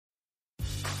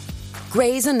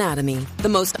Grey's Anatomy, the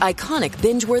most iconic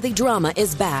binge-worthy drama,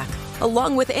 is back,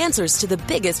 along with answers to the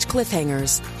biggest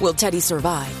cliffhangers. Will Teddy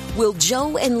survive? Will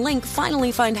Joe and Link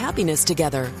finally find happiness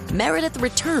together? Meredith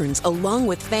returns along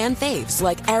with fan faves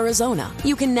like Arizona.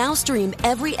 You can now stream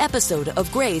every episode of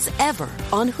Grey's ever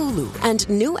on Hulu, and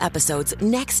new episodes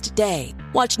next day.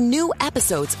 Watch new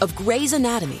episodes of Grey's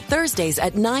Anatomy Thursdays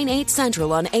at 9/8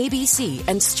 Central on ABC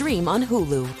and stream on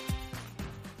Hulu.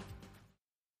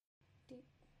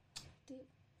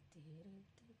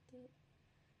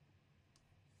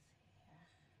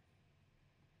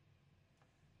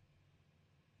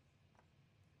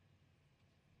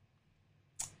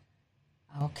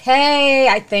 Okay,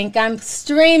 I think I'm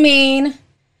streaming.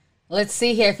 Let's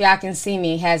see here if y'all can see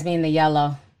me. It has me in the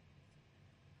yellow.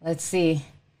 Let's see.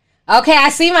 Okay, I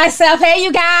see myself. Hey,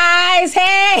 you guys.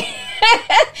 Hey.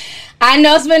 I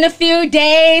know it's been a few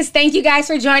days. Thank you guys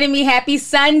for joining me. Happy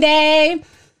Sunday.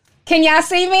 Can y'all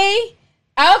see me?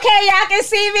 Okay, y'all can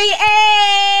see me.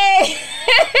 Hey!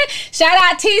 Shout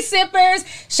out T-Sippers.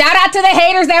 Shout out to the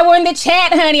haters that were in the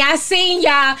chat, honey. I seen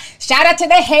y'all. Shout out to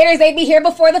the haters. They be here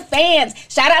before the fans.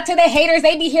 Shout out to the haters.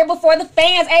 They be here before the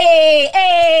fans. Hey,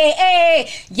 hey, hey.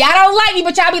 Y'all don't like me,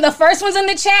 but y'all be the first ones in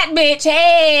the chat, bitch.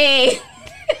 Hey.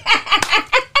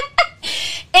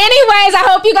 Anyways, I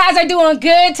hope you guys are doing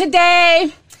good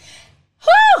today.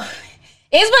 Whew.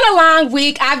 It's been a long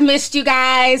week. I've missed you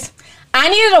guys. I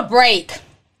needed a break.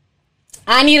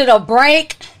 I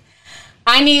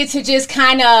needed to just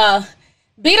kind of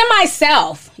be to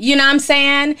myself. You know what I'm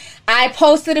saying? I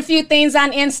posted a few things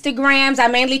on Instagrams. I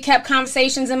mainly kept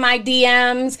conversations in my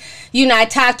DMs. You know, I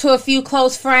talked to a few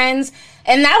close friends,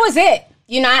 and that was it.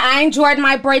 You know, I enjoyed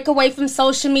my break away from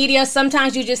social media.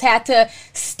 Sometimes you just have to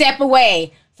step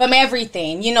away from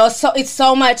everything, you know, so it's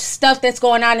so much stuff that's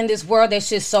going on in this world that's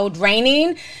just so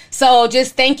draining. So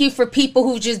just thank you for people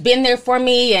who've just been there for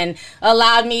me and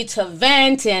allowed me to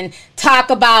vent and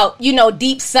talk about, you know,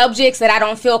 deep subjects that I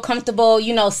don't feel comfortable,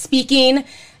 you know, speaking,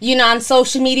 you know, on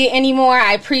social media anymore.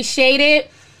 I appreciate it.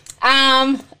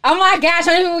 Oh my gosh,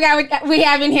 how many people we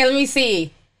have in here? Let me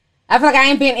see. I feel like I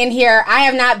ain't been in here. I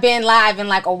have not been live in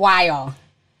like a while.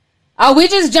 Oh, we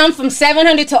just jumped from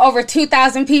 700 to over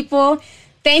 2,000 people.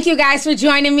 Thank you guys for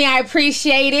joining me. I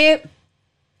appreciate it.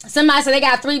 Somebody said they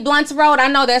got 3 blunts rolled. I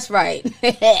know that's right.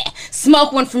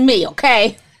 Smoke one for me,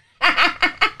 okay?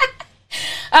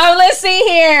 Let's see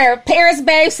here. Paris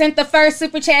Babe sent the first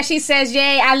super chat. She says,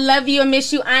 "Yay, I love you and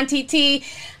miss you, Auntie T.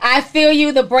 I feel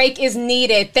you. The break is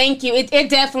needed." Thank you. It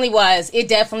definitely was. It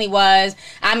definitely was.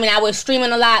 I mean, I was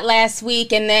streaming a lot last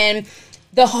week, and then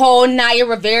the whole Naya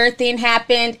Rivera thing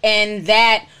happened, and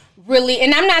that really,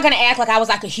 and I'm not going to act like I was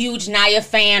like a huge Naya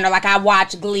fan or like I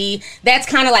watch Glee. That's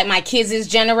kind of like my kids'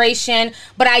 generation.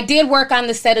 But I did work on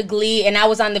the set of Glee, and I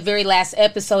was on the very last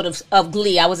episode of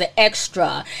Glee. I was an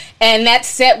extra. And that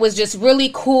set was just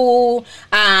really cool.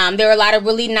 There were a lot of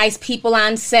really nice people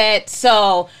on set.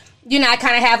 So, you know, I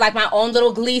kind of have like my own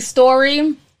little Glee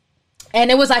story.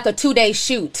 And it was like a 2-day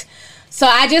shoot. So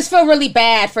I just feel really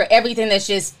bad for everything that's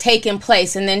just taken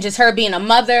place. And then just her being a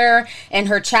mother and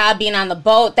her child being on the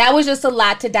boat. That was just a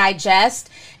lot to digest.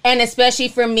 And especially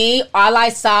for me, all I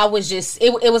saw was just,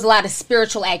 it was a lot of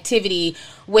spiritual activity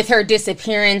with her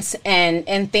disappearance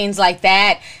and things like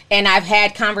that. And I've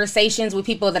had conversations with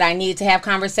people that I needed to have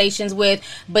conversations with.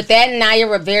 But that Naya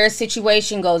Rivera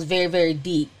situation goes very, very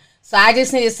deep. So I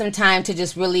just needed some time to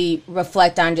just really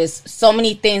reflect on just so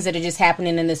many things that are just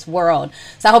happening in this world.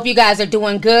 So I hope you guys are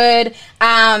doing good.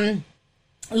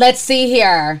 Let's see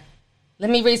here. Let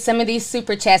me read some of these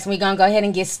super chats, and we're going to go ahead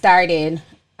and get started.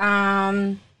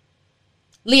 Leandra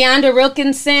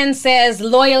Wilkinson says,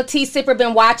 "Loyalty Sipper,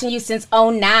 been watching you since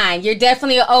 '09. You're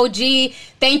definitely an OG.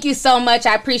 Thank you so much.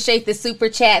 I appreciate the super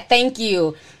chat. Thank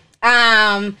you."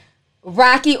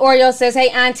 Rocky Oreo says, "Hey,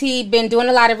 Auntie, been doing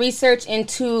a lot of research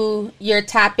into your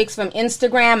topics from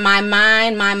Instagram. My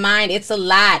mind, it's a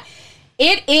lot."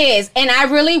 It is, and I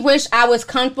really wish I was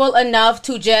comfortable enough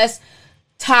to just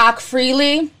talk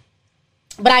freely,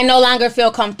 but I no longer feel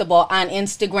comfortable on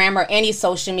Instagram or any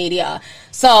social media.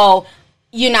 So,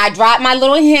 you know, I dropped my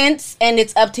little hints, and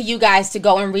it's up to you guys to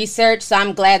go and research. So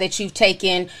I'm glad that you've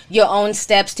taken your own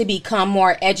steps to become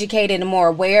more educated and more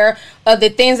aware of the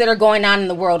things that are going on in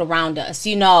the world around us.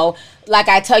 You know, like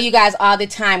I tell you guys all the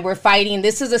time, we're fighting.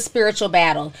 This is a spiritual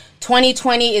battle.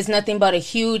 2020 is nothing but a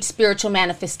huge spiritual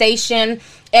manifestation.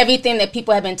 Everything that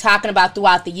people have been talking about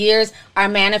throughout the years are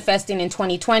manifesting in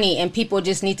 2020, and people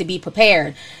just need to be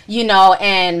prepared, you know,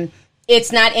 and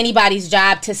it's not anybody's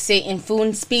job to sit and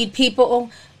spoon feed people.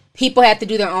 people have to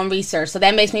do their own research. So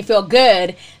that makes me feel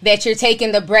good that you're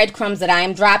taking the breadcrumbs that I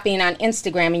am dropping on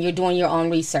Instagram and you're doing your own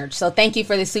research. So thank you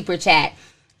for the super chat.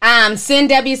 Sin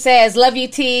W says, love you,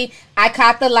 T. I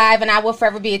caught the live and I will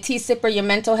forever be a tea sipper. Your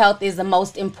mental health is the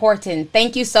most important.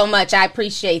 Thank you so much. I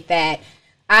appreciate that.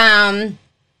 Young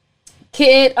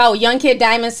Kid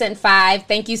Diamond sent 5.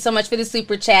 Thank you so much for the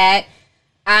super chat.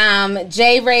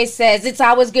 J Ray says, it's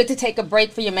always good to take a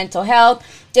break for your mental health.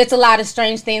 It's a lot of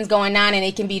strange things going on and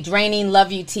it can be draining.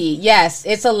 Love you, T. Yes,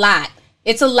 it's a lot.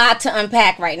 It's a lot to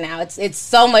unpack right now. It's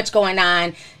so much going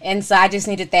on. And so I just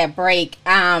needed that break.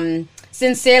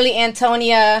 Sincerely,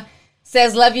 Antonia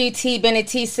says, love you, T. Been a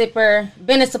tea sipper.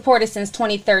 Been a supporter since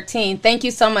 2013. Thank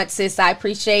you so much, sis. I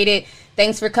appreciate it.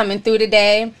 Thanks for coming through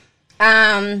today.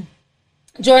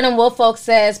 Jordan Woolfolk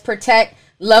says, protect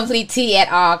lovely T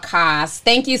at all costs.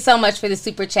 Thank you so much for the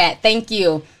super chat. Thank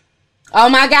you. Oh,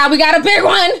 my God. We got a big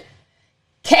one.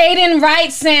 Caden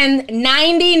writes in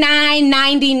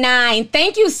 $99.99.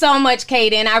 Thank you so much,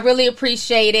 Caden. I really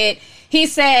appreciate it. He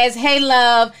says, hey,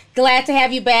 love, glad to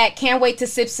have you back. Can't wait to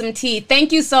sip some tea.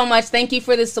 Thank you so much. Thank you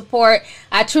for the support.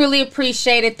 I truly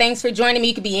appreciate it. Thanks for joining me.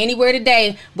 You could be anywhere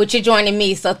today, but you're joining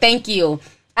me. So thank you.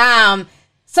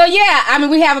 So, yeah, I mean,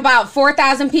 we have about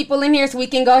 4,000 people in here, so we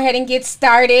can go ahead and get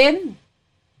started.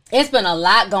 It's been a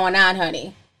lot going on,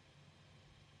 honey.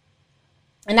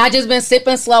 And I've just been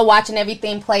sipping slow, watching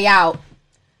everything play out.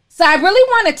 So I really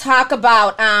want to talk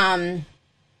about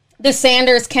the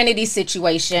Sanders-Kennedy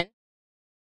situation.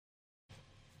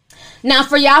 Now,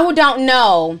 for y'all who don't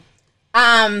know,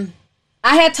 I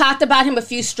had talked about him a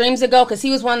few streams ago because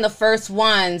he was one of the first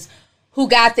ones who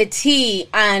got the tea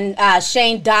on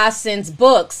Shane Dawson's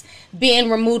books being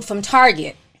removed from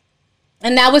Target.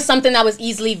 And that was something that was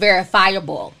easily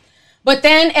verifiable. But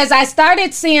then as I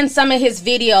started seeing some of his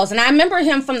videos, and I remember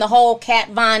him from the whole Kat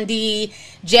Von D,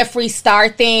 Jeffree Star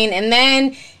thing, and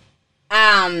then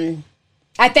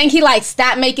I think he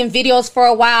stopped making videos for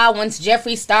a while once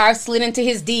Jeffree Star slid into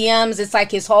his DMs. It's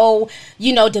like his whole,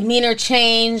 demeanor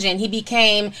changed and he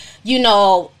became,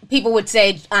 people would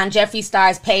say on Jeffree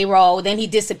Star's payroll. Then he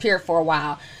disappeared for a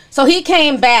while. So he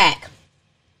came back.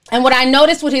 And what I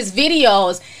noticed with his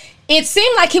videos, it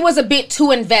seemed like he was a bit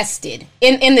too invested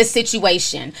in this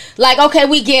situation. Like, okay,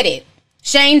 we get it.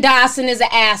 Shane Dawson is an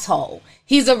asshole.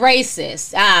 He's a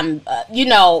racist.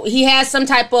 He has some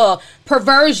type of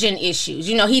perversion issues.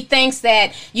 He thinks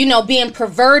that, being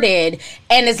perverted,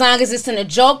 and as long as it's in a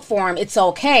joke form, it's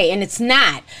okay. And it's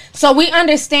not. So we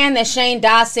understand that Shane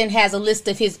Dawson has a list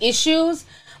of his issues.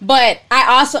 But I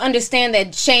also understand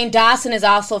that Shane Dawson is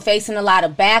also facing a lot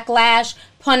of backlash,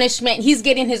 punishment. He's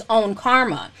getting his own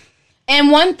karma.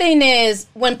 And one thing is,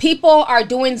 when people are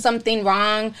doing something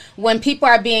wrong, when people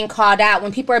are being called out,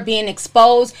 when people are being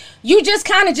exposed, you just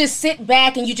kind of just sit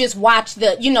back and you just watch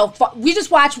we just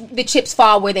watch the chips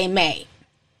fall where they may.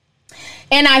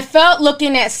 And I felt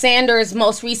looking at Sanders'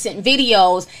 most recent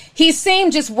videos, he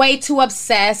seemed just way too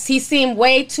obsessed. He seemed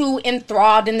way too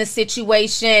enthralled in the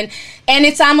situation. And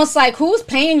it's almost like, who's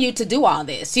paying you to do all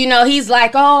this? He's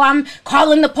like, oh, I'm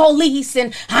calling the police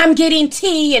and I'm getting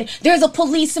tea and there's a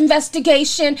police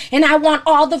investigation and I want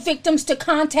all the victims to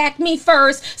contact me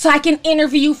first so I can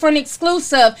interview you for an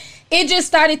exclusive. It just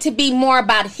started to be more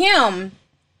about him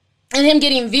and him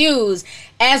getting views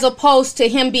as opposed to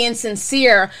him being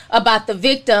sincere about the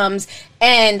victims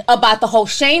and about the whole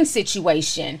Shane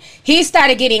situation. He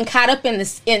started getting caught up in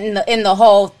the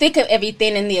whole thick of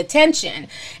everything and the attention.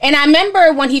 And I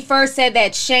remember when he first said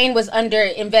that Shane was under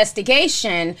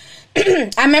investigation,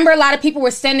 I remember a lot of people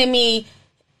were sending me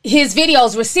his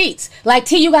videos, receipts, like,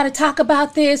 T, you got to talk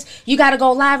about this. You got to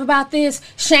go live about this.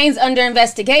 Shane's under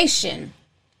investigation.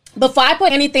 Before I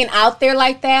put anything out there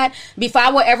like that, before I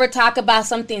will ever talk about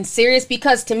something serious,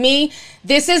 because to me,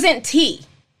 this isn't tea.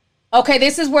 Okay,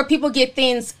 this is where people get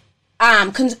things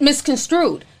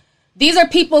misconstrued. These are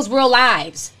people's real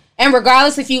lives. And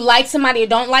regardless if you like somebody or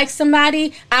don't like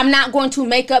somebody, I'm not going to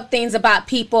make up things about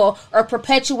people or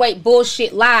perpetuate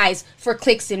bullshit lies for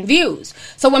clicks and views.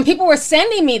 So when people were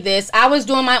sending me this, I was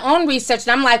doing my own research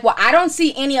and I'm like, well, I don't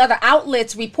see any other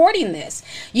outlets reporting this.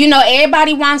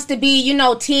 Everybody wants to be,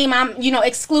 team, I'm,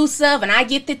 exclusive and I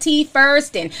get the tea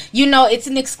first and, it's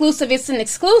an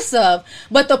exclusive.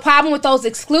 But the problem with those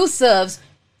exclusives,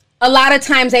 a lot of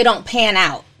times they don't pan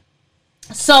out.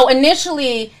 So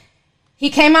initially, he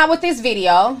came out with this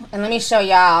video, and let me show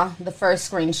y'all the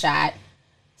first screenshot.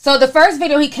 So the first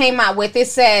video he came out with, it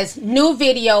says, new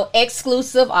video,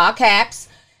 exclusive, all caps.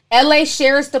 LA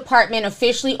Sheriff's Department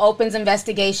officially opens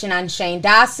investigation on Shane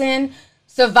Dawson.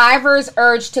 Survivors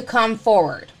urged to come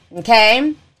forward.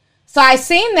 Okay? So I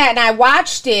seen that and I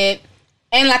watched it,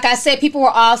 And like I said, people were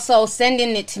also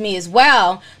sending it to me as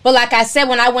well. But like I said,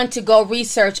 when I went to go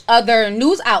research other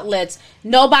news outlets,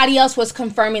 nobody else was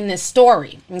confirming this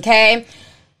story, okay?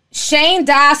 Shane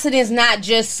Dawson is not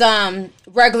just some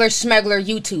regular schmegler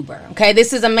YouTuber, okay?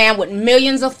 This is a man with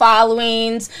millions of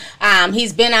followings.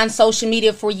 He's been on social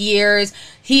media for years.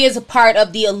 He is a part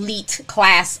of the elite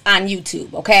class on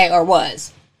YouTube, okay, or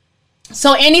was.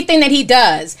 So anything that he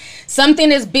does,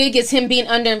 something as big as him being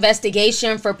under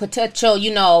investigation for potential,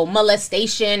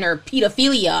 molestation or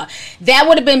pedophilia, that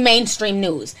would have been mainstream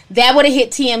news. That would have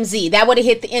hit TMZ. That would have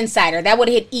hit The Insider. That would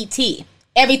have hit ET.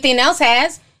 Everything else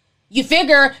has. You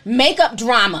figure makeup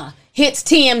drama hits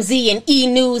TMZ and E!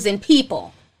 News and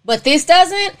People. But this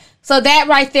doesn't. So that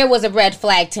right there was a red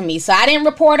flag to me. So I didn't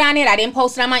report on it. I didn't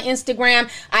post it on my Instagram.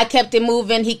 I kept it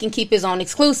moving. He can keep his own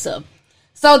exclusive.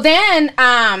 So then,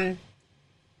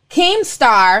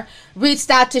 Keemstar reached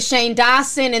out to Shane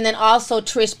Dawson and then also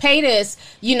Trish Paytas.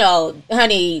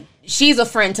 Honey, she's a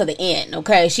friend to the end,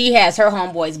 okay? She has her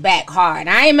homeboys back hard.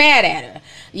 I ain't mad at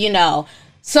her,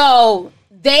 So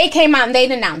they came out and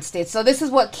they announced it. So this is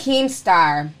what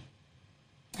Keemstar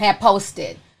had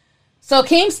posted. So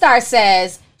Keemstar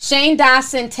says, Shane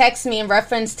Dawson texts me in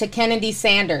reference to Kennedy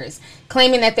Sanders,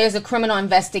 claiming that there's a criminal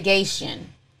investigation.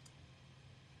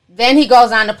 Then he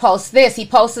goes on to post this. He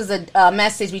posts a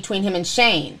message between him and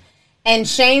Shane. And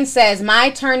Shane says, my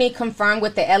attorney confirmed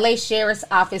with the LA Sheriff's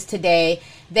Office today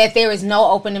that there is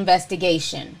no open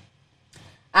investigation.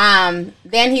 Then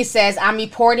he says, I'm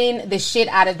reporting the shit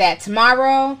out of that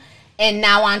tomorrow. And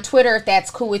now on Twitter, if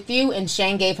that's cool with you. And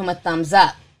Shane gave him a thumbs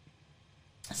up.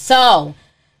 So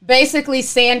basically,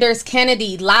 Sanders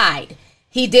Kennedy lied.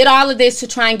 He did all of this to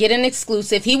try and get an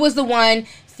exclusive. He was the one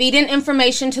feeding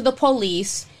information to the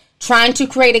police, trying to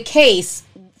create a case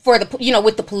for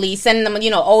with the police, sending them,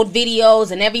 old videos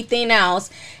and everything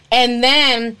else. And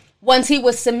then once he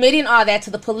was submitting all that to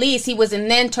the police, he was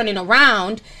then turning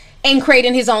around and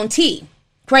creating his own tea,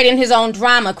 creating his own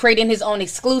drama, creating his own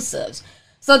exclusives.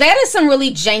 So that is some really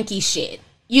janky shit.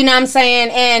 You know what I'm saying?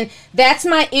 And that's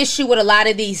my issue with a lot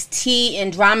of these tea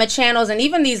and drama channels and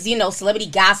even these, celebrity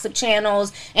gossip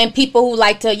channels and people who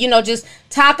like to, just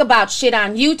talk about shit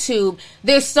on YouTube.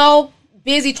 They're so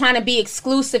busy trying to be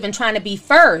exclusive and trying to be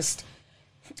first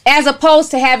as opposed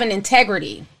to having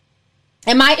integrity.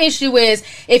 And my issue is,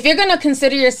 if you're going to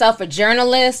consider yourself a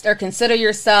journalist or consider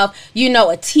yourself,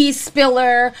 a tea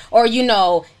spiller or,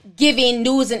 giving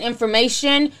news and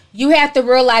information, you have to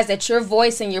realize that your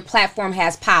voice and your platform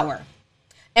has power.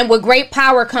 And with great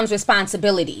power comes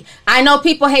responsibility. I know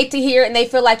people hate to hear it and they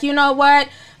feel like,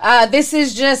 this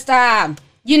is just,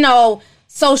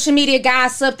 social media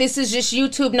gossip. This is just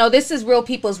YouTube. No, this is real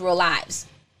people's real lives.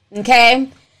 Okay?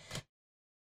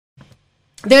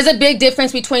 There's a big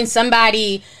difference between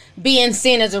somebody being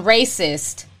seen as a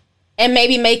racist and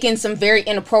maybe making some very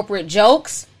inappropriate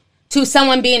jokes to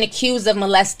someone being accused of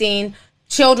molesting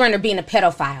children or being a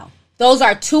pedophile. Those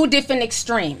are two different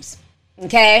extremes.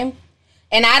 Okay?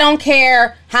 And I don't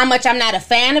care how much I'm not a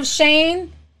fan of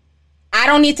Shane. I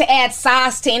don't need to add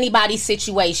sauce to anybody's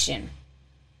situation.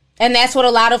 And that's what a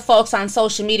lot of folks on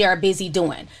social media are busy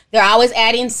doing. They're always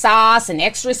adding sauce and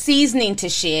extra seasoning to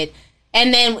shit.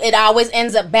 And then it always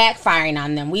ends up backfiring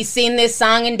on them. We've seen this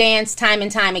song and dance time and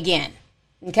time again.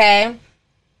 Okay?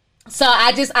 So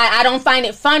I don't find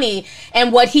it funny.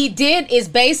 And what he did is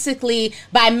basically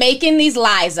by making these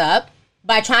lies up,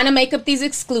 by trying to make up these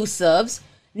exclusives,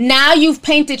 now you've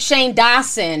painted Shane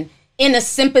Dawson in a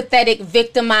sympathetic,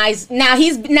 victimized. Now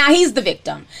he's the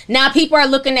victim. Now people are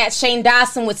looking at Shane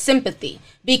Dawson with sympathy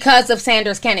because of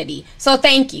Sanders Kennedy. So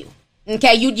thank you.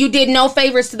 Okay, you did no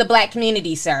favors to the black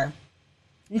community, sir.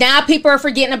 Now people are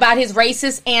forgetting about his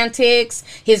racist antics,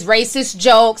 his racist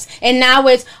jokes, and now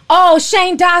it's,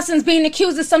 Shane Dawson's being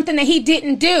accused of something that he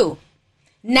didn't do.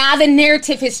 Now the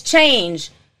narrative has changed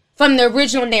from the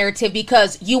original narrative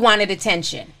because you wanted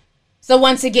attention. So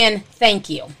once again, thank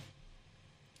you.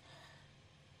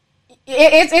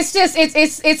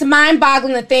 It's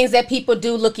mind-boggling the things that people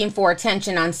do looking for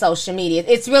attention on social media.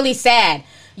 It's really sad.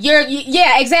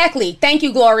 Yeah, exactly. Thank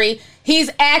you, Glory.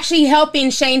 He's actually helping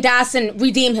Shane Dawson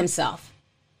redeem himself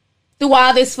through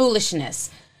all this foolishness.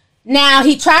 Now,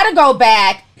 he tried to go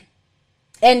back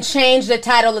and change the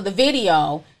title of the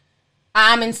video.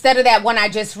 Instead of that one I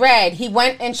just read, he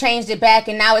went and changed it back,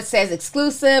 and now it says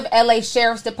exclusive, LA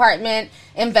Sheriff's Department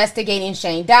investigating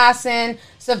Shane Dawson.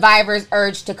 Survivors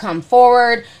urged to come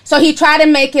forward. So he tried to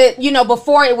make it,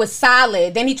 before it was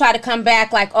solid. Then he tried to come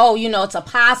back like, it's a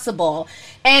possible.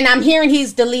 And I'm hearing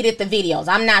he's deleted the videos.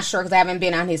 I'm not sure because I haven't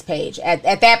been on his page.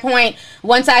 At that point,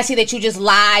 once I see that you just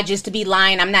lie just to be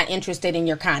lying, I'm not interested in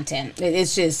your content.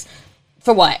 It's just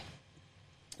For what?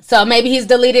 So maybe he's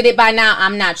deleted it by now.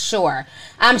 I'm not sure.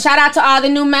 Shout out to all the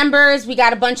new members. We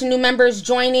got a bunch of new members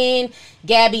joining.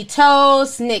 Gabby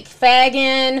Toast, Nick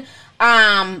Fagan,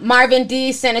 Marvin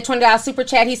D sent a $20 super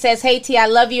chat. He says, "Hey T, I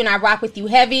love you and I rock with you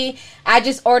heavy. I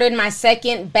just ordered my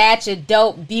second batch of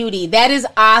Dope Beauty." That is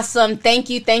awesome. Thank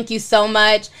you so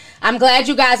much. I'm glad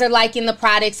you guys are liking the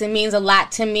products. It means a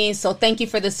lot to me. So thank you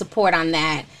for the support on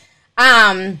that.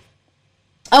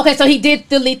 Okay, so he did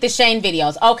delete the Shane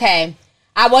videos. Okay.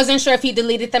 I wasn't sure if he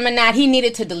deleted them or not. He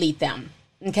needed to delete them,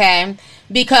 okay?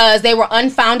 Because they were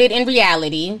unfounded in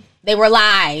reality. They were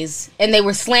lies, and they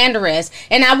were slanderous.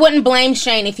 And I wouldn't blame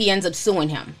Shane if he ends up suing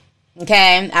him,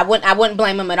 okay? I wouldn't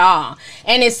blame him at all.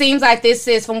 And it seems like this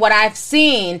is, from what I've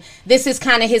seen, this is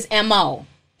kind of his MO.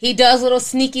 He does little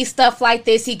sneaky stuff like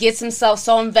this. He gets himself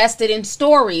so invested in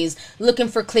stories looking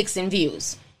for clicks and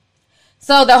views.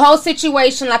 So the whole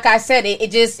situation, like I said,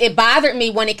 it bothered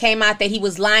me when it came out that he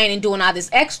was lying and doing all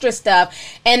this extra stuff.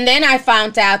 And then I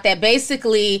found out that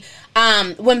basically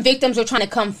when victims were trying to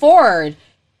come forward,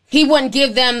 he wouldn't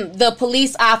give them the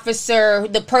police officer,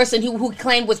 the person who he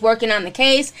claimed was working on the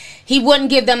case. He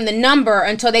wouldn't give them the number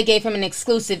until they gave him an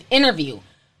exclusive interview,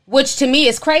 which to me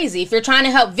is crazy. If you're trying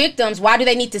to help victims, why do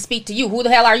they need to speak to you? Who the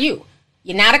hell are you?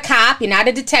 You're not a cop. You're not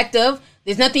a detective.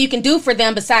 There's nothing you can do for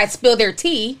them besides spill their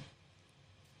tea.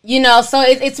 You know, so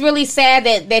it's really sad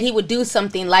that he would do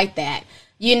something like that,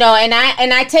 you know, and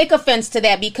I take offense to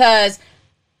that because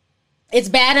it's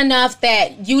bad enough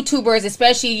that YouTubers,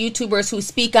 especially YouTubers who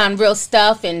speak on real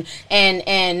stuff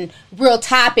and real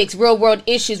topics, real world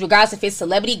issues, regardless if it's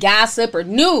celebrity gossip or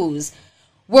news,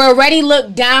 we're already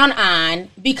looked down on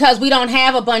because we don't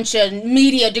have a bunch of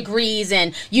media degrees.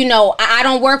 And, you know, I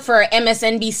don't work for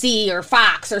MSNBC or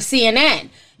Fox or CNN.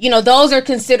 You know, those are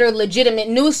considered legitimate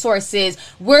news sources.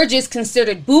 We're just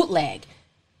considered bootleg.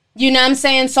 You know what I'm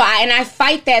saying? So I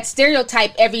fight that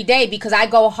stereotype every day because I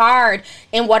go hard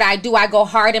in what I do. I go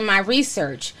hard in my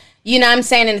research. You know what I'm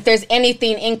saying? And if there's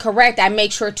anything incorrect, I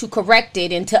make sure to correct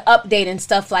it and to update and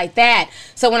stuff like that.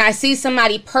 So when I see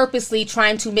somebody purposely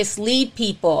trying to mislead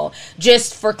people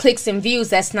just for clicks and views,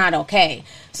 that's not okay.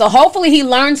 So hopefully he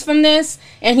learns from this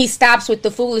and he stops with the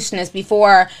foolishness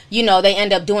before, you know, they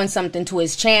end up doing something to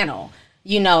his channel.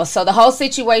 You know, so the whole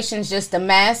situation's just a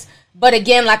mess. But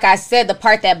again, like I said, the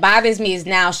part that bothers me is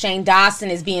now Shane Dawson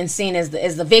is being seen as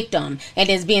the victim and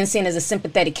is being seen as a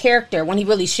sympathetic character when he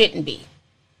really shouldn't be.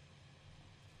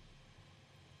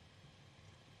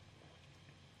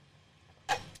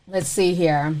 Let's see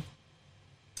here.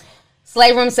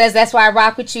 Slave Room says, "That's why I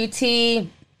rock with you, T.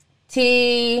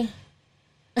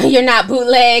 You're not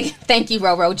bootleg." Thank you,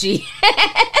 Roro G.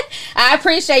 I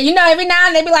appreciate, you know, every now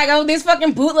and then they be like, "Oh, this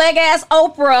fucking bootleg ass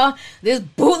Oprah, this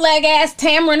bootleg ass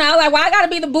Tamron." I was like, "Well, I gotta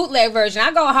be the bootleg version."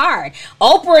 I go hard.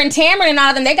 Oprah and Tamron and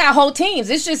all them, they got whole teams.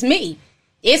 It's just me.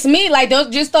 It's me. Like those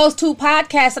two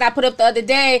podcasts that I put up the other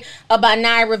day about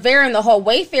Naya Rivera and the whole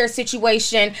Wayfair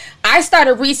situation. I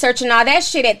started researching all that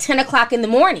shit at 10 o'clock in the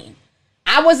morning.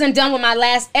 I wasn't done with my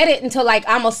last edit until like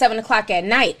almost 7 o'clock at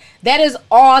night. That is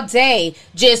all day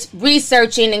just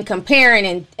researching and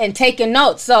comparing and taking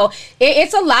notes. So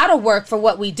it's a lot of work for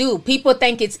what we do. People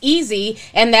think it's easy,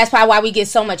 and that's why we get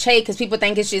so much hate, because people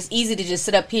think it's just easy to just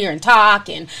sit up here and talk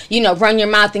and, you know, run your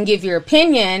mouth and give your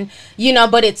opinion, you know,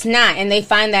 but it's not, and they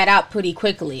find that out pretty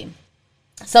quickly.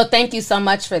 So thank you so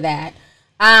much for that.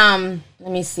 Let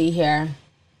me see here.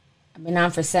 I've been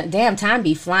on for damn, time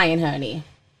be flying, honey.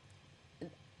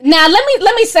 Now,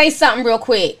 let me say something real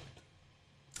quick.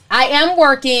 I am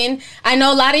working. I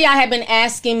know a lot of y'all have been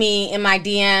asking me in my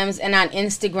DMs and on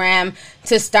Instagram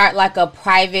to start like a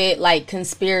private, like,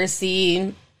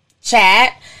 conspiracy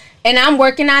chat. And I'm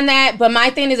working on that. But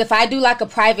my thing is, if I do like a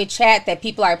private chat that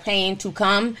people are paying to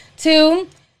come to,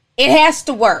 it has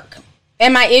to work.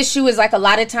 And my issue is, like, a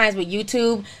lot of times with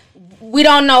YouTube, we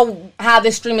don't know how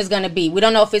the stream is going to be. We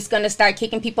don't know if it's going to start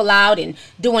kicking people out and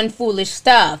doing foolish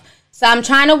stuff. So I'm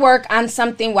trying to work on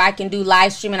something where I can do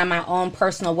live streaming on my own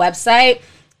personal website.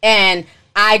 And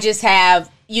I just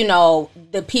have, you know,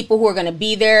 the people who are going to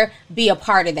be there be a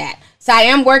part of that. So I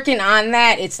am working on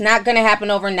that. It's not going to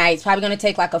happen overnight. It's probably going to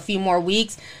take like a few more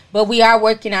weeks. But we are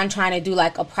working on trying to do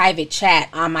like a private chat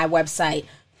on my website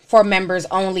for members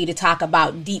only to talk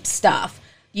about deep stuff.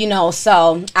 You know,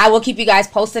 so I will keep you guys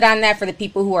posted on that for the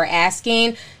people who are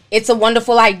asking. It's a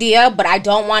wonderful idea, but I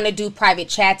don't want to do private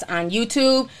chats on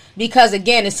YouTube because,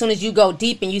 again, as soon as you go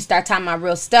deep and you start talking about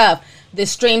real stuff, the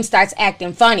stream starts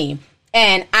acting funny.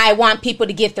 And I want people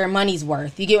to get their money's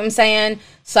worth. You get what I'm saying?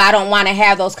 So I don't want to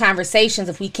have those conversations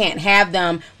if we can't have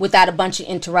them without a bunch of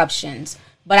interruptions.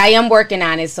 But I am working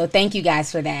on it, so thank you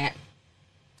guys for that.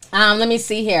 Let me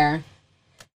see here.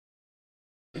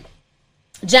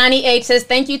 Johnny H says,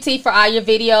 thank you, T, for all your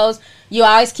videos. You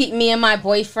always keep me and my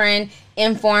boyfriend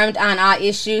informed on all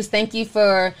issues. Thank you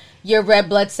for your red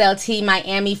blood cell tea,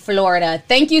 Miami, Florida.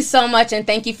 Thank you so much, and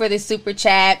thank you for the super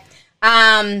chat.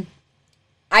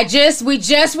 We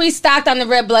just restocked on the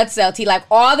red blood cell tea. Like,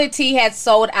 all the tea had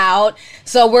sold out,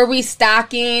 so we're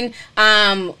restocking.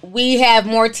 We have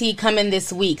more tea coming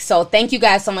this week. So thank you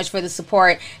guys so much for the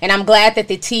support, and I'm glad that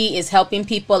the tea is helping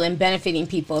people and benefiting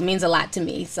people. It means a lot to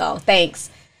me. So thanks.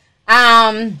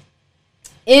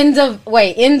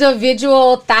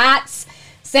 Individual Thoughts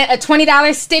sent a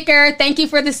 $20 sticker. Thank you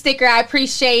for the sticker. I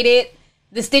appreciate it.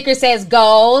 The sticker says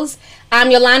goals.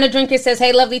 Yolanda Drinker says,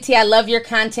 hey, lovely T, I love your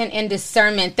content and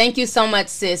discernment. Thank you so much,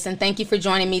 sis, and thank you for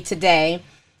joining me today.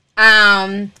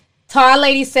 Tall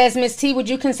Lady says, Miss T, would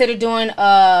you consider doing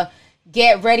a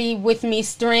get ready with me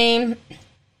stream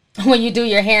when you do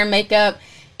your hair and makeup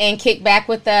and kick back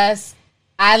with us?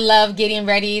 I love getting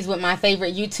readies with my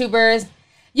favorite YouTubers.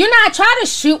 You know, I try to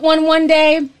shoot one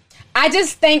day. I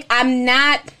just think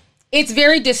it's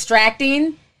very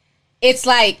distracting. It's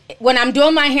like when I'm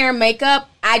doing my hair and makeup,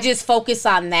 I just focus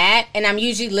on that. And I'm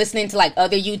usually listening to like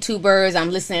other YouTubers.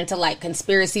 I'm listening to like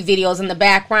conspiracy videos in the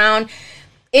background.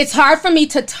 It's hard for me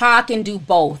to talk and do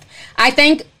both. I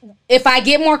think if I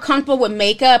get more comfortable with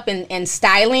makeup and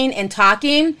styling and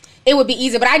talking, it would be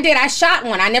easy. But I shot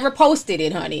one. I never posted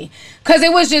it, honey. Because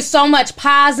it was just so much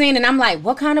pausing. And I'm like,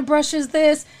 what kind of brush is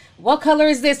this? What color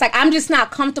is this? Like, I'm just not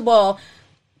comfortable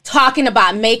talking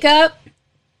about makeup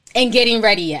and getting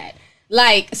ready yet.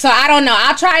 Like, so I don't know.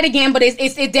 I'll try it again, but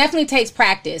it definitely takes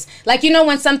practice. Like, you know,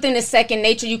 when something is second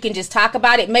nature, you can just talk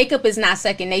about it. Makeup is not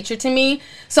second nature to me.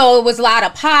 So it was a lot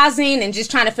of pausing and just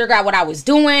trying to figure out what I was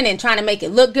doing and trying to make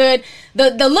it look good.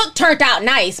 The look turned out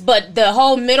nice, but the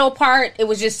whole middle part, it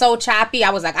was just so choppy. I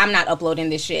was like, I'm not uploading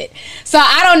this shit. So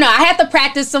I don't know. I have to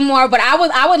practice some more, but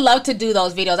I would love to do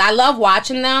those videos. I love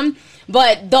watching them,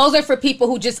 but those are for people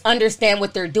who just understand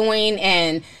what they're doing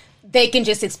and they can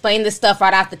just explain this stuff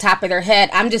right off the top of their head.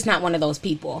 I'm just not one of those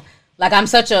people. Like, I'm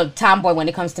such a tomboy when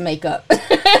it comes to makeup. But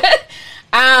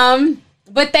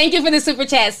thank you for the super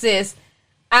chat, sis.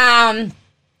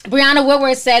 Brianna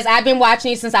Woodward says, I've been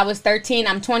watching you since I was 13.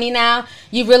 I'm 20 now.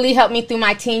 You really helped me through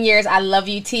my teen years. I love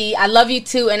you, T. I love you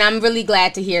too, and I'm really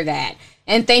glad to hear that.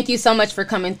 And thank you so much for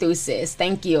coming through, sis.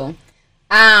 Thank you.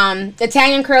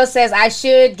 Italian Curl says, I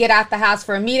should get out the house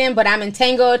for a meeting, but I'm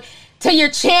entangled to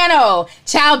your channel.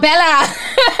 Ciao, Bella.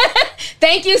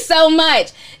 Thank you so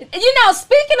much. You know,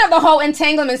 speaking of the whole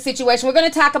entanglement situation, we're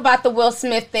going to talk about the Will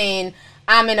Smith thing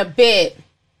in a bit.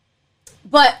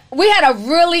 But we had a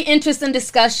really interesting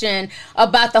discussion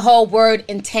about the whole word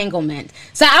entanglement.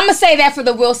 So I'm going to say that for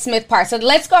the Will Smith part. So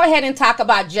let's go ahead and talk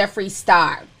about Jeffree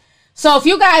Star. So if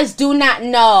you guys do not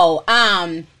know,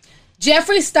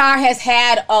 Jeffree Star has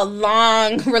had a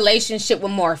long relationship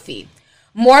with Morphe.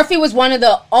 Morphe was one of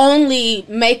the only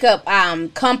makeup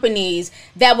companies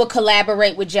that would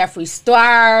collaborate with Jeffree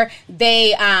Star.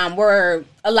 They were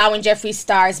allowing Jeffree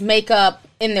Star's makeup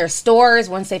in their stores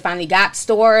once they finally got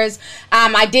stores.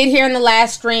 I did hear in the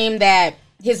last stream that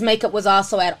his makeup was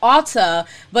also at Ulta,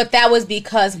 but that was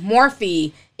because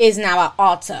Morphe is now at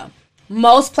Ulta.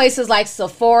 Most places like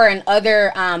Sephora and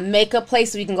other makeup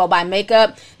places you can go buy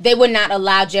makeup, they would not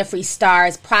allow Jeffree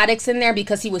Star's products in there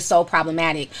because he was so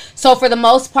problematic. So for the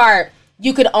most part,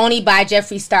 you could only buy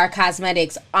Jeffree Star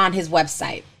cosmetics on his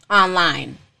website,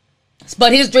 online.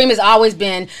 But his dream has always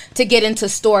been to get into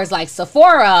stores like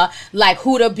Sephora, like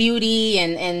Huda Beauty,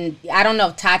 and I don't know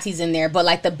if Tati's in there, but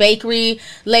like the bakery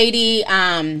lady,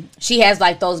 she has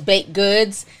like those baked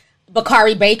goods.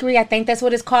 Bakari Bakery, I think that's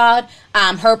what it's called.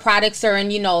 Her products are in,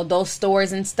 you know, those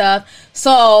stores and stuff.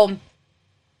 So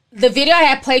the video I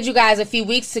had played you guys a few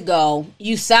weeks ago,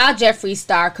 you saw Jeffree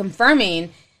Star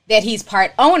confirming that he's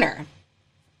part owner.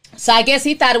 So I guess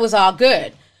he thought it was all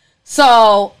good.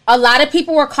 So a lot of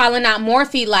people were calling out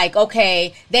Morphe like,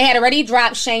 okay, they had already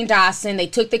dropped Shane Dawson. They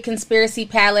took the conspiracy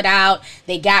palette out.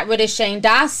 They got rid of Shane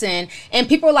Dawson. And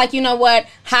people were like, you know what?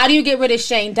 How do you get rid of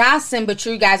Shane Dawson, but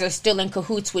you guys are still in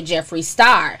cahoots with Jeffree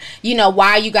Star? You know,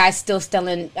 why are you guys still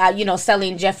selling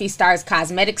Jeffree Star's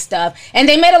cosmetic stuff? And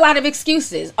they made a lot of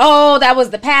excuses. Oh, that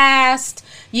was the past.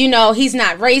 You know, he's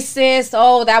not racist.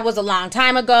 Oh, that was a long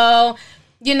time ago.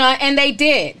 You know, and they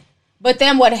did. But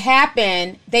then what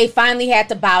happened, they finally had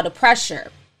to bow to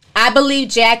pressure. I believe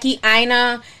Jackie,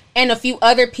 Aina, and a few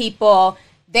other people,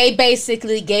 they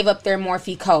basically gave up their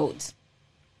Morphe codes.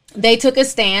 They took a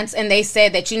stance and they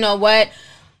said that, you know what,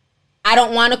 I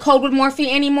don't want to code with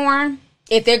Morphe anymore.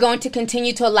 If they're going to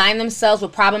continue to align themselves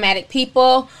with problematic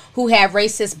people who have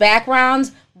racist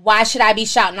backgrounds, Why should I be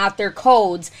shouting out their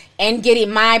codes and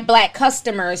getting my black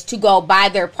customers to go buy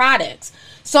their products?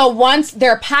 So once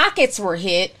their pockets were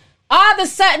hit, all of a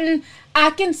sudden, I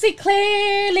can see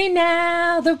clearly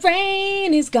now, the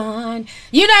rain is gone.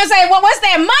 You know what I'm saying? Well, once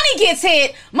that money gets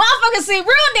hit, motherfuckers see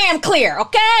real damn clear,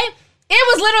 okay?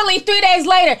 It was literally 3 days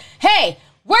later. Hey,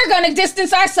 we're going to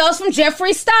distance ourselves from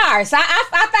Jeffree Star. So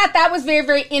I thought that was very,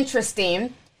 very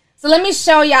interesting. So let me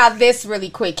show y'all this really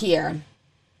quick here.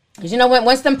 Because you know,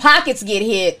 once them pockets get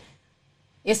hit,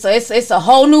 it's a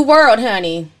whole new world,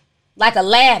 honey. Like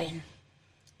Aladdin.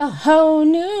 A whole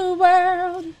new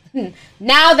world.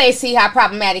 Now they see how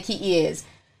problematic he is.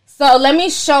 So let me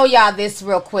show y'all this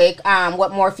real quick,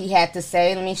 what Morphe had to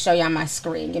say. Let me show y'all my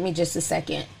screen. Give me just a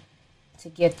second to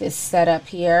get this set up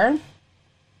here.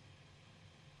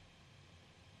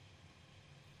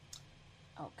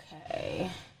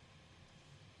 Okay.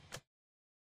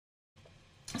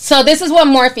 So this is what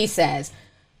Morphe says.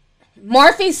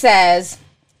 Morphe says,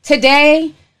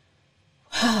 today,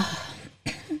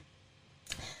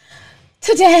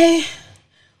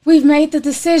 we've made the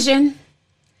decision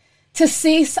to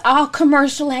cease all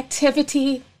commercial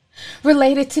activity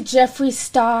related to Jeffree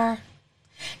Star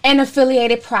and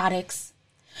affiliated products.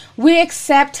 We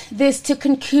expect this to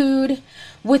conclude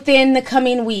within the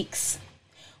coming weeks.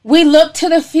 We look to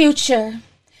the future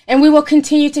and we will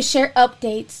continue to share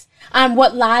updates on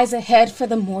what lies ahead for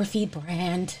the Morphe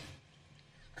brand.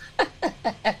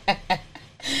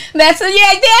 Yes,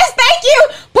 thank you.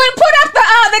 Put up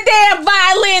the damn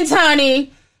violins,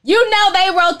 honey. You know they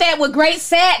wrote that with great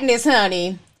sadness,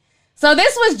 honey. So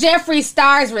this was Jeffree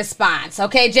Star's response,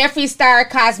 okay? Jeffree Star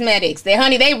Cosmetics. Now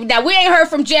we ain't heard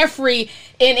from Jeffree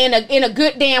in a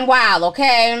good damn while,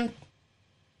 okay?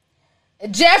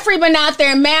 Jeffree been out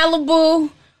there in Malibu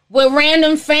with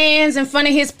random fans in front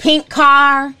of his pink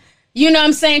car. You know what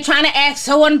I'm saying? Trying to act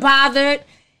so unbothered.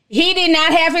 He did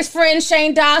not have his friend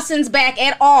Shane Dawson's back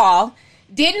at all.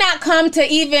 Did not come to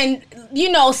even,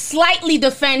 slightly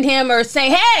defend him or say,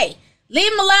 hey,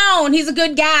 leave him alone. He's a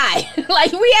good guy.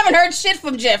 Like, we haven't heard shit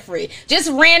from Jeffree. Just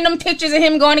random pictures of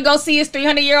him going to go see his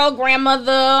 300-year-old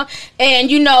grandmother and,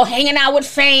 hanging out with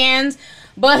fans.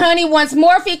 But, honey, once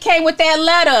Morphe came with that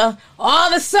letter, all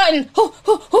of a sudden,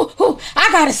 I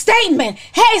got a statement.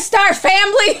 Hey, Star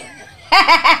family.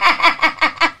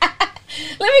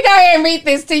 Let me go ahead and read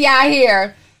this to y'all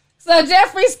here. So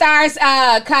Jeffree Star's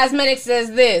Cosmetics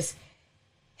says this.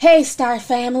 Hey, Star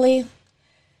family.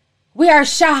 We are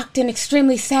shocked and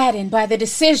extremely saddened by the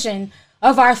decision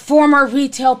of our former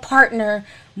retail partner,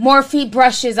 Morphe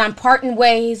Brushes, on parting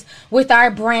ways with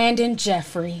our brand and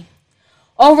Jeffree.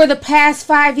 Over the past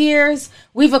 5 years,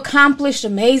 we've accomplished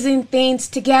amazing things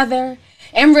together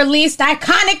and released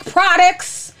iconic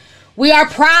products. We are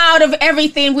proud of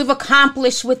everything we've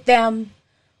accomplished with them.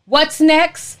 What's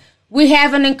next? We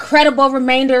have an incredible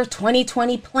remainder of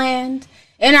 2020 planned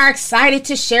and are excited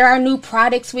to share our new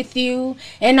products with you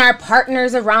and our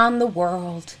partners around the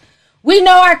world. We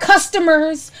know our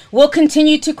customers will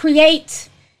continue to create,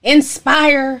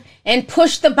 inspire, and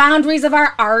push the boundaries of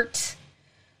our art.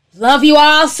 Love you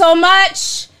all so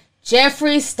much.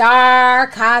 Jeffree Star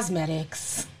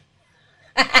Cosmetics.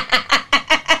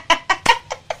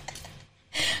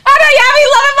 I know y'all be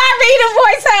loving my reading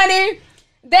voice, honey.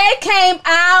 They came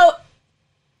out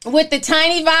with the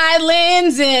tiny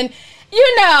violins and,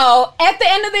 at the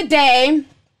end of the day,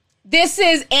 this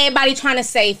is everybody trying to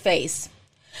save face.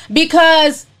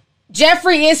 Because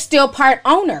Jeffree is still part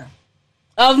owner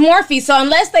of Morphe. So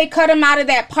unless they cut him out of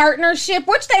that partnership,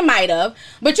 which they might have,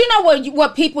 but you know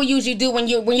what people usually do when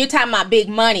you're talking about big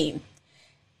money,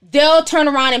 they'll turn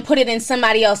around and put it in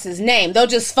somebody else's name. They'll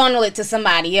just funnel it to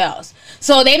somebody else.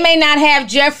 So they may not have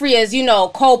Jeffree as,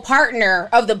 co-partner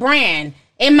of the brand.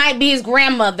 It might be his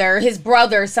grandmother, his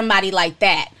brother, somebody like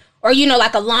that. Or,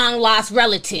 like a long-lost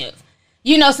relative.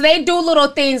 So they do little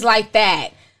things like that.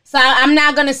 So I'm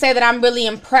not going to say that I'm really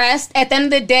impressed. At the end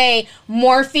of the day,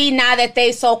 Morphe, now that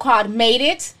they so-called made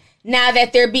it, now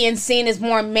that they're being seen as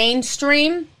more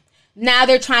mainstream, now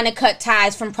they're trying to cut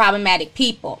ties from problematic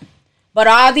people. But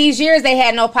all these years, they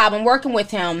had no problem working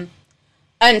with him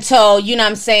until,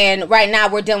 right now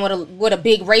we're dealing with a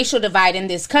big racial divide in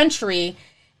this country,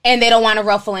 and they don't want to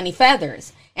ruffle any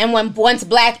feathers. And once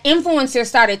black influencers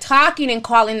started talking and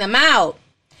calling them out,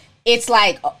 it's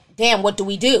like, oh, damn, what do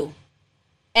we do?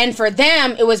 And for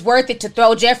them, it was worth it to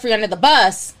throw Jeffree under the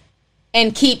bus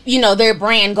and keep, their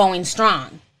brand going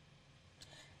strong.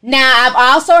 Now, I've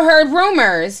also heard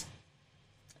rumors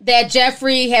that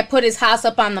Jeffree had put his house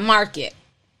up on the market.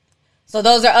 So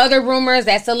those are other rumors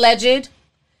that's alleged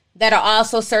that are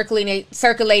also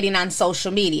circulating on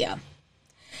social media.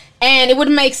 And it would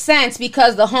make sense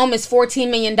because the home is $14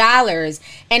 million.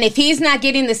 And if he's not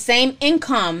getting the same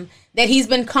income that he's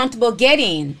been comfortable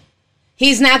getting,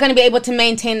 he's not going to be able to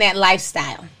maintain that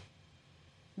lifestyle.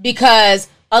 Because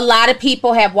a lot of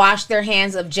people have washed their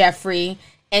hands of Jeffree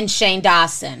and Shane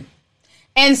Dawson.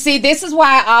 And see, this is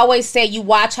why I always say you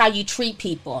watch how you treat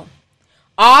people.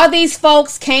 All these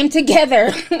folks came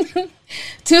together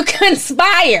to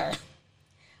conspire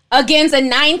against a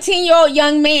 19-year-old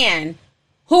young man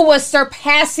who was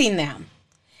surpassing them.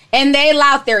 And they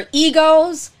allowed their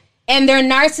egos and their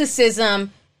narcissism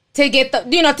to get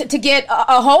to get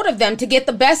a hold of them, to get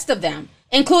the best of them,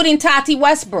 including Tati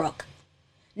Westbrook.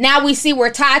 Now we see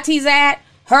where Tati's at.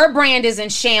 Her brand is in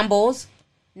shambles.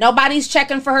 Nobody's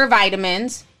checking for her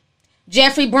vitamins.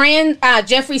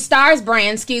 Jeffree Star's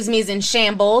brand, is in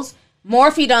shambles.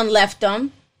 Morphe done left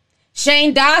them.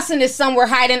 Shane Dawson is somewhere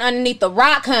hiding underneath the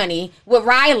rock, honey, with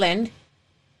Ryland.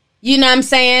 You know what I'm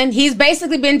saying? He's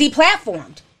basically been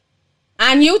deplatformed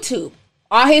on YouTube.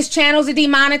 All his channels are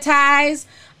demonetized.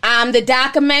 The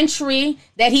documentary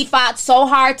that he fought so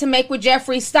hard to make with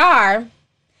Jeffree Star,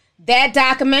 that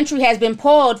documentary has been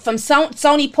pulled from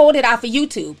Sony pulled it off of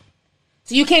YouTube.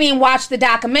 So you can't even watch the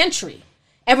documentary.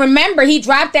 And remember, he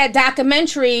dropped that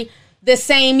documentary the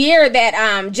same year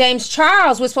that James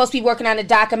Charles was supposed to be working on a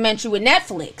documentary with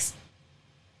Netflix.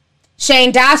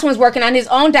 Shane Dawson was working on his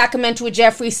own documentary with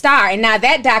Jeffree Star, and now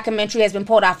that documentary has been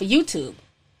pulled off of YouTube.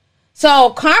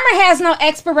 So karma has no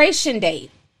expiration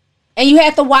date, and you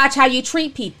have to watch how you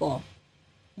treat people.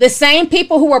 The same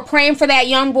people who were praying for that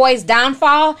young boy's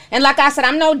downfall, and like I said,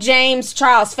 I'm no James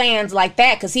Charles fans like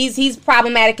that because he's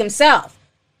problematic himself.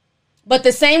 But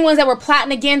the same ones that were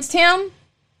plotting against him,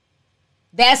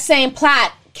 that same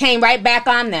plot came right back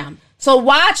on them. So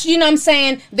watch, you know what I'm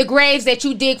saying, the graves that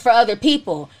you dig for other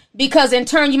people. Because in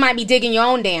turn, you might be digging your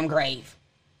own damn grave.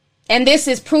 And this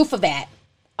is proof of that.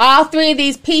 All three of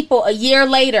these people, a year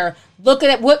later, look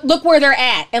where they're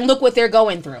at and look what they're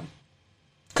going through.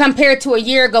 Compared to a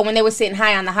year ago when they were sitting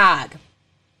high on the hog.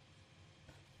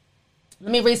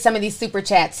 Let me read some of these super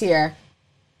chats here.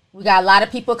 We got a lot of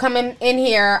people coming in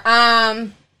here.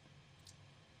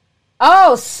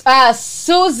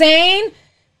 Suzanne,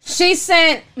 she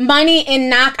sent money in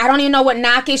NOK. I don't even know what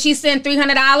NOK is. She sent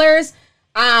 $300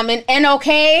 in NOK.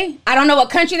 I don't know what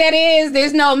country that is.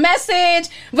 There's no message.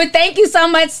 But thank you so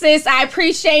much, sis. I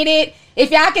appreciate it.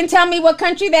 If y'all can tell me what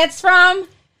country that's from,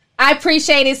 I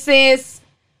appreciate it, sis.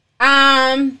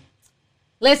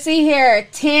 Let's see here.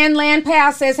 Tan Land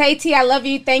Pal says, "Hey T, I love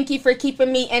you. Thank you for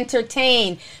keeping me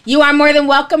entertained." You are more than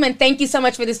welcome, and thank you so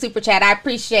much for the super chat. I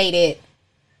appreciate it.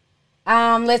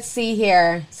 Let's see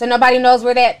here. So nobody knows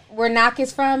where NOK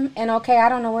is from? And okay, I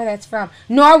don't know where that's from.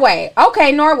 Norway.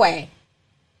 Okay, Norway.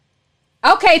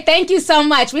 Okay, thank you so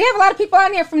much. We have a lot of people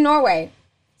on here from Norway.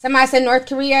 Somebody said North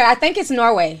Korea. I think it's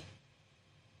Norway.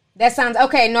 That sounds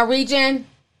okay. Norwegian.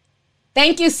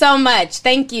 Thank you so much.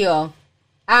 Thank you.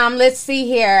 Let's see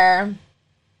here.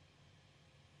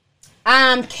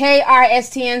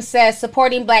 KRSTN says,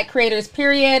 supporting Black creators,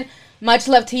 period. Much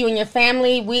love to you and your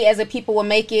family. We as a people will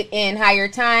make it in higher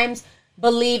times.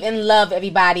 Believe and love,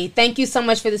 everybody. Thank you so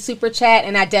much for the super chat,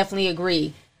 and I definitely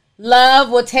agree. Love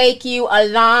will take you a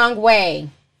long way.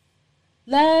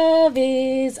 Love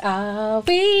is all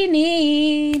we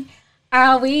need.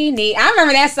 All we need. I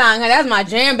remember that song. That was my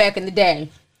jam back in the day.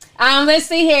 Let's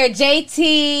see here.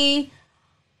 JT.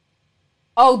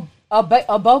 I don't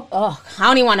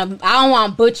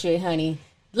want to butcher it, honey.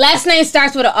 Last name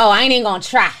starts with an O. I ain't even gonna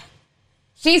try.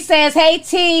 She says, "Hey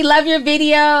T, love your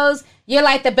videos. You're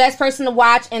like the best person to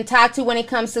watch and talk to when it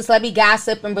comes to celebrity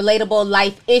gossip and relatable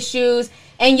life issues.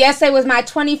 And yesterday was my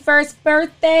 21st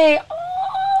birthday.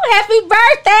 Oh, happy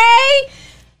birthday!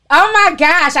 Oh my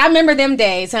gosh, I remember them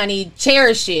days, honey.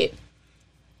 Cherish it.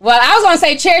 Well, I was going to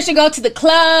say cherish it, go to the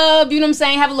club, you know what I'm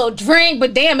saying, have a little drink,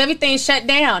 but damn, everything's shut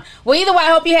down. Well, either way, I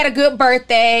hope you had a good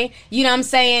birthday. You know what I'm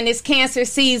saying? It's cancer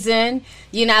season.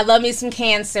 You know, I love me some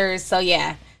cancers. So,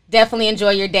 yeah, definitely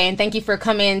enjoy your day. And thank you for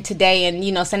coming today and,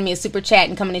 you know, sending me a super chat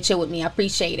and coming to chill with me. I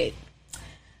appreciate it.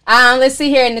 Let's see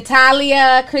here.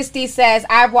 Natalia Christie says,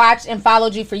 "I've watched and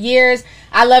followed you for years.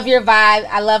 I love your vibe.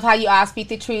 I love how you all speak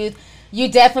the truth. You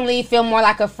definitely feel more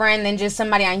like a friend than just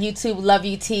somebody on YouTube. Love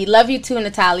you, T." Love you too,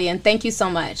 Natalia, and thank you so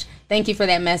much. Thank you for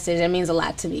that message. That means a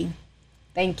lot to me.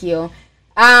 Thank you.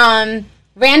 Random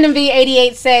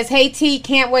V88 says, "Hey T,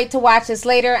 can't wait to watch this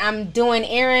later. I'm doing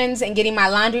errands and getting my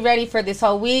laundry ready for this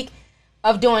whole week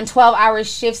of doing 12-hour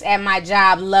shifts at my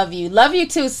job. Love you." Love you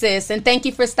too, sis, and thank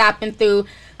you for stopping through.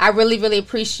 I really, really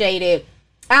appreciate it.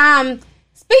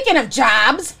 Speaking of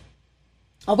jobs,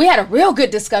 we had a real good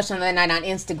discussion the other night on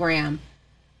Instagram.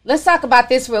 Let's talk about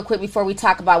this real quick before we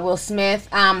talk about Will Smith.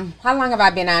 How long have I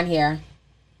been on here?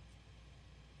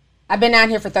 I've been on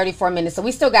here for 34 minutes, so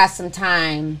we still got some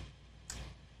time.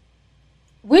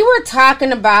 We were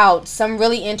talking about some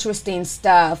really interesting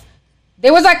stuff.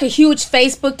 There was like a huge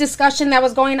Facebook discussion that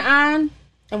was going on,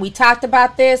 and we talked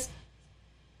about this.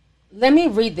 Let me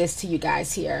read this to you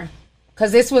guys here,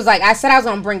 because this was like, I said I was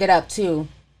going to bring it up too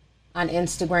on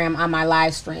Instagram on my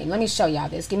live stream. Let me show y'all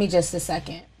this. Give me just a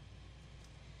second.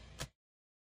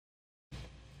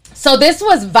 So this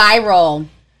was viral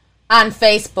on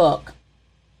Facebook.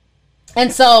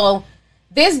 And so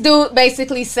this dude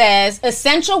basically says,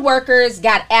 essential workers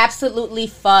got absolutely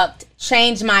fucked.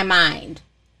 Changed my mind.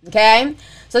 Okay?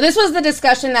 So this was the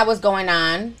discussion that was going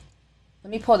on.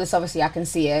 Let me pull this over so y'all can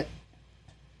see it.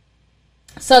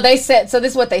 So they said, so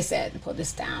this is what they said. Pull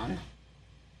this down.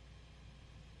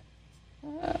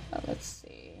 Let's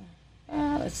see.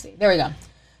 There we go.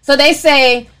 So they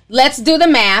say, let's do the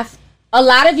math. A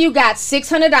lot of you got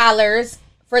 $600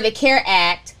 for the CARE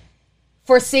Act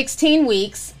for 16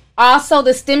 weeks. Also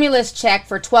the stimulus check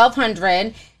for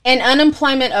 $1,200 and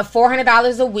unemployment of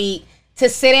 $400 a week to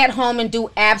sit at home and do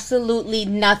absolutely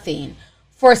nothing.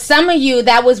 For some of you,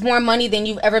 that was more money than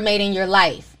you've ever made in your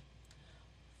life.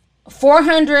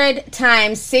 400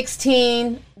 times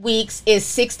 16 weeks is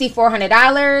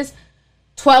 $6,400.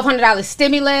 $1,200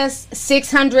 stimulus,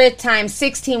 600 times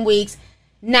 16 weeks,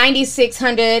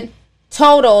 9,600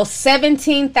 total,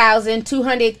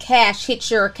 17,200 cash hits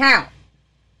your account.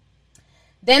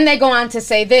 Then they go on to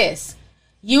say this: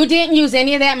 you didn't use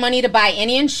any of that money to buy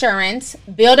any insurance,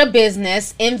 build a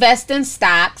business, invest in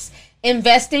stocks,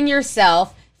 invest in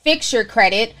yourself, fix your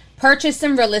credit, purchase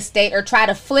some real estate, or try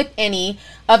to flip any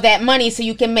of that money so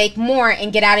you can make more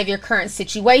and get out of your current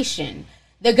situation.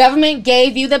 The government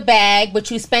gave you the bag,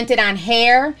 but you spent it on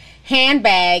hair,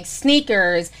 handbags,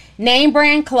 sneakers, name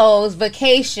brand clothes,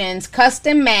 vacations,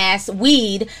 custom masks,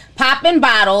 weed, popping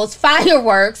bottles,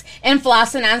 fireworks, and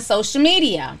flossing on social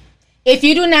media. If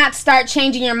you do not start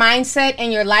changing your mindset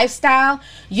and your lifestyle,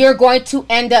 you're going to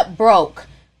end up broke.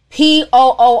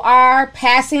 POOR,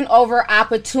 passing over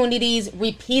opportunities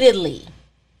repeatedly.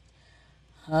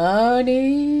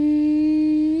 Honey.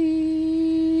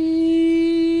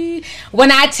 When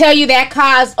I tell you that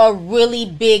caused a really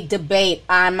big debate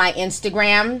on my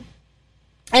Instagram,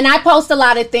 and I post a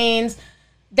lot of things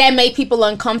that make people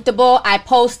uncomfortable. I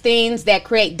post things that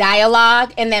create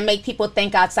dialogue and that make people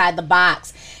think outside the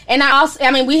box. And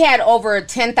we had over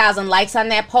 10,000 likes on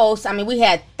that post. I mean, we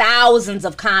had thousands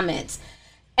of comments.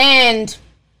 And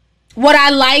what I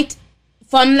liked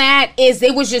from that is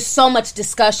it was just so much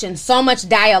discussion, so much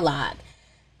dialogue.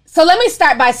 So let me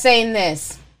start by saying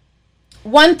this.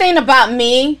 One thing about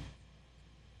me,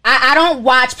 I don't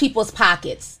watch people's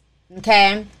pockets,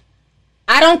 okay?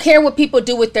 I don't care what people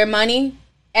do with their money.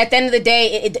 At the end of the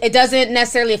day, it doesn't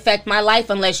necessarily affect my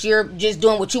life unless you're just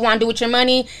doing what you want to do with your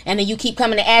money and then you keep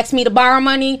coming to ask me to borrow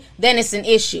money, then it's an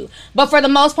issue. But for the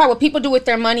most part, what people do with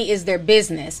their money is their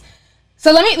business.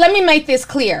 So let me make this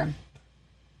clear.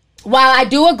 While I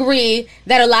do agree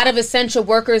that a lot of essential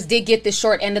workers did get the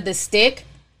short end of the stick,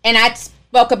 and I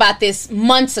spoke about this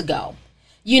months ago,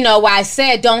 you know, why I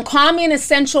said, don't call me an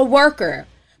essential worker,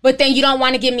 but then you don't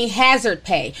want to give me hazard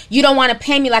pay. You don't want to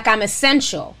pay me like I'm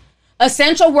essential.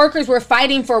 Essential workers were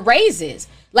fighting for raises.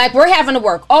 Like, we're having to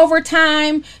work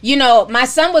overtime. You know, my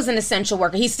son was an essential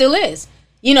worker. He still is.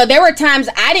 You know, there were times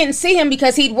I didn't see him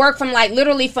because he'd work from like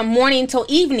literally from morning till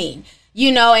evening,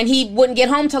 you know, and he wouldn't get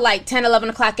home till like 10,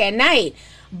 11 o'clock at night.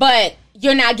 But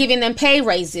you're not giving them pay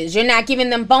raises. You're not giving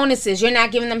them bonuses. You're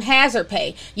not giving them hazard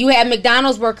pay. You have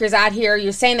McDonald's workers out here.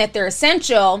 You're saying that they're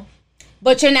essential,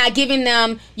 but you're not giving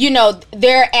them, you know,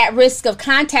 they're at risk of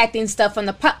contacting stuff from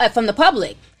the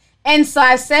public. And so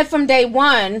I said from day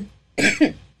one,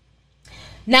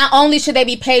 not only should they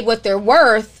be paid what they're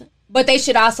worth, but they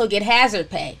should also get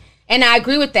hazard pay. And I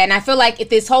agree with that. And I feel like if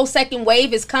this whole second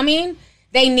wave is coming,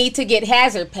 they need to get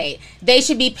hazard pay. They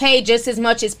should be paid just as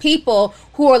much as people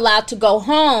who are allowed to go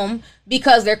home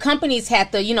because their companies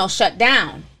had to, you know, shut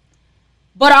down.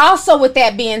 But also, with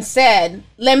that being said,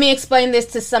 let me explain this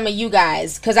to some of you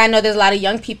guys, because I know there's a lot of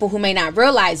young people who may not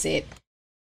realize it.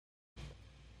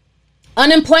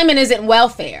 Unemployment isn't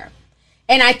welfare.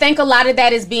 And I think a lot of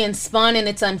that is being spun, and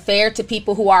it's unfair to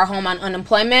people who are home on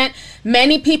unemployment.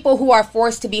 Many people who are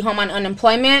forced to be home on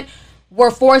unemployment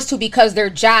were forced to because their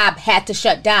job had to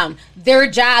shut down.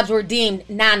 Their jobs were deemed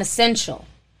non-essential.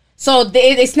 So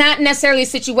it's not necessarily a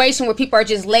situation where people are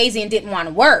just lazy and didn't want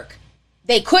to work.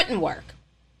 They couldn't work.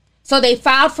 So they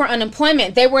filed for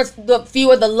unemployment. They were the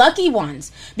few of the lucky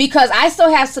ones, because I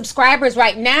still have subscribers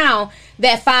right now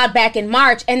that filed back in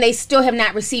March and they still have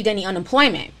not received any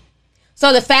unemployment.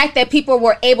 So the fact that people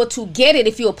were able to get it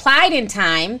if you applied in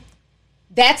time,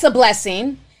 that's a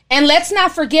blessing. And let's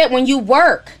not forget, when you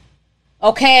work,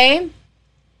 okay,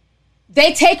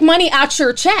 they take money out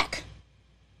your check.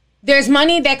 There's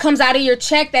money that comes out of your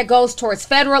check that goes towards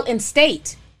federal and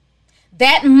state.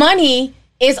 That money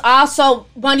is also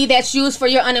money that's used for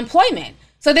your unemployment.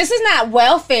 So this is not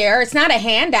welfare. It's not a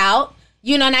handout.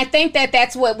 You know, and I think that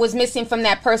that's what was missing from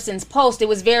that person's post. It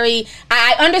was very,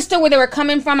 I understood where they were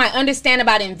coming from. I understand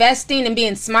about investing and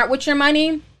being smart with your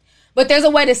money, but there's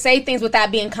a way to say things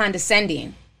without being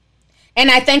condescending. And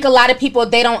I think a lot of people,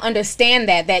 they don't understand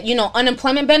that, you know,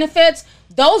 unemployment benefits,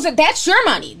 that's your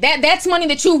money. That's money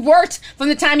that you worked from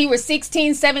the time you were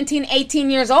 16, 17, 18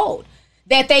 years old,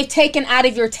 that they've taken out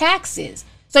of your taxes.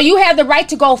 So you have the right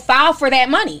to go file for that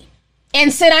money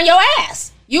and sit on your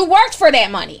ass. You worked for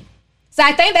that money. So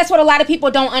I think that's what a lot of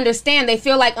people don't understand. They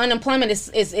feel like unemployment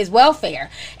is welfare.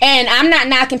 And I'm not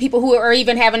knocking people who are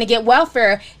even having to get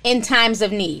welfare in times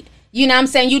of need. You know what I'm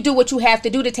saying? You do what you have to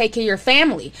do to take care of your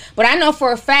family. But I know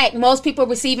for a fact, most people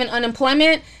receiving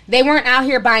unemployment, they weren't out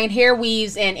here buying hair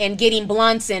weaves and getting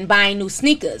blunts and buying new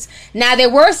sneakers. Now, there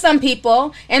were some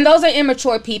people, and those are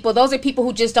immature people. Those are people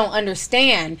who just don't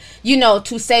understand, you know,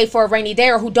 to save for a rainy day,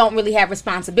 or who don't really have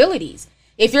responsibilities.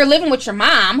 If you're living with your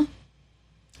mom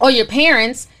or your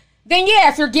parents, then yeah,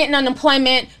 if you're getting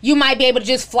unemployment, you might be able to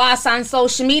just floss on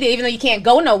social media, even though you can't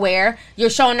go nowhere. You're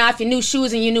showing off your new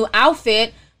shoes and your new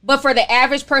outfit. But for the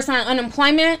average person on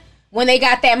unemployment, when they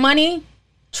got that money,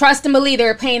 trust and believe,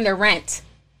 they're paying their rent.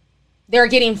 They're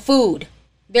getting food.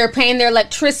 They're paying their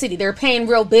electricity. They're paying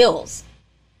real bills.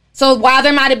 So while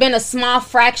there might have been a small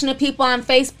fraction of people on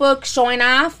Facebook showing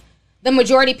off, the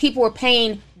majority of people were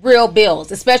paying real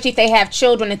bills, especially if they have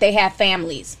children, if they have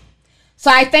families.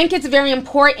 So I think it's very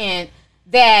important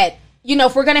that, you know,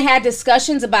 if we're going to have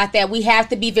discussions about that, we have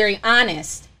to be very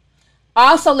honest.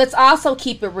 Also, let's also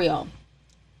keep it real.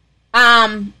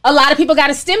 A lot of people got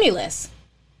a stimulus,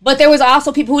 but there was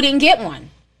also people who didn't get one.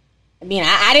 I mean,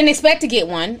 I didn't expect to get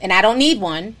one, and I don't need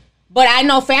one, but I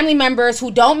know family members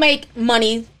who don't make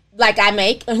money like I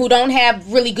make and who don't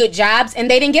have really good jobs, and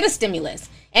they didn't get a stimulus,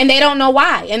 and they don't know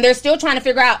why. And they're still trying to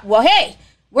figure out, well, hey,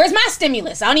 where's my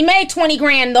stimulus? I only made 20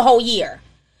 grand the whole year.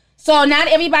 So not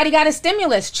everybody got a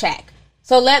stimulus check.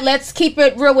 So let's keep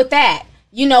it real with that.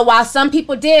 You know, while some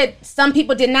people did, some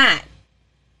people did not.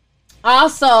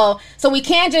 Also, so we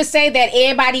can't just say that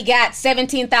everybody got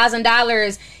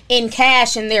 $17,000 in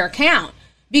cash in their account,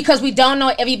 because we don't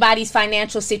know everybody's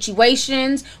financial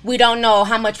situations. We don't know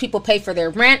how much people pay for their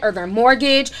rent or their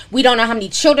mortgage. We don't know how many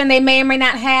children they may or may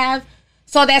not have.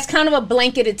 So that's kind of a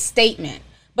blanketed statement.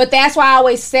 But that's why I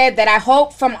always said that I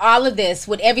hope from all of this,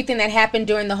 with everything that happened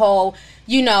during the whole,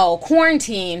 you know,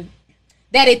 quarantine,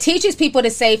 that it teaches people to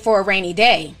save for a rainy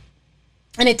day.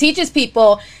 And it teaches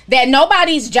people that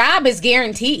nobody's job is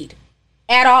guaranteed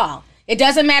at all. It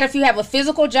doesn't matter if you have a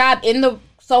physical job in the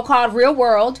so-called real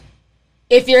world,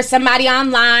 if you're somebody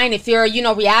online, if you're, you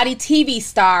know, reality TV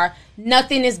star,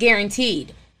 nothing is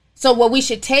guaranteed. So what we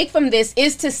should take from this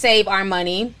is to save our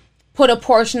money, put a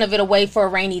portion of it away for a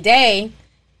rainy day,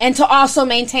 and to also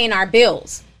maintain our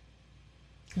bills.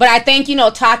 But I think, you know,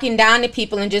 talking down to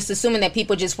people and just assuming that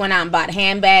people just went out and bought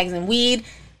handbags and weed,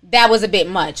 that was a bit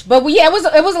much. But yeah, it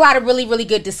was a lot of really, really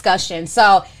good discussion.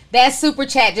 So that super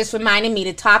chat just reminded me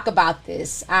to talk about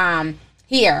this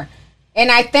here. And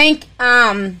I think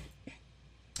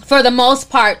for the most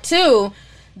part too,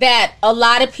 that a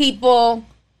lot of people,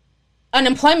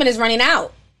 unemployment is running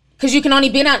out, because you can only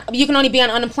be on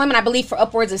unemployment, I believe, for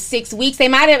upwards of 6 weeks. They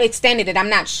might have extended it. I'm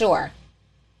not sure.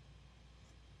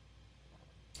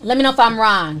 Let me know if I'm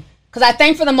wrong, because I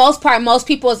think for the most part, most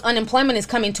people's unemployment is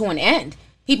coming to an end.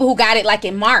 People who got it like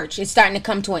in March, it's starting to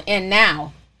come to an end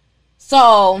now.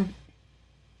 So,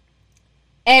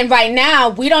 and right now,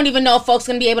 we don't even know if folks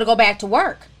are going to be able to go back to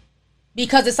work,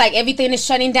 because it's like everything is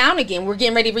shutting down again. We're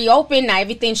getting ready to reopen. Now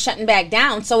everything's shutting back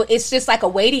down. So it's just like a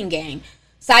waiting game.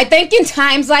 So I think in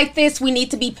times like this, we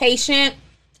need to be patient,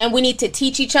 and we need to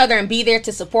teach each other and be there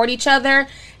to support each other,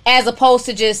 as opposed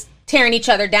to just tearing each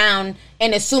other down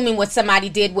and assuming what somebody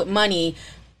did with money.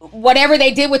 Whatever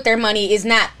they did with their money is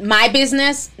not my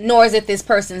business, nor is it this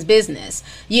person's business,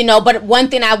 you know. But one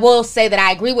thing I will say that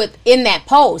I agree with in that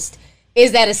post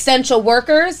is that essential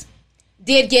workers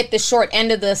did get the short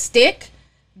end of the stick,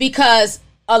 because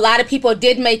a lot of people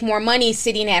did make more money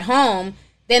sitting at home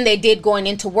than they did going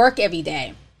into work every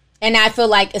day. And I feel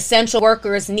like essential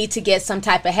workers need to get some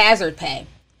type of hazard pay.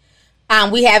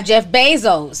 We have Jeff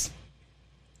Bezos,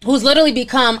 who's literally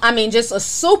become, just a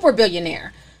super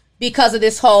billionaire because of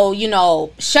this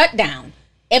whole, shutdown.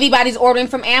 Everybody's ordering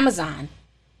from Amazon.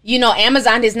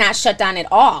 Amazon is not shut down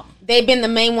at all. They've been the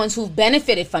main ones who've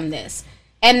benefited from this.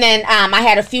 And then I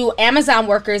had a few Amazon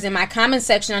workers in my comment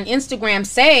section on Instagram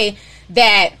say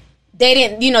that they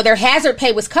didn't, their hazard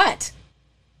pay was cut.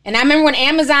 And I remember when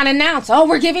Amazon announced,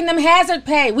 we're giving them hazard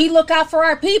pay. We look out for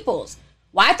our peoples.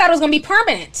 Well, I thought it was going to be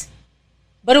permanent.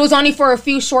 But it was only for a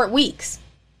few short weeks,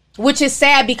 which is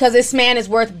sad because this man is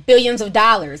worth billions of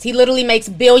dollars. He literally makes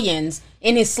billions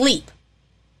in his sleep.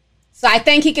 So I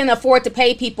think he can afford to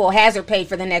pay people hazard pay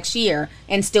for the next year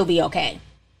and still be okay.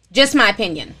 Just my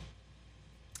opinion.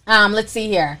 Let's see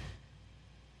here.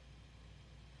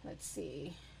 Let's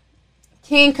see.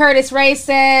 King Curtis Ray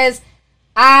says,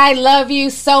 I love you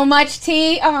so much,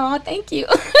 T. Oh, thank you.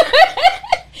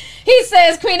 He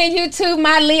says, Queen of YouTube,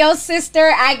 my Leo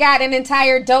sister, I got an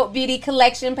entire Dope Beauty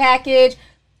collection package,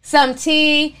 some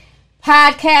tea,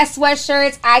 podcast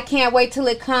sweatshirts. I can't wait till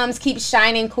it comes. Keep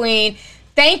shining, Queen.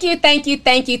 Thank you, thank you,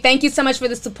 thank you. Thank you so much for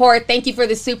the support. Thank you for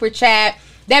the super chat.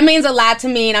 That means a lot to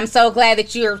me, and I'm so glad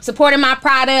that you're supporting my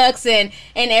products and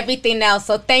everything else.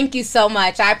 So thank you so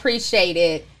much. I appreciate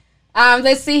it.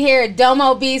 Let's see here.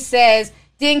 Domo B says,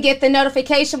 didn't get the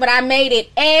notification, but I made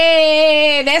it.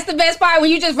 Hey, that's the best part.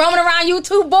 When you just roaming around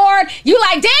YouTube bored, you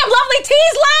like, damn, Lovely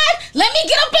T's live. Let me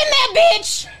get up in that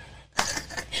bitch.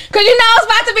 Because it's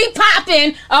about to be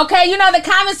popping, okay? The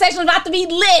comment section is about to be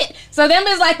lit. So them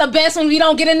is like the best when you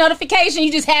don't get a notification.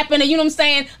 You just happen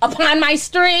to, upon my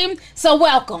stream. So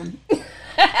welcome.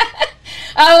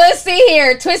 Let's see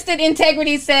here. Twisted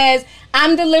Integrity says,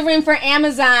 I'm delivering for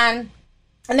Amazon.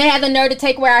 And they had the nerve to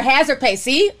take away our hazard pay.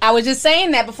 See, I was just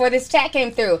saying that before this chat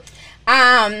came through.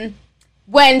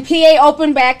 When PA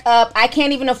opened back up, I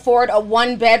can't even afford a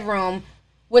 1-bedroom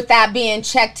without being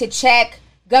check to check.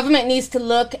 Government needs to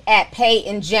look at pay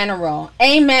in general.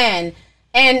 Amen.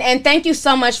 And thank you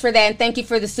so much for that. And thank you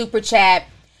for the super chat.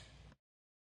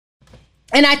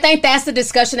 And I think that's the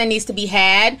discussion that needs to be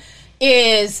had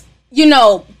is,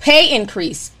 pay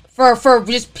increase for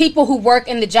just people who work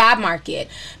in the job market,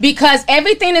 because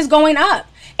everything is going up.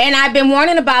 And I've been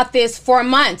warning about this for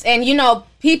months. And,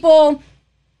 people,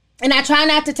 and I try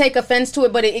not to take offense to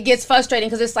it, but it gets frustrating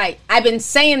because it's like, I've been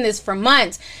saying this for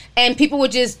months and people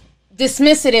would just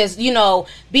dismiss it as,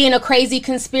 being a crazy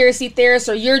conspiracy theorist,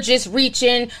 or you're just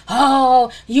reaching.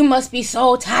 Oh, you must be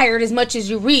so tired as much as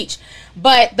you reach.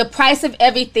 But the price of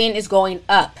everything is going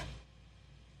up,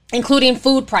 including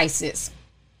food prices.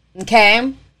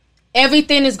 Okay?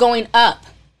 Everything is going up.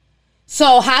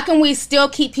 So how can we still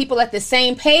keep people at the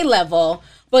same pay level,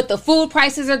 but the food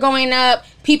prices are going up,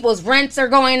 people's rents are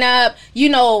going up,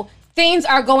 things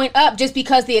are going up just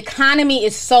because the economy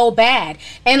is so bad.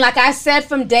 And like I said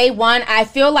from day one, I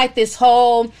feel like this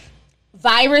whole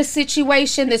virus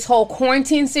situation, this whole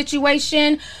quarantine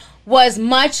situation was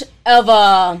much of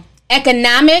a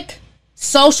economic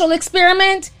social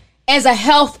experiment as a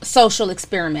health social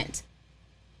experiment.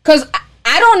 Because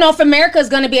I don't know if America is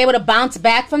going to be able to bounce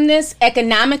back from this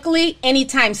economically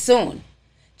anytime soon.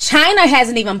 China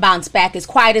hasn't even bounced back as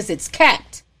quiet as it's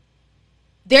kept.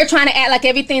 They're trying to act like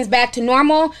everything's back to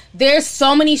normal. There's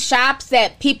so many shops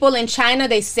that people in China,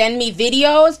 they send me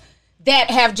videos that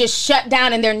have just shut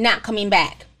down and they're not coming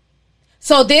back.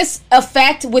 So this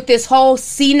effect with this whole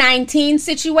C-19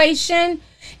 situation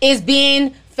is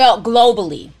being felt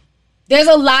globally. There's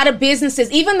a lot of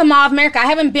businesses, even the Mall of America. I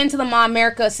haven't been to the Mall of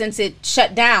America since it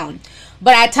shut down.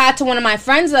 But I talked to one of my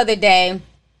friends the other day,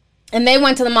 and they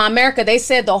went to the Mall of America. They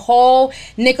said the whole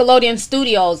Nickelodeon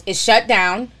Studios is shut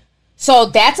down. So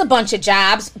that's a bunch of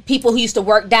jobs. People who used to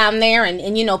work down there and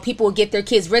people would get their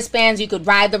kids wristbands. You could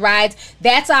ride the rides.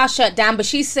 That's all shut down. But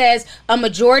she says a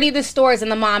majority of the stores in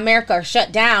the Mall of America are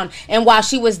shut down. And while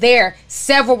she was there,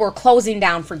 several were closing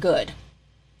down for good.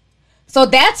 So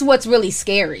that's what's really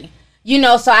scary.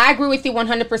 So I agree with you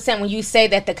 100% when you say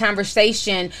that the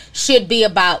conversation should be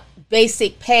about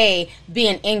basic pay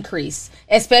being increased,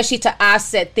 especially to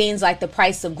offset things like the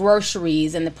price of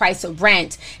groceries and the price of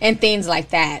rent and things like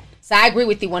that. So I agree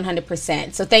with you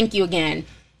 100%. So thank you again.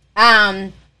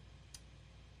 Caladriash.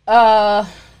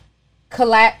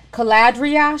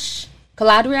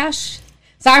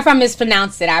 Sorry if I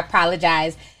mispronounced it. I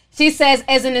apologize. She says,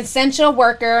 as an essential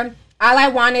worker, all I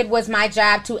wanted was my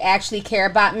job to actually care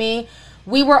about me.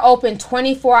 We were open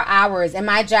 24 hours, and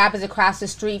my job is across the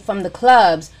street from the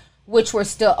clubs, which were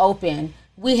still open.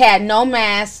 We had no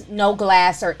masks, no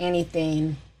glass, or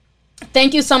anything.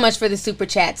 Thank you so much for the super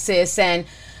chat, sis. And,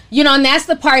 and that's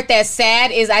the part that's sad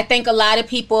is I think a lot of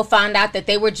people found out that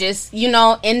they were just,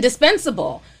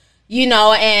 indispensable.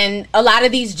 And a lot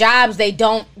of these jobs, they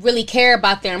don't really care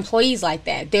about their employees like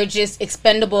that. They're just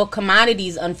expendable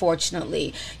commodities,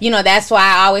 unfortunately. That's why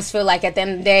I always feel like at the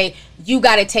end of the day, you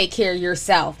got to take care of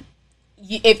yourself.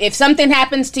 If something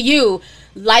happens to you,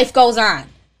 life goes on.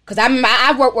 Because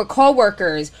I've worked with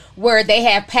coworkers where they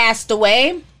have passed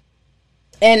away,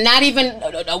 and not even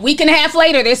a week and a half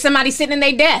later, there's somebody sitting in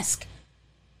their desk.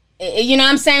 You know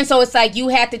what I'm saying? So it's like you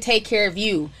have to take care of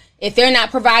you. If they're not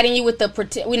providing you with the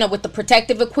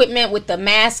protective equipment, with the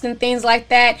mask and things like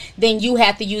that, then you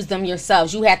have to use them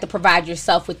yourselves. You have to provide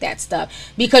yourself with that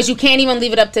stuff, because you can't even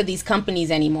leave it up to these companies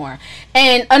anymore.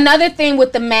 And another thing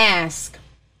with the mask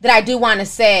that I do want to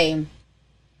say,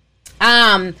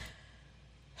 I've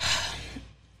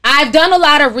done a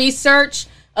lot of research.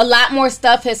 A lot more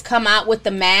stuff has come out with the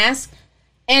mask,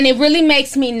 and it really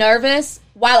makes me nervous.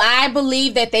 While I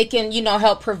believe that they can,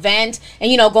 help prevent,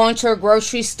 and, going to a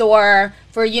grocery store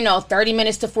for, 30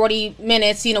 minutes to 40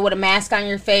 minutes, with a mask on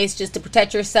your face just to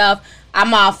protect yourself,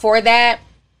 I'm all for that.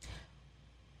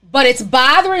 But it's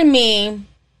bothering me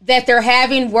that they're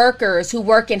having workers who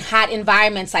work in hot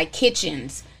environments like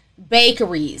kitchens,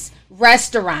 bakeries,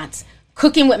 restaurants,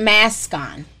 cooking with masks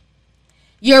on.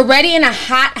 You're already in a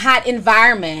hot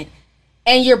environment,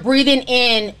 and you're breathing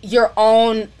in your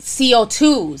own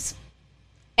CO2s.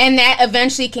 And that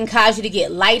eventually can cause you to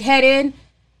get lightheaded.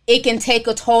 It can take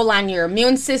a toll on your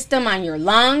immune system, on your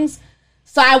lungs.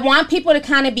 So I want people to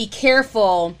kind of be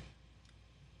careful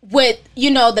with,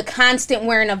 the constant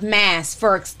wearing of masks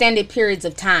for extended periods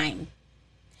of time.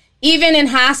 Even in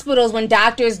hospitals, when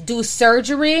doctors do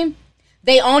surgery,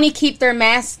 they only keep their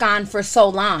masks on for so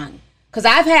long. Because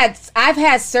I've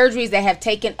had surgeries that have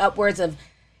taken upwards of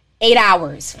 8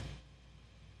 hours.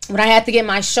 When I had to get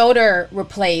my shoulder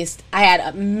replaced, I had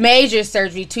a major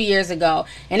surgery 2 years ago,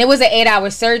 and it was an 8-hour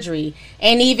surgery.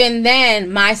 And even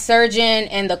then, my surgeon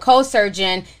and the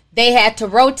co-surgeon, they had to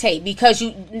rotate, because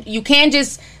you can't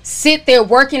just sit there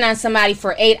working on somebody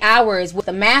for 8 hours with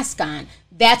a mask on.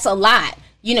 That's a lot.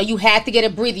 You have to get a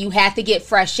breather. You have to get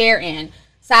fresh air in.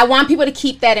 So I want people to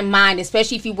keep that in mind,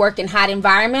 especially if you work in hot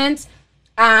environments.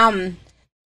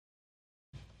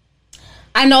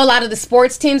 I know a lot of the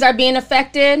sports teams are being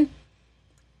affected.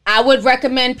 I would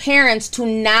recommend parents to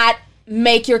not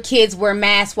make your kids wear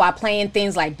masks while playing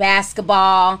things like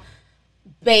basketball,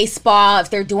 baseball, if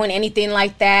they're doing anything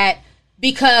like that,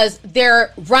 because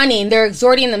they're running, they're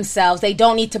exerting themselves. They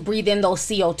don't need to breathe in those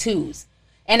CO2s.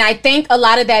 And I think a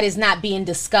lot of that is not being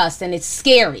discussed, and it's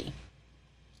scary.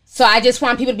 So I just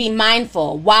want people to be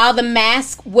mindful. While the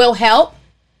mask will help,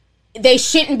 they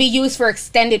shouldn't be used for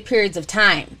extended periods of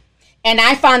time. And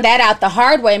I found that out the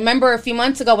hard way. Remember a few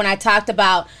months ago when I talked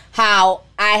about how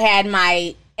I had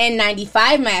my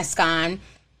N95 mask on,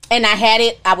 and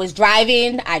I was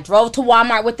driving, I drove to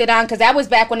Walmart with it on, because that was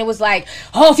back when it was like,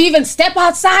 if you even step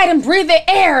outside and breathe the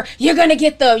air, you're going to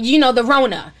get the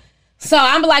Rona. So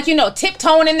I'm like,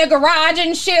 tiptoeing in the garage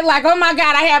and shit, like, oh my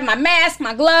God, I have my mask,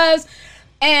 my gloves.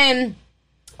 And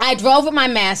I drove with my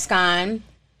mask on,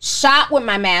 shot with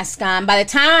my mask on. By the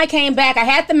time I came back, I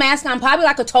had the mask on probably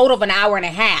like a total of an hour and a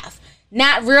half,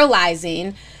 not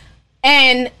realizing.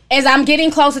 And as I'm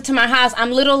getting closer to my house,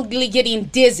 I'm literally getting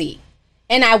dizzy.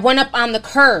 And I went up on the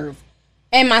curve.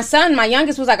 And my son, my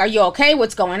youngest, was like, are you okay?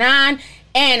 What's going on?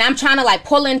 And I'm trying to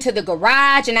pull into the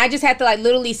garage. And I just had to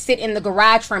literally sit in the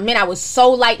garage for a minute. I was so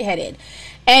lightheaded.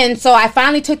 And so I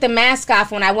finally took the mask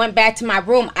off. When I went back to my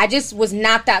room, I just was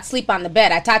knocked out asleep on the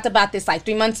bed. I talked about this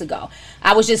 3 months ago.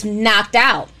 I was just knocked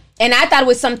out. And I thought it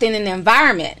was something in the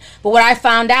environment. But what I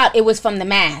found out, it was from the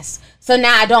mask. So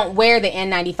now I don't wear the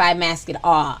N95 mask at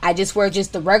all. I just wear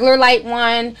just the regular light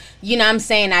one. You know what I'm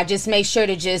saying? I just make sure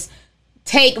to just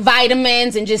take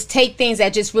vitamins and just take things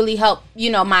that just really help,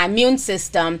 my immune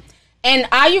system. And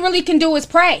all you really can do is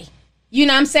pray. You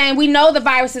know what I'm saying? We know the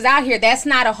virus is out here. That's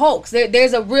not a hoax.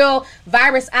 There's a real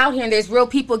virus out here, and there's real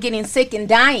people getting sick and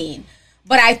dying.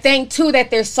 But I think, too, that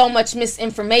there's so much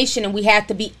misinformation, and we have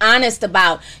to be honest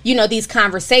about, these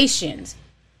conversations.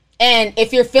 And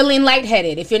if you're feeling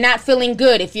lightheaded, if you're not feeling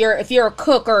good, if you're a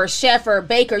cook or a chef or a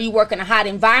baker, you work in a hot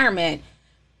environment,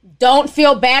 don't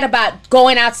feel bad about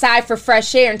going outside for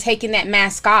fresh air and taking that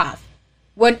mask off.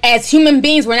 As human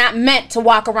beings, we're not meant to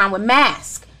walk around with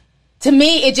masks. To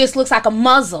me, it just looks like a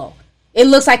muzzle. It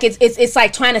looks like it's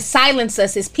like trying to silence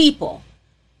us as people.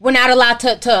 We're not allowed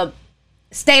to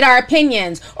state our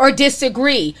opinions or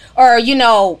disagree or,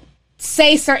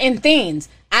 say certain things.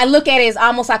 I look at it as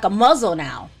almost like a muzzle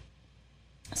now.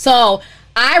 So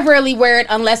I rarely wear it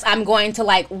unless I'm going to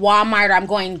like Walmart or I'm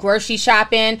going grocery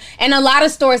shopping. And a lot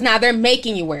of stores now, they're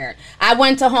making you wear it. I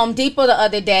went to Home Depot the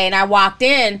other day and I walked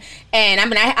in,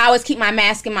 and I always keep my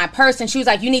mask in my purse, and she was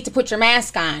like, you need to put your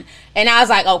mask on. And I was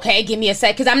like, okay, give me a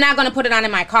sec, because I'm not going to put it on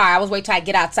in my car. I was wait till I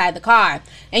get outside the car.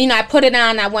 And, I put it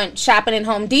on. I went shopping in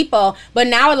Home Depot. But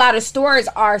now a lot of stores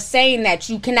are saying that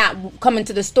you cannot come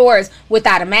into the stores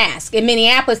without a mask. In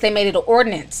Minneapolis, they made it an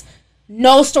ordinance.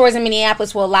 No stores in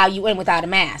Minneapolis will allow you in without a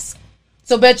mask.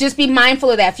 So, but just be mindful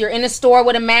of that. If you're in a store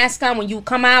with a mask on, when you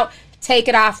come out, take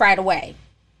it off right away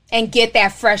and get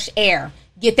that fresh air.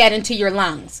 Get that into your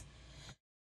lungs.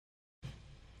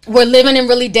 We're living in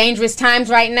really dangerous times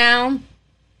right now.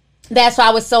 That's why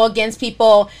I was so against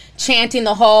people chanting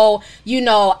the whole,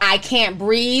 I can't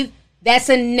breathe. That's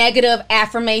a negative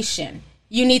affirmation.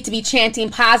 You need to be chanting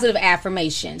positive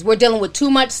affirmations. We're dealing with too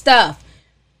much stuff.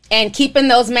 And keeping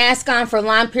those masks on for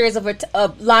long periods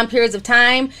of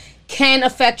time can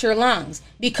affect your lungs,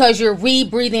 because you're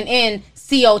rebreathing in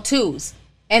CO2s.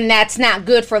 And that's not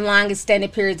good for long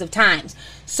extended periods of times.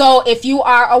 So if you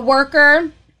are a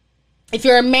worker, if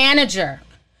you're a manager,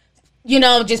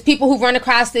 just people who run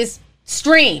across this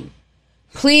stream,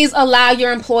 please allow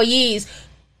your employees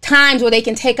times where they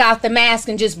can take off the mask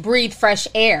and just breathe fresh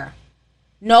air.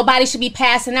 Nobody should be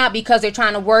passing out because they're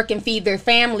trying to work and feed their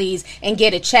families and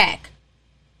get a check.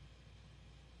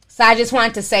 So I just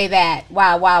wanted to say that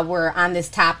while we're on this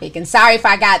topic. And sorry if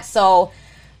I got so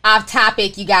off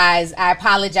topic, you guys. I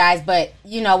apologize. But,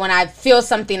 when I feel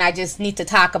something, I just need to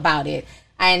talk about it.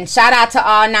 And shout out to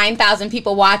all 9,000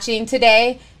 people watching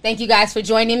today. Thank you guys for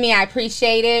joining me. I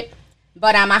appreciate it.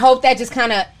 But I hope that just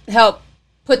kind of helped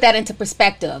put that into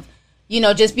perspective.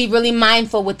 Just be really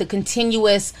mindful with the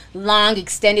continuous, long,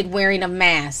 extended wearing of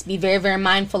masks. Be very, very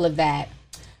mindful of that.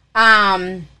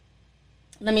 Let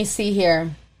me see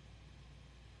here.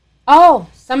 Oh,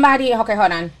 somebody. Okay,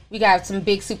 hold on. We got some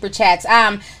big super chats.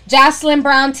 Jocelyn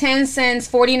Brown 10 cents,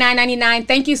 $49.99.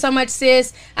 Thank you so much,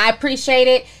 sis. I appreciate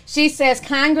it. She says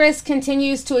Congress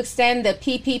continues to extend the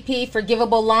PPP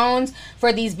forgivable loans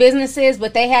for these businesses,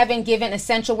 but they haven't given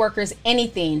essential workers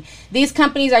anything. These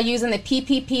companies are using the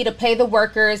PPP to pay the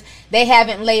workers they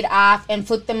haven't laid off and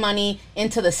flip the money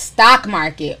into the stock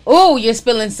market. Oh, you're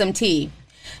spilling some tea.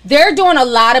 They're doing a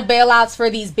lot of bailouts for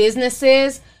these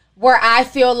businesses, where I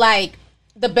feel like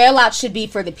the bailout should be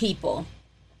for the people.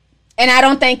 And I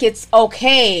don't think it's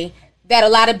okay that a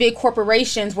lot of big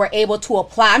corporations were able to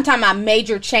apply. I'm talking about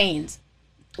major chains.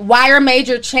 Why are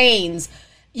major chains,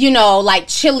 like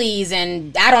Chili's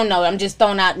and I don't know, I'm just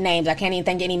throwing out names. I can't even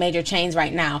think of any major chains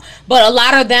right now. But a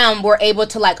lot of them were able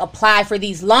to apply for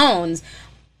these loans,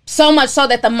 so much so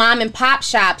that the mom and pop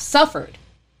shops suffered.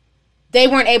 They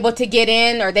weren't able to get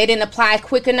in, or they didn't apply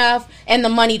quick enough, and the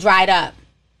money dried up.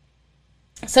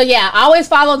 So yeah, always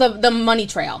follow the money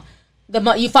trail.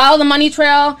 You follow the money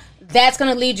trail, that's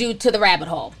going to lead you to the rabbit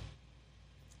hole.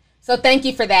 So thank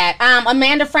you for that.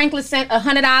 Amanda Franklin sent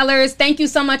 $100. Thank you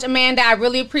so much, Amanda. I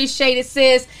really appreciate it,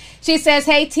 sis. She says,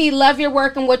 hey, T, love your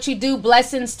work and what you do.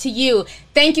 Blessings to you.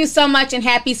 Thank you so much, and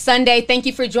happy Sunday. Thank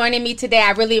you for joining me today.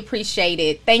 I really appreciate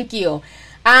it. Thank you.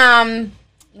 Let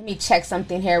me check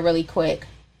something here really quick.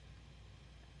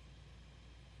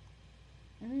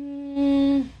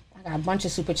 I got a bunch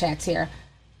of super chats here.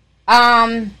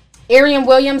 Arian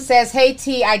Williams says, hey,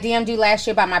 T, I DM'd you last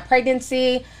year about my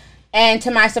pregnancy. And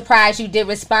to my surprise, you did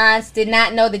respond. Did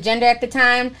not know the gender at the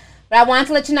time. But I want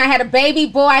to let you know I had a baby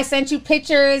boy. I sent you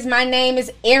pictures. My name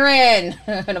is Aaron.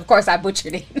 And of course, I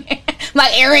butchered it.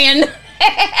 Like Arian.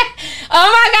 Oh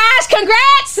my gosh,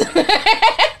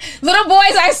 congrats. Little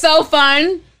boys are so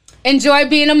fun. Enjoy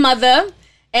being a mother.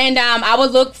 And I will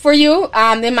look for you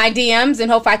in my DMs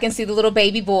and hope I can see the little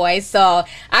baby boys. So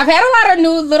I've had a lot of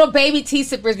new little baby tea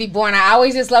sippers be born. I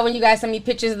always just love when you guys send me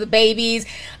pictures of the babies.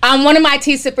 One of my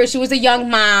tea sippers, she was a young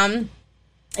mom,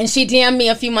 and she DM'd me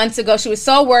a few months ago. She was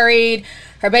so worried.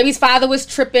 Her baby's father was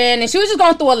tripping, and she was just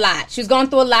going through a lot.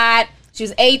 She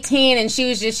was 18, and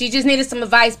she just needed some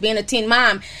advice being a teen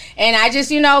mom. And I just,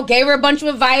 gave her a bunch of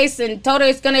advice and told her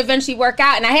it's going to eventually work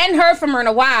out. And I hadn't heard from her in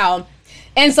a while.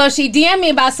 And so she DM'd me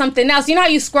about something else. You know how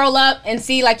you scroll up and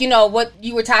see, what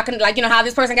you were talking, how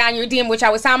this person got in your DM, which I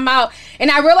was talking about. And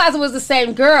I realized it was the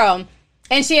same girl.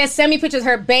 And she had sent me pictures of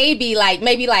her baby,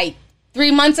 maybe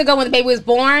 3 months ago when the baby was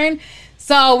born.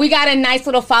 So we got a nice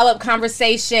little follow-up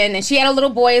conversation. And she had a little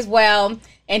boy as well.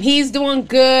 And he's doing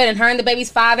good. And her and the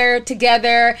baby's father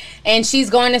together. And she's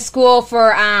going to school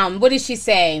for, what did she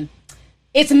say?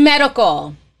 It's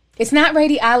medical. It's not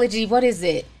radiology. What is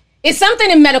it? It's something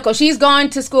in medical. She's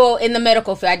going to school in the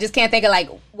medical field. I just can't think of like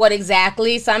what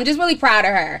exactly. So I'm just really proud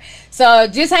of her. So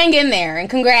just hang in there and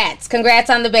congrats. Congrats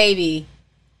on the baby.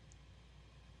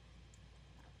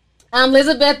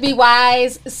 Elizabeth B.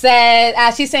 Wise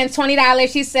said, she sends $20.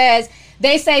 She says,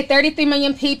 they say 33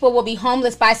 million people will be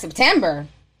homeless by September.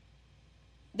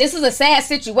 This is a sad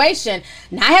situation.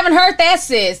 Now, I haven't heard that,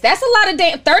 sis. That's a lot of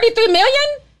 33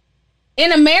 million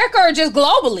in America or just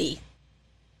globally?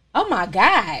 Oh my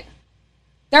God.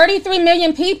 33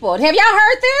 million people. Have y'all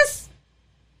heard this?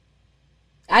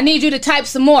 I need you to type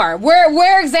some more.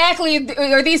 Where exactly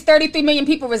are these 33 million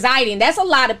people residing? That's a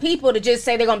lot of people to just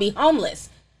say they're going to be homeless.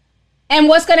 And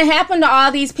what's going to happen to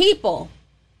all these people?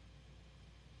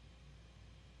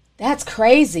 That's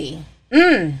crazy.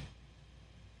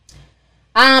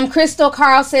 Crystal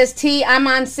Carl says, T, I'm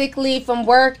on sick leave from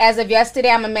work. As of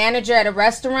yesterday, I'm a manager at a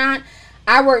restaurant.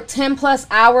 I work 10 plus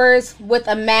hours with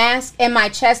a mask and my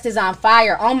chest is on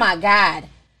fire. Oh my God.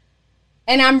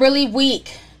 And I'm really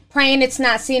weak. Praying it's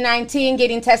not C19,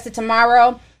 getting tested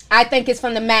tomorrow. I think it's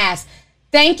from the mask.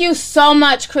 Thank you so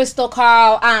much, Crystal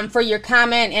Carl, for your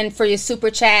comment and for your super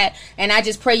chat. And I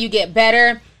just pray you get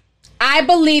better. I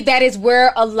believe that is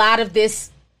where a lot of this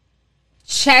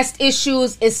chest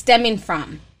issues is stemming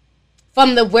from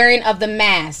the wearing of the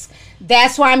mask.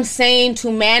 That's why I'm saying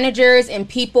to managers and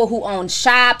people who own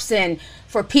shops and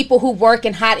for people who work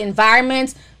in hot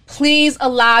environments, please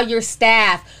allow your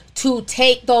staff to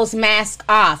take those masks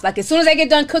off. Like as soon as they get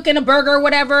done cooking a burger or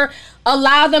whatever,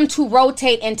 allow them to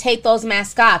rotate and take those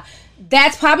masks off.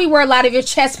 That's probably where a lot of your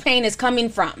chest pain is coming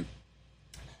from.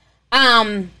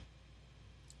 10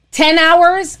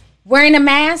 hours wearing a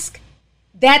mask,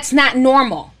 that's not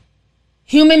normal.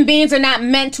 Human beings are not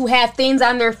meant to have things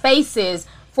on their faces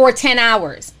for 10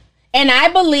 hours. And I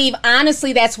believe,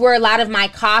 honestly, that's where a lot of my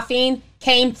coughing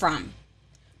came from.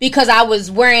 Because I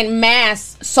was wearing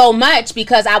masks so much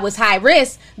because I was high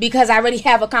risk, because I already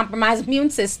have a compromised immune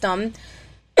system.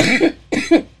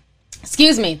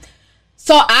 Excuse me.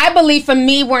 So I believe for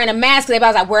me wearing a mask,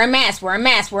 everybody was like, wear a mask, wear a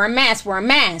mask, wear a mask, wear a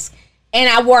mask. And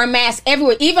I wore a mask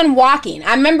everywhere, even walking.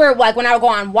 I remember like when I would go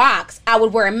on walks, I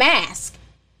would wear a mask.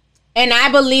 And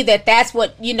I believe that that's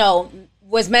what,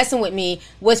 was messing with me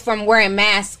was from wearing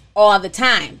masks all the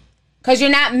time. Because you're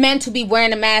not meant to be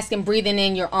wearing a mask and breathing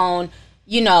in your own,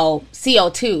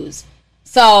 CO2s.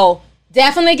 So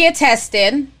definitely get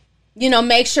tested.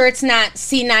 Make sure it's not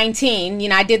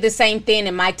C19. I did the same thing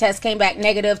and my test came back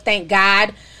negative, thank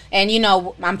God. And,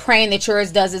 I'm praying that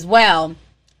yours does as well.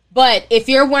 But if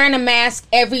you're wearing a mask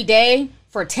every day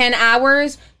for 10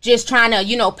 hours, just trying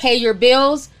to, pay your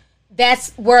bills,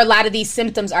 that's where a lot of these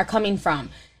symptoms are coming from.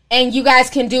 And you guys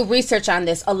can do research on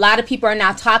this. A lot of people are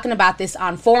now talking about this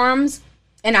on forums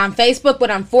and on Facebook.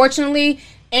 But unfortunately,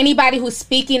 anybody who's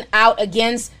speaking out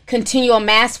against continual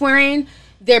mask wearing,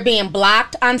 they're being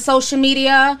blocked on social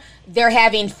media. They're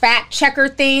having fact checker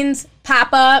things pop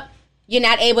up. You're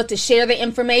not able to share the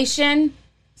information.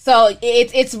 So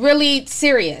it's really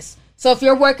serious. So if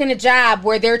you're working a job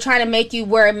where they're trying to make you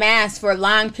wear a mask for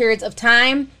long periods of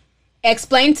time,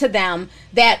 explain to them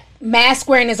that mask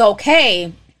wearing is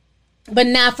okay, but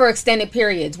not for extended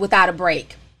periods without a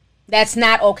break. That's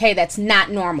not okay. That's not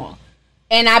normal.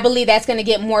 And I believe that's going to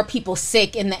get more people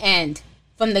sick in the end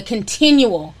from the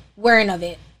continual wearing of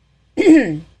it.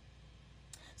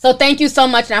 So thank you so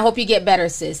much, and I hope you get better,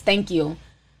 sis. Thank you.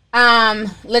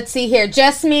 Let's see here.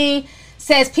 Just Me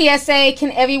says, PSA,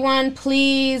 can everyone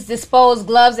please dispose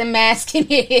gloves and masks in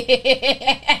here? Did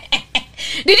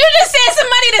you just send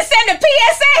somebody to send a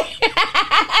PSA?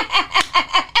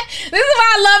 This is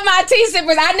why I love my tea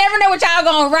sippers. I never know what y'all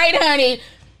gonna write, honey.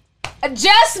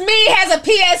 Just Me has a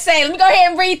PSA. Let me go ahead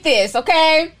and read this,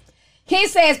 okay? He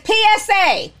says,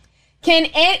 PSA,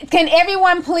 can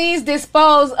everyone please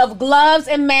dispose of gloves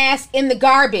and masks in the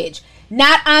garbage,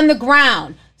 not on the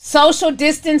ground? Social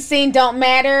distancing don't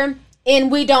matter,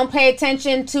 and we don't pay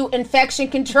attention to infection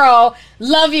control.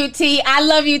 Love you, T. I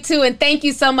love you too, and thank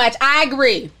you so much. I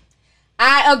agree.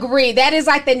 That is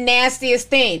like the nastiest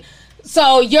thing.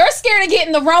 So you're scared of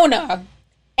getting the Rona,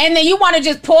 and then you want to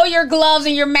just pull your gloves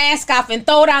and your mask off and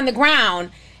throw it on the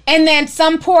ground, and then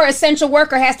some poor essential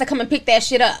worker has to come and pick that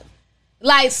shit up.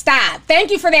 Like, stop. Thank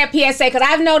you for that PSA, because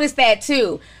I've noticed that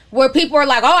too, where people are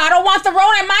like, oh, I don't want the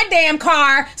Rona in my damn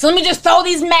car, so let me just throw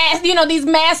these these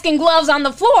masks and gloves on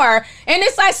the floor. And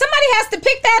it's like, somebody has to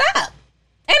pick that up.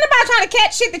 Ain't nobody trying to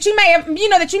catch shit that you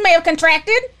may have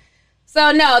contracted.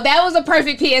 So no, that was a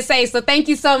perfect PSA. So thank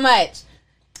you so much.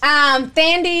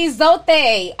 Thandi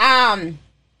Zote.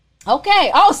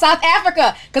 Okay. Oh, South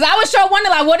Africa. Because I was sure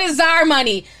wondering, like, what is ZAR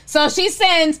money? So she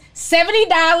sends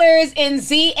 $70 in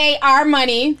ZAR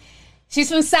money. She's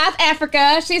from South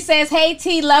Africa. She says, hey,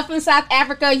 T, love from South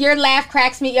Africa. Your laugh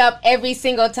cracks me up every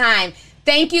single time.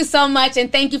 Thank you so much,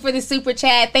 and thank you for the super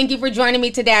chat. Thank you for joining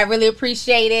me today. I really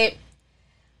appreciate it.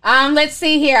 Let's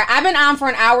see here. I've been on for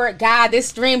an hour. God, this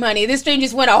stream, honey. This stream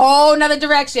just went a whole nother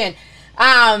direction.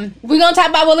 We're going to talk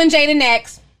about Will and Jada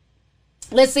next.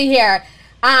 Let's see here.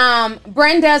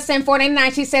 Brenda sent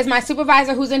 499. She says, my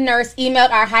supervisor, who's a nurse,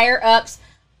 emailed our higher ups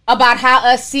about how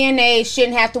us CNAs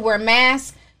shouldn't have to wear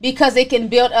masks because it can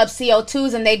build up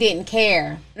CO2s, and they didn't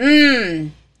care.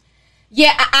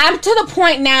 Yeah, I'm to the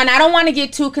point now, and I don't want to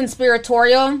get too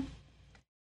conspiratorial.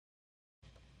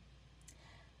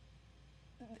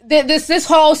 This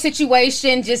whole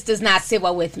situation just does not sit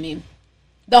well with me.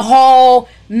 The whole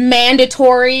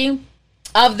mandatory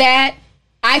of that.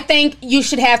 I think you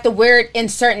should have to wear it in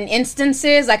certain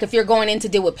instances, like if you're going in to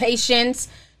deal with patients,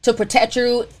 to protect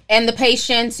you and the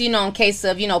patients, in case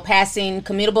of, passing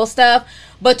commutable stuff.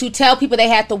 But to tell people they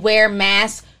have to wear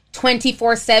masks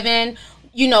 24/7,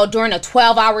 during a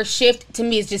 12-hour shift, to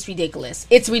me is just ridiculous.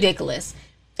 It's ridiculous.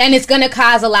 And it's going to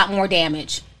cause a lot more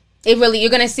damage. You're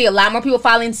going to see a lot more people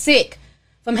falling sick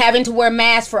from having to wear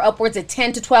masks for upwards of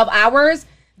 10 to 12 hours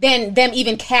than them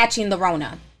even catching the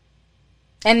Rona.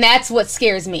 And that's what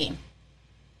scares me.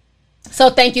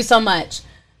 So thank you so much.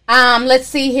 Let's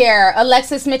see here.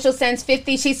 Alexis Mitchell sends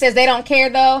 50. She says they don't care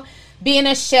though. Being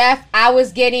a chef, I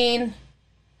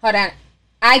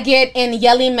get in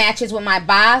yelling matches with my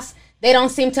boss. They don't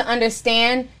seem to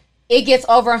understand. It gets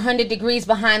over 100 degrees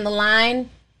behind the line.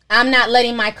 I'm not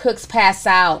letting my cooks pass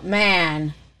out.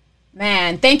 Man.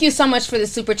 Thank you so much for the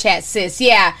super chat, sis.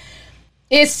 Yeah,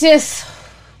 it's just,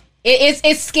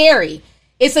 it's scary.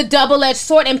 It's a double-edged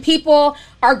sword, and people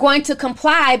are going to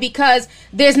comply because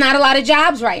there's not a lot of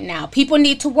jobs right now. People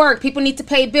need to work. People need to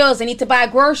pay bills. They need to buy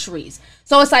groceries.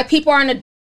 So it's like people are in a...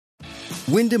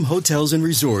 Wyndham Hotels and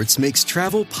Resorts makes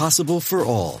travel possible for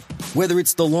all. Whether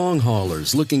it's the long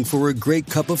haulers looking for a great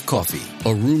cup of coffee,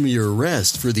 a roomier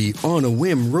rest for the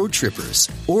on-a-whim road trippers,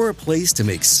 or a place to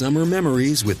make summer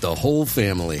memories with the whole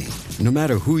family. No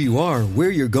matter who you are,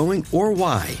 where you're going, or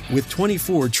why, with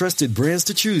 24 trusted brands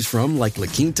to choose from like La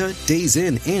Quinta, Days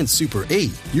Inn, and Super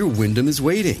 8, your Wyndham is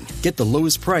waiting. Get the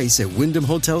lowest price at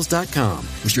WyndhamHotels.com.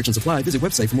 Restrictions apply. Visit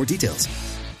website for more details.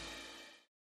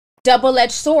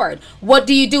 Double-edged sword. What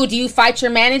do? Do you fight your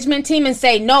management team and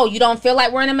say, no, you don't feel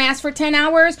like wearing a mask for 10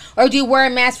 hours? Or do you wear a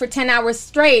mask for 10 hours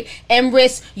straight and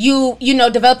risk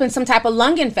developing some type of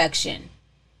lung infection?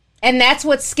 And that's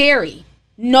what's scary.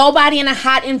 Nobody in a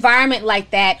hot environment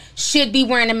like that should be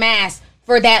wearing a mask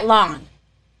for that long.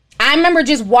 I remember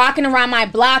just walking around my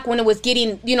block when it was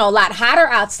getting, a lot hotter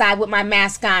outside with my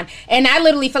mask on. And I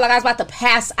literally felt like I was about to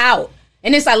pass out.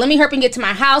 And it's like, let me hurry and get to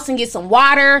my house and get some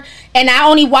water. And I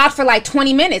only walked for like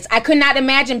 20 minutes. I could not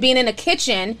imagine being in a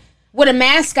kitchen with a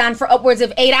mask on for upwards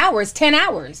of 8 hours, 10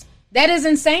 hours. That is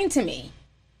insane to me.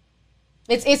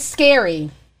 It's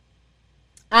scary.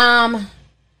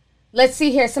 Let's see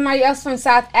here. Somebody else from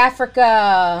South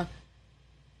Africa.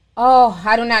 Oh,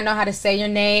 I do not know how to say your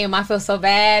name. I feel so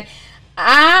bad.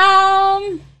 I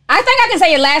think I can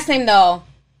say your last name though.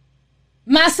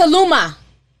 Masaluma.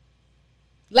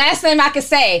 Last name I can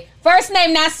say. First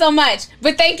name, not so much.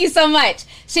 But thank you so much.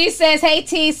 She says, hey,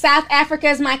 T, South Africa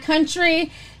is my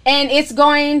country, and it's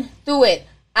going through it.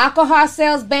 Alcohol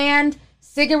sales banned,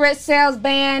 cigarette sales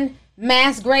banned,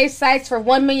 mass grave sites for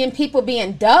 1 million people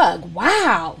being dug.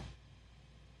 Wow.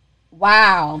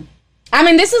 I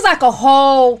mean, this is like a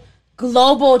whole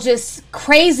global just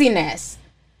craziness.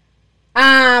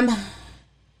 Wow,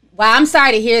 I'm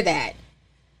sorry to hear that.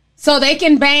 So they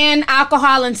can ban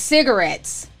alcohol and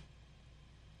cigarettes.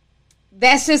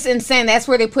 That's just insane. That's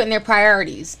where they're putting their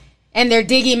priorities. And they're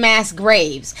digging mass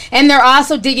graves. And they're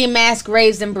also digging mass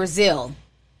graves in Brazil.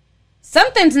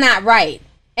 Something's not right.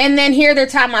 And then here they're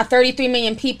talking about 33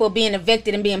 million people being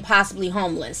evicted and being possibly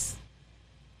homeless.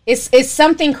 It's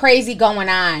something crazy going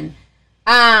on.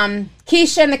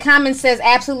 Keisha in the comments says,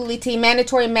 absolutely, T.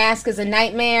 Mandatory mask is a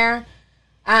nightmare.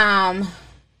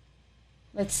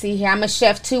 Let's see here. I'm a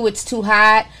chef too. It's too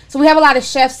hot. So we have a lot of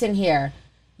chefs in here.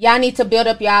 Y'all need to build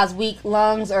up y'all's weak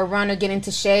lungs or run or get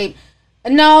into shape.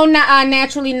 No,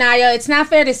 naturally, Naya. It's not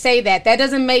fair to say that. That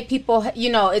doesn't make people,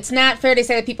 it's not fair to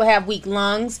say that people have weak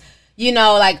lungs.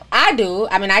 Like I do.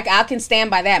 I mean, I can stand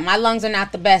by that. My lungs are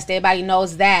not the best. Everybody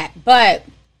knows that. But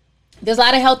there's a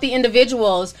lot of healthy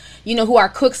individuals, who are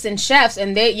cooks and chefs,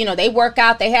 and they work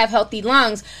out, they have healthy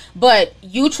lungs. But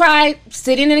you try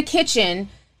sitting in a kitchen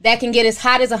that can get as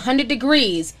hot as 100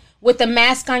 degrees with a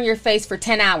mask on your face for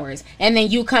 10 hours. And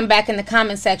then you come back in the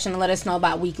comment section and let us know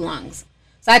about weak lungs.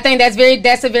 So I think that's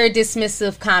a very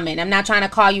dismissive comment. I'm not trying to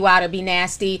call you out or be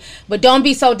nasty, but don't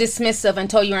be so dismissive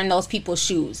until you're in those people's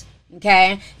shoes.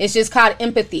 Okay? It's just called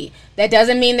empathy. That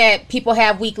doesn't mean that people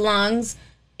have weak lungs.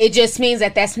 It just means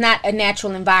that that's not a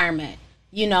natural environment,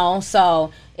 you know?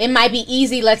 So it might be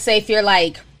easy, let's say if you're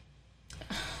like,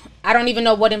 I don't even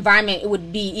know what environment it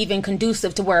would be even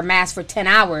conducive to wear a mask for 10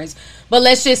 hours. But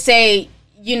let's just say,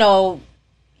 you know,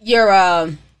 you're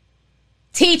a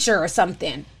teacher or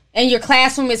something, and your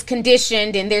classroom is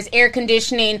conditioned and there's air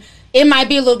conditioning. It might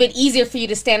be a little bit easier for you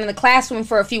to stand in the classroom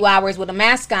for a few hours with a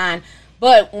mask on.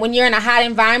 But when you're in a hot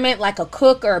environment like a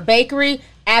cook or a bakery,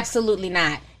 absolutely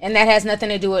not. And that has nothing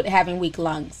to do with having weak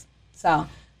lungs. So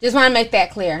just want to make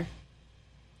that clear.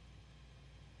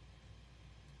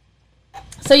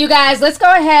 So you guys, let's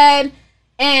go ahead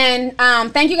and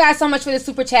thank you guys so much for the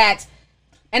super chats.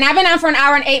 And I've been on for an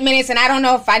hour and 8 minutes, and I don't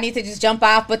know if I need to just jump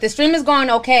off, but the stream is going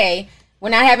okay. We're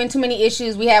not having too many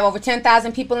issues. We have over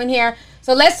 10,000 people in here.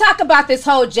 So let's talk about this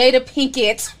whole Jada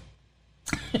Pinkett,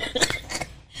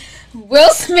 Will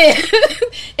Smith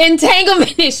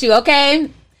entanglement issue, okay?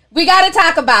 We got to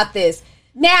talk about this.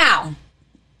 Now,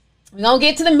 we're going to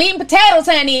get to the meat and potatoes,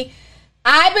 honey.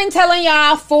 I've been telling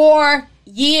y'all for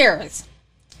years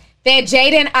that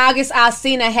Jada and August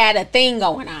Alsina had a thing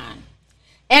going on.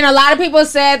 And a lot of people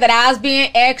said that I was being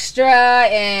extra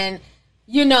and,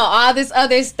 you know, all this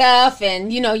other stuff.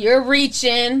 And, you know, you're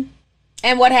reaching.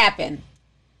 And what happened?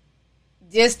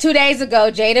 Just 2 days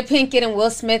ago, Jada Pinkett and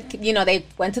Will Smith, you know, they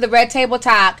went to the Red Table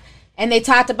Talk and they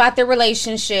talked about their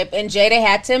relationship. And Jada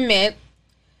had to admit,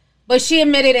 but she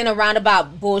admitted in a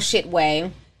roundabout bullshit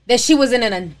way, that she was in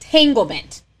an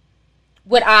entanglement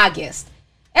with August.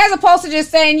 As opposed to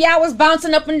just saying, yeah, I was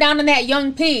bouncing up and down in that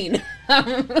young peen.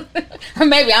 Or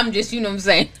maybe I'm just, you know what I'm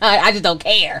saying, I just don't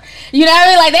care. You know what I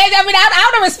mean? Like, I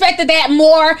would have respected that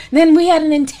more than we had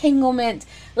an entanglement.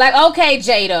 Like, okay,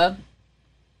 Jada.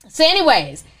 So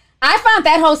anyways, I found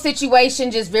that whole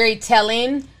situation just very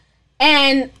telling.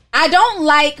 And I don't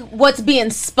like what's being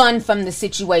spun from the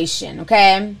situation,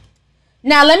 okay?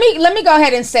 Now, let me go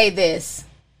ahead and say this.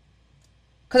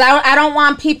 Because I don't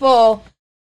want people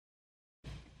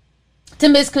to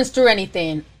misconstrue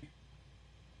anything.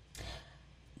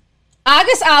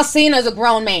 August Alsina is a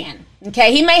grown man,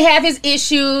 okay? He may have his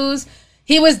issues.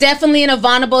 He was definitely in a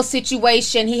vulnerable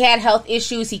situation. He had health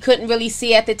issues he couldn't really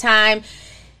see at the time.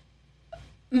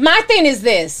 My thing is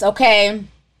this, okay?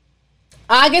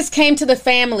 August came to the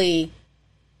family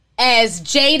as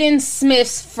Jaden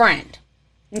Smith's friend,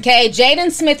 okay?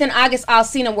 Jaden Smith and August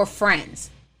Alsina were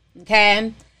friends,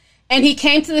 okay? And he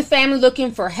came to the family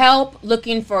looking for help,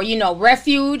 looking for, you know,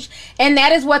 refuge. And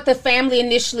that is what the family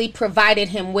initially provided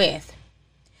him with.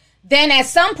 Then at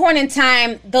some point in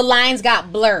time, the lines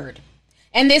got blurred.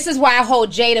 And this is why I hold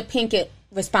Jada Pinkett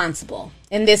responsible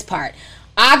in this part.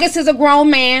 August is a grown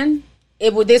man.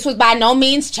 This was by no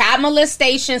means child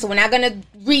molestation, so we're not going to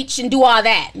reach and do all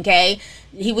that, okay?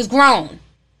 He was grown.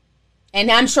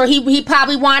 And I'm sure he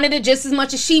probably wanted it just as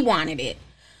much as she wanted it.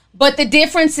 But the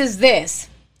difference is this.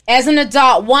 As an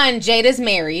adult, one, Jada's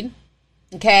married,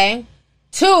 okay?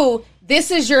 Two,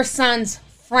 this is your son's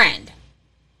friend,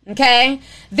 okay?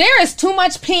 There is too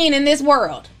much peen in this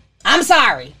world. I'm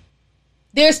sorry.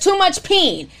 There's too much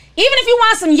peen. Even if you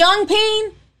want some young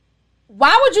peen,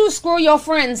 why would you screw your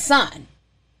friend's son?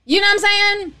 You know what I'm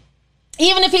saying?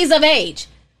 Even if he's of age.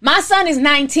 My son is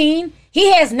 19.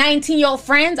 He has 19-year-old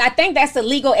friends. I think that's the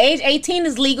legal age. 18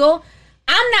 is legal.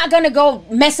 I'm not going to go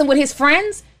messing with his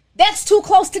friends. That's too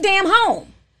close to damn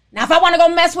home. Now, if I want to go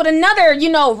mess with another, you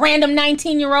know, random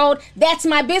 19-year-old, that's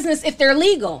my business if they're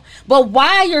legal. But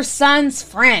why your son's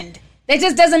friend? That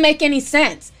just doesn't make any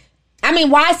sense. I mean,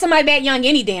 why somebody that young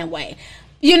any damn way?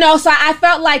 You know, so I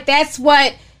felt like that's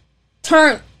what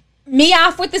turned me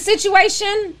off with the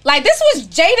situation. Like, this was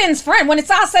Jaden's friend when it's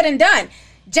all said and done.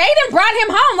 Jaden brought him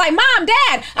home like, Mom,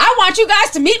 Dad, I want you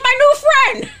guys to meet my new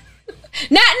friend.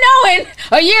 Not knowing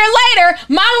a year later,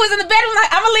 Mama was in the bedroom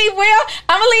like, I'm going to leave Will.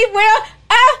 I'm going to leave Will.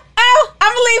 I'm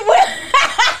going to leave Will.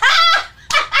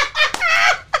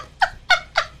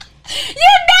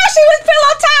 You know she was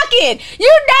pillow talking.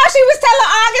 You know she was telling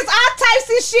August all types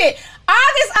of shit.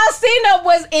 August Alsina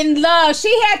was in love.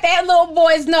 She had that little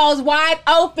boy's nose wide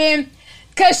open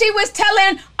because she was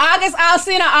telling August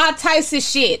Alsina all types of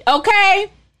shit,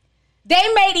 okay?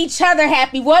 They made each other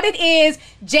happy. What it is,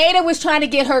 Jada was trying to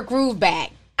get her groove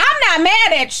back. I'm not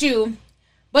mad at you,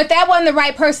 but that wasn't the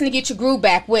right person to get your groove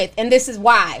back with, and this is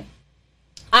why.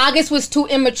 August was too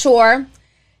immature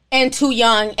and too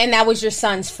young, and that was your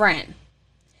son's friend.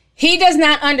 He does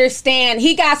not understand.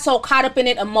 He got so caught up in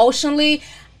it emotionally.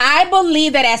 I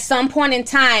believe that at some point in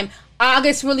time,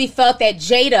 August really felt that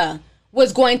Jada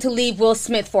was going to leave Will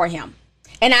Smith for him.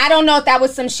 And I don't know if that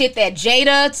was some shit that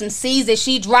Jada, some seeds that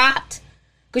she dropped.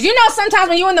 Because you know sometimes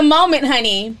when you're in the moment,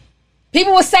 honey,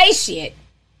 people will say shit.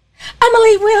 I'ma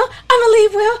leave Will. I'ma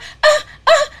leave Will.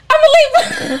 I'ma leave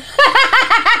Will.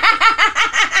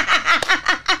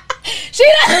 She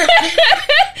done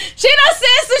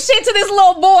said some shit to this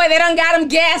little boy that done got him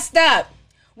gassed up.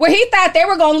 Where he thought they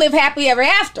were going to live happily ever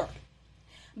after.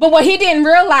 But what he didn't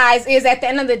realize is at the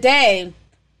end of the day,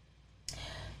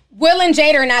 Will and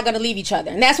Jada are not going to leave each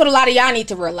other. And that's what a lot of y'all need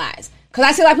to realize. Because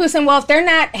I see a lot of people saying, well, if they're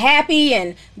not happy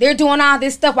and they're doing all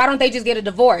this stuff, why don't they just get a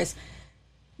divorce?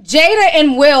 Jada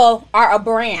and Will are a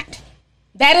brand.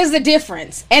 That is the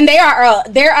difference. And they are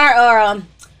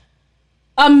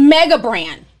a mega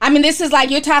brand. I mean, this is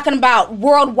like you're talking about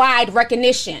worldwide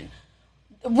recognition.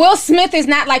 Will Smith is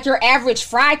not like your average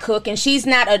fry cook, and she's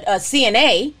not a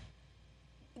CNA.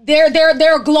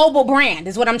 They're a global brand,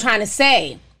 is what I'm trying to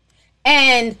say.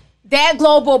 And that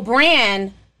global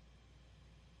brand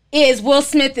is Will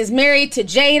Smith is married to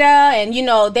Jada, and, you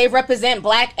know, they represent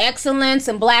black excellence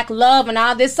and black love and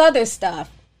all this other stuff.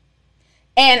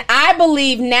 And I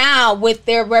believe now with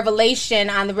their revelation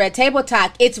on the Red Table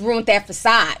Talk, it's ruined that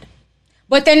facade.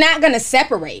 But they're not going to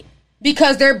separate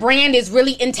because their brand is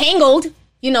really entangled,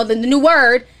 you know, the new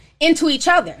word, into each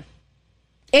other.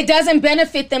 It doesn't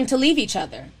benefit them to leave each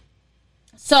other.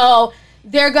 So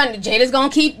Jada's going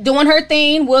to keep doing her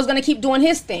thing. Will's going to keep doing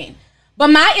his thing. But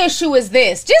my issue is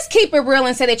this. Just keep it real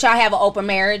and say that y'all have an open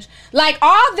marriage. Like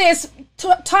all this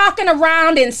talking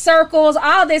around in circles,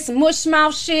 all this mush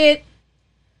mouth shit.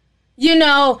 You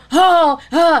know,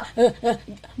 what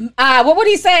would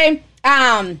he say?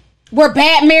 We're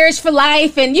bad marriage for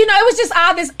life. And, you know, it was just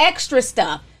all this extra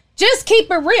stuff. Just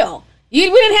keep it real. We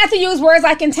didn't have to use words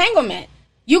like entanglement.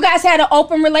 You guys had an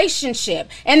open relationship.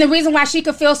 And the reason why she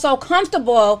could feel so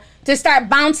comfortable to start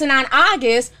bouncing on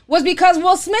August was because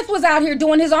Will Smith was out here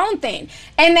doing his own thing.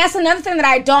 And that's another thing that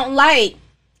I don't like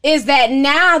is that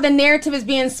now the narrative is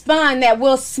being spun that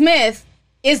Will Smith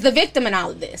is the victim in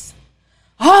all of this.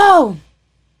 Oh,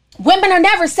 women are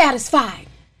never satisfied.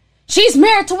 She's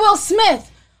married to Will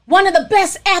Smith, one of the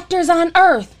best actors on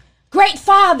earth. Great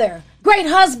father, great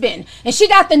husband. And she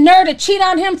got the nerve to cheat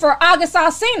on him for August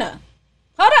Alsina.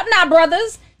 Hold up now,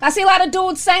 brothers. I see a lot of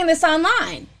dudes saying this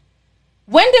online.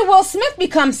 When did Will Smith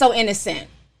become so innocent?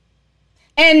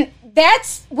 And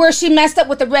that's where she messed up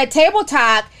with the Red Table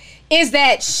Talk, is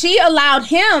that she allowed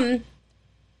him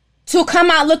to come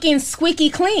out looking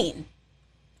squeaky clean.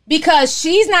 Because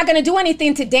she's not going to do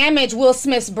anything to damage Will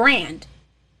Smith's brand.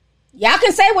 Y'all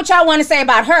can say what y'all want to say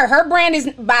about her. Her brand is,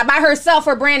 by herself,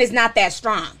 her brand is not that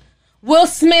strong. Will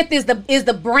Smith is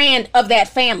the brand of that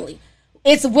family.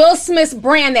 It's Will Smith's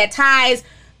brand that ties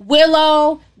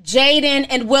Willow, Jaden,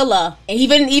 and Willa, and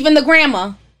even the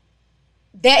grandma.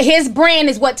 That his brand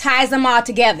is what ties them all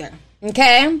together.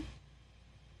 Okay?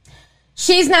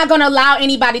 She's not going to allow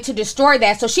anybody to destroy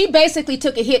that. So she basically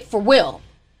took a hit for Will.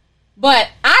 But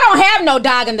I don't have no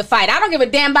dog in the fight. I don't give a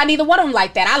damn about neither one of them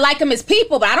like that. I like them as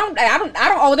people, but I don't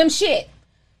owe them shit.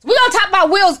 So we're gonna talk about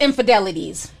Will's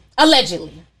infidelities,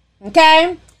 allegedly.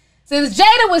 Okay? Since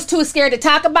Jada was too scared to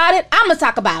talk about it, I'm gonna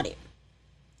talk about it.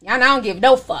 Y'all know I don't give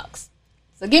no fucks.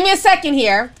 So give me a second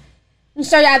here and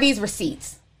show y'all these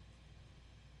receipts.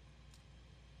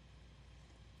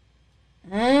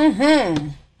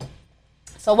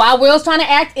 So while Will's trying to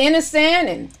act innocent,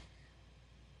 and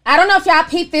I don't know if y'all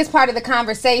peeped this part of the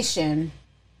conversation.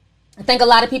 I think a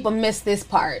lot of people missed this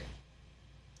part.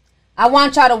 I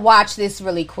want y'all to watch this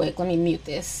really quick. Let me mute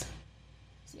this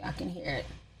so y'all can hear it.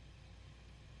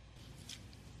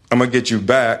 I'm going to get you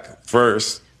back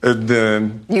first, and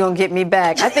then... You're going to get me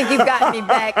back. I think you've got me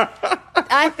back.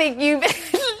 I think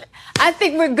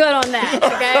we're good on that,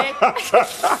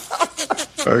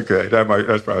 okay? Okay,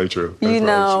 that's probably true.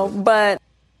 But...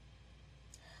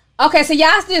 Okay, so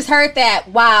y'all just heard that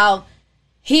while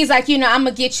he's like, I'm going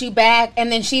to get you back.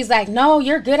 And then she's like, no,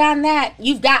 you're good on that.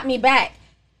 You've got me back.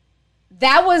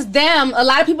 That was them. A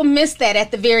lot of people missed that at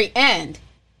the very end.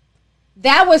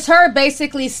 That was her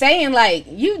basically saying, like,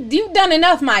 you've done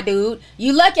enough, my dude.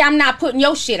 You lucky I'm not putting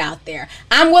your shit out there.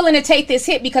 I'm willing to take this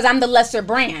hit because I'm the lesser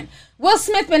brand. Will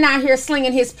Smith been out here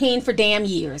slinging his peen for damn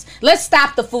years. Let's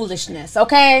stop the foolishness,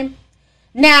 okay?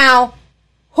 Now...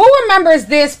 who remembers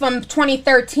this from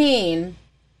 2013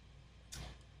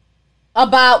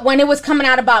 about when it was coming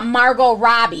out about Margot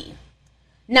Robbie?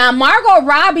 Now, Margot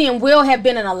Robbie and Will have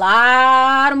been in a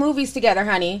lot of movies together,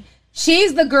 honey.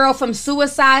 She's the girl from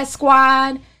Suicide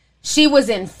Squad. She was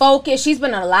in Focus. She's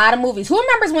been in a lot of movies. Who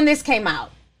remembers when this came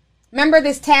out? Remember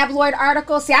this tabloid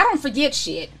article? See, I don't forget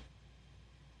shit.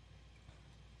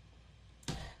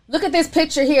 Look at this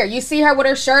picture here. You see her with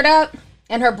her shirt up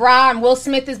and her bra, and Will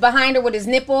Smith is behind her with his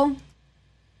nipple.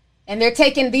 And they're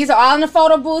taking, these are all in the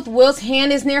photo booth. Will's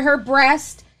hand is near her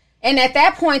breast. And at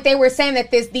that point, they were saying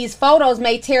that these photos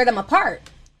may tear them apart.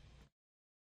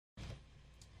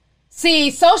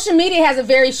 See, social media has a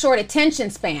very short attention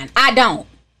span. I don't.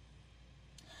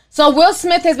 So Will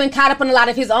Smith has been caught up in a lot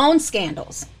of his own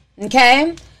scandals.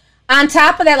 Okay? On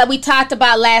top of that, like we talked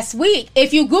about last week,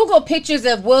 if you Google pictures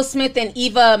of Will Smith and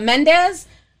Eva Mendes,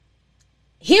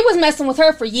 he was messing with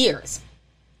her for years.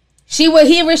 He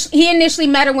initially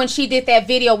met her when she did that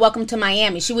video, Welcome to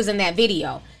Miami. She was in that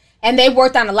video. And they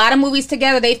worked on a lot of movies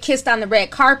together. They've kissed on the red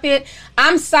carpet.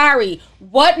 I'm sorry.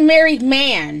 What married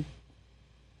man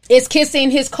is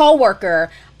kissing his coworker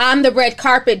on the red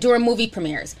carpet during movie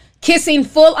premieres? Kissing,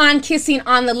 full on kissing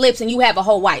on the lips, and you have a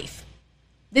whole wife.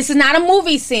 This is not a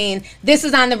movie scene. This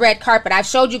is on the red carpet. I've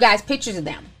showed you guys pictures of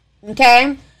them.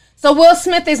 Okay? So Will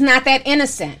Smith is not that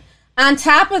innocent. On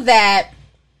top of that,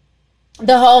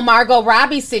 the whole Margot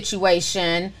Robbie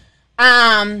situation,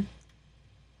 the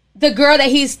girl that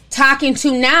he's talking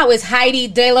to now is Heidi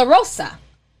De La Rosa.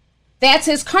 That's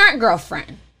his current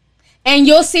girlfriend. And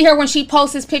you'll see her when she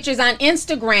posts his pictures on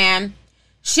Instagram.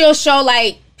 She'll show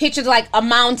like pictures like a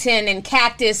mountain and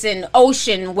cactus and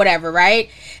ocean, whatever, right?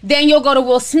 Then you'll go to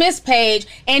Will Smith's page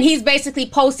and he's basically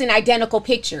posting identical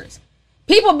pictures.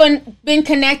 People been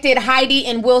connected, Heidi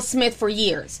and Will Smith, for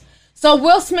years. So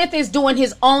Will Smith is doing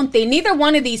his own thing. Neither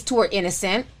one of these two are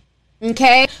innocent.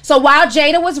 Okay? So while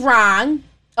Jada was wrong,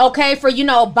 okay, for,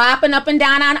 bopping up and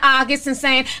down on August and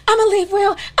saying, I'm going to leave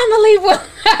Will.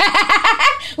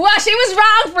 Well, she was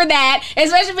wrong for that,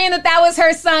 especially being that was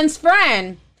her son's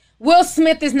friend. Will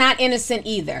Smith is not innocent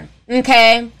either.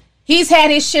 Okay? He's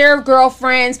had his share of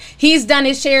girlfriends. He's done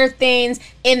his share of things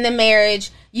in the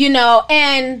marriage,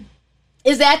 and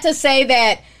is that to say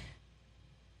that,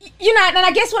 and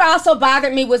I guess what also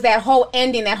bothered me was that whole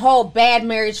ending, that whole bad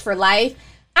marriage for life.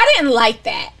 I didn't like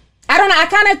that. I don't know. I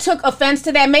kind of took offense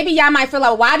to that. Maybe y'all might feel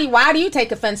like, why do you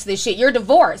take offense to this shit? You're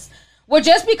divorced. Well,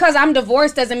 just because I'm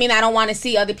divorced doesn't mean I don't want to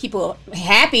see other people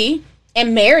happy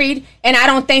and married. And I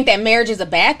don't think that marriage is a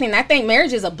bad thing. I think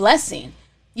marriage is a blessing.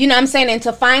 You know what I'm saying? And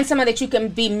to find someone that you can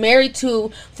be married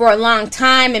to for a long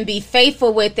time and be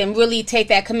faithful with and really take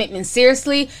that commitment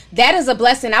seriously, that is a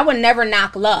blessing. I would never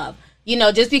knock love.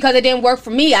 Just because it didn't work for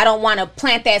me, I don't want to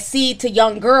plant that seed to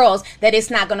young girls that it's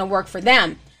not going to work for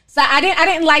them. So I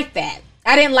didn't like that.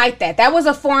 I didn't like that. That was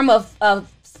a form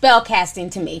of spell casting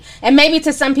to me. And maybe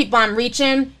to some people I'm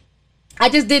reaching. I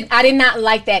did not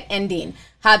like that ending,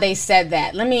 how they said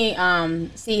that. Let me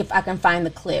see if I can find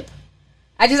the clip.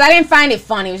 I didn't find it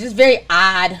funny. It was just very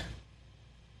odd.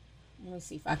 Let me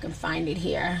see if I can find it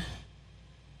here.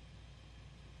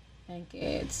 I think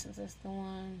is this the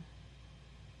one?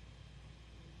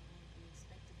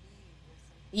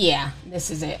 Yeah,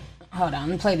 this is it. Hold on, let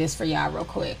me play this for y'all real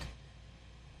quick.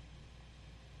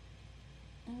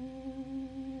 There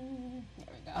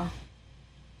we go.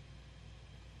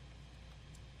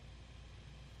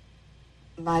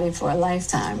 Body for a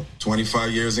lifetime.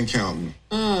 25 years and counting.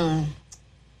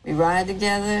 We ride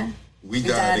together. We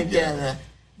die together.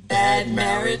 Bad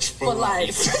marriage for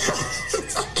life.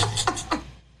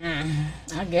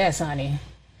 I guess, honey.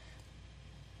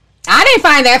 I didn't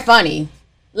find that funny.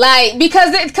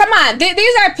 Because, come on,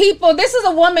 these are people, this is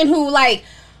a woman who,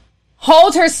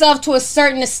 holds herself to a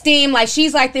certain esteem.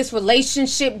 She's like this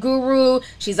relationship guru.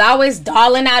 She's always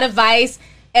doling out advice.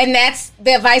 And that's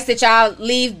the advice that y'all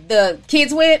leave the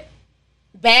kids with?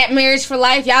 Bad marriage for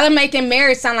life? Y'all are making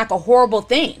marriage sound like a horrible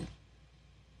thing.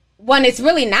 When it's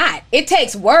really not. It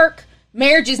takes work.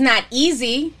 Marriage is not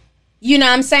easy. You know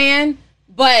what I'm saying?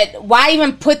 But why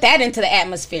even put that into the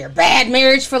atmosphere? Bad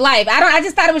marriage for life. I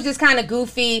just thought it was just kind of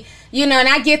goofy, and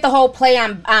I get the whole play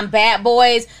on Bad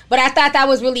Boys, but I thought that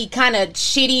was really kind of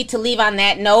shitty to leave on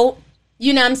that note.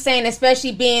 You know what I'm saying?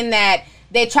 Especially being that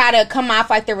they try to come off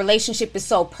like their relationship is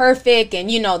so perfect and,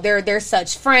 they're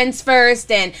such friends first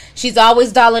and she's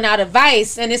always doling out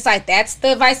advice. And it's like, that's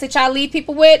the advice that y'all leave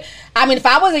people with? I mean, if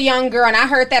I was a young girl and I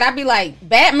heard that, I'd be like,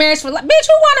 bad marriage for life? Bitch,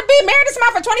 who want to be married to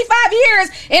somebody for 25 years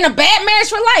in a bad marriage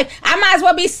for life? I might as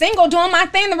well be single doing my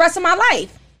thing the rest of my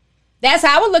life. That's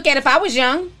how I would look at it if I was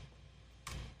young.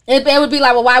 It would be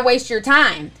like, well, why waste your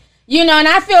time? And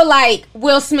I feel like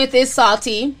Will Smith is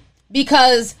salty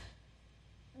because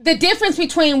the difference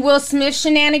between Will Smith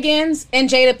shenanigans and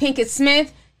Jada Pinkett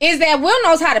Smith is that Will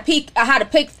knows how to pick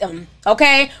them.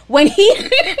 Okay, when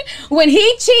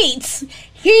he cheats,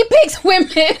 he picks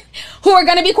women who are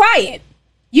gonna be quiet.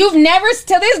 You've never,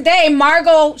 to this day,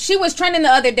 Margot, she was trending the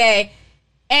other day,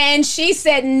 and she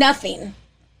said nothing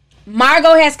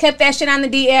Margot has kept that shit on the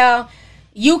DL.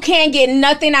 You can't get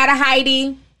nothing out of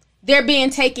Heidi. They're being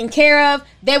taken care of.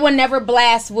 They will never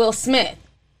blast Will Smith.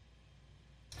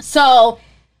 So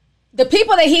the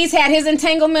people that he's had his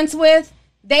entanglements with,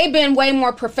 they've been way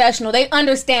more professional. They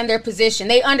understand their position.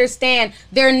 They understand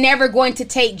they're never going to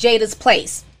take Jada's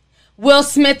place. Will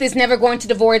Smith is never going to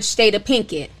divorce Jada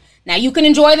Pinkett. Now, you can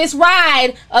enjoy this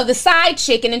ride of the side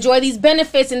chick and enjoy these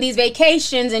benefits and these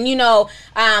vacations and,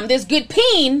 this good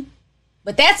peen,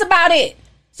 but that's about it.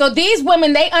 So these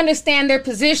women, they understand their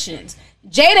positions.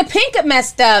 Jada Pinkett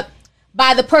messed up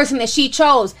by the person that she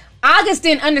chose. August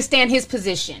didn't understand his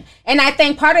position. And I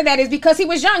think part of that is because he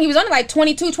was young. He was only like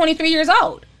 22, 23 years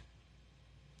old.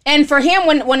 And for him,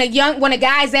 when a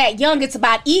guy's that young, it's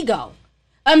about ego.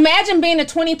 Imagine being a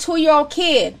 22-year-old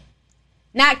kid.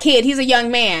 Not kid, he's a young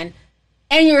man.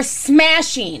 And you're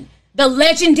smashing the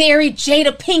legendary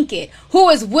Jada Pinkett, who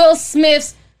is Will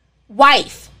Smith's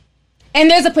wife. And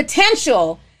there's a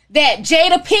potential that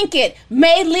Jada Pinkett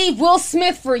may leave Will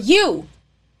Smith for you.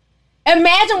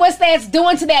 Imagine what that's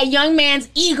doing to that young man's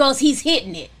egos. He's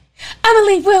hitting it. I'm gonna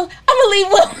leave Will.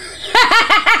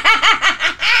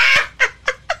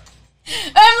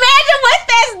 Imagine what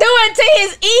that's doing to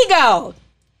his ego.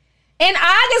 And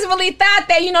August really thought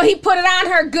that, he put it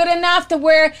on her good enough to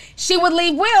where she would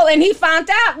leave Will. And he found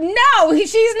out, no,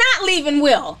 she's not leaving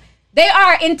Will. They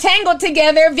are entangled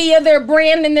together via their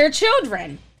brand and their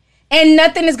children. And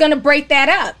nothing is going to break that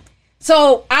up.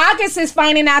 So August is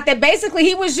finding out that basically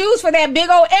he was used for that big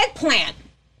old eggplant.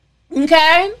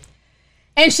 Okay?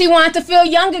 And she wanted to feel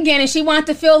young again, and she wanted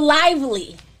to feel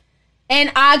lively.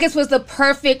 And August was the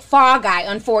perfect fall guy,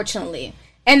 unfortunately.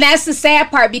 And that's the sad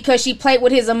part, because she played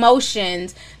with his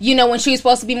emotions. When she was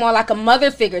supposed to be more like a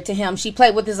mother figure to him, she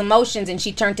played with his emotions and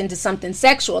she turned into something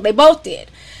sexual. They both did,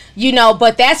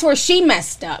 but that's where she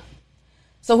messed up.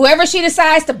 So whoever she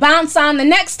decides to bounce on the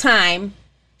next time,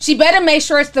 she better make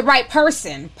sure it's the right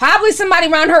person. Probably somebody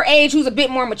around her age who's a bit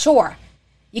more mature.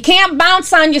 You can't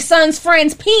bounce on your son's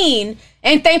friend's peen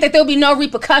and think that there'll be no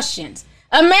repercussions.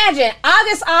 Imagine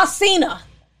August Alsina.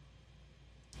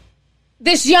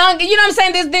 This young,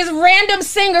 this random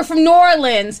singer from New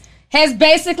Orleans has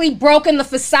basically broken the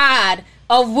facade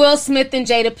of Will Smith and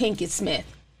Jada Pinkett Smith.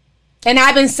 And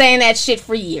I've been saying that shit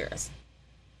for years.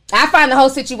 I find the whole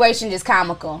situation just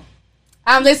comical.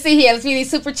 Let's see here. Let's see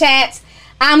these super chats.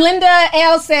 Linda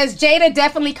L says, Jada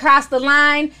definitely crossed the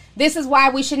line. This is why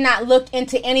we should not look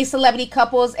into any celebrity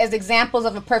couples as examples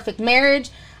of a perfect marriage.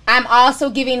 I'm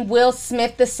also giving Will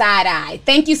Smith the side eye.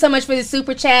 Thank you so much for the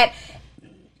super chat.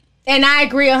 And I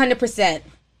agree 100%.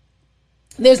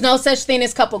 There's no such thing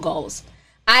as couple goals.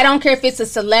 I don't care if it's a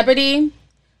celebrity.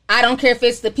 I don't care if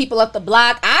it's the people up the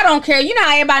block. I don't care. You know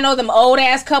how everybody know them old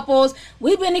ass couples?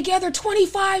 We've been together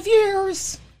 25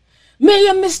 years. Me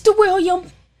and Mr.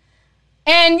 William.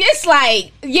 And it's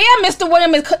like, yeah, Mr.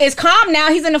 William is calm now.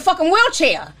 He's in a fucking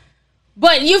wheelchair.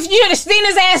 But you should have seen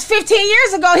his ass 15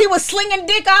 years ago. He was slinging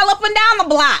dick all up and down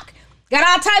the block. Got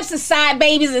all types of side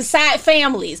babies and side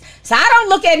families. So I don't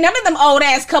look at none of them old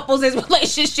ass couples as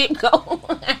relationship go.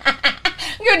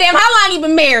 You're damn, how long you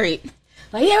been married?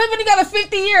 Like, yeah, we've been together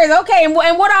 50 years. Okay, and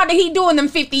what all did he do in them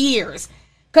 50 years?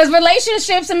 Because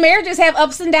relationships and marriages have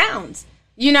ups and downs.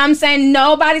 You know what I'm saying?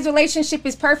 Nobody's relationship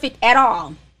is perfect at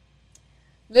all.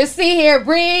 Let's see here.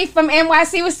 Bree from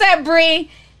NYC. What's up,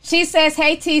 Bree? She says,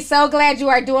 hey, T, so glad you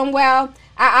are doing well.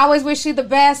 I always wish you the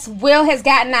best. Will has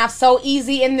gotten off so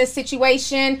easy in this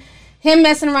situation. Him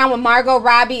messing around with Margot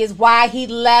Robbie is why he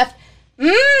left.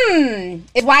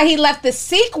 Is why he left the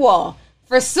sequel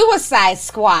for Suicide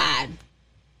Squad.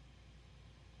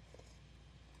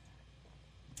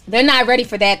 They're not ready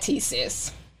for that, T,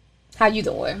 sis. How you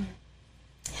doing?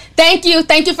 Thank you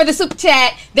for the super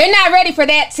chat. They're not ready for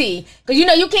that, T. Because,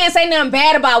 you can't say nothing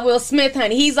bad about Will Smith,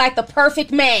 honey. He's like the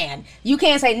perfect man. You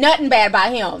can't say nothing bad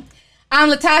about him.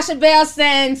 Latasha Bell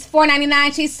sends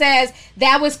 $4.99. She says,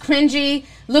 that was cringy.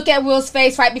 Look at Will's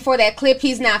face right before that clip.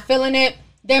 He's not feeling it.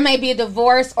 There may be a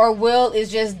divorce or Will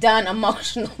is just done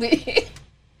emotionally.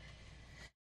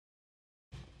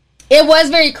 It was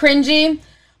very cringy.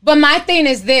 But my thing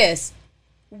is this.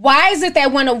 Why is it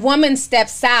that when a woman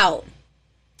steps out,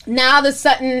 now all of a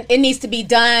sudden it needs to be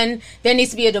done? There needs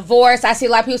to be a divorce. I see a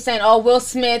lot of people saying, oh, Will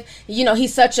Smith,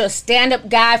 he's such a stand-up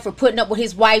guy for putting up with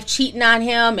his wife cheating on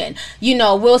him. And,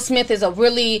 Will Smith is a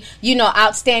really,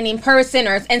 outstanding person.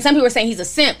 And some people are saying he's a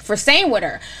simp for staying with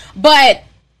her. But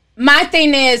my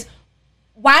thing is,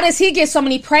 why does he get so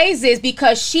many praises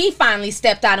because she finally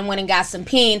stepped out and went and got some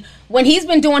peen when he's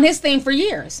been doing his thing for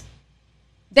years?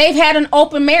 They've had an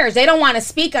open marriage. They don't want to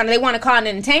speak on it. They want to call it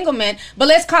an entanglement, but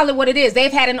let's call it what it is.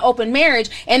 They've had an open marriage,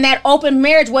 and that open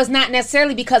marriage was not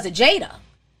necessarily because of Jada.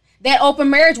 That open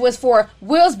marriage was for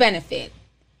Will's benefit.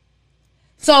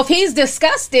 So if he's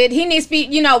disgusted, he needs to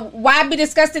be, why be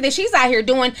disgusted that she's out here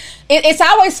doing it? It's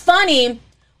always funny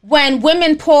when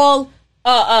women pull,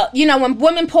 when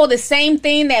women pull the same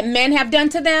thing that men have done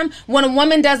to them. When a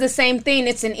woman does the same thing,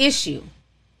 it's an issue.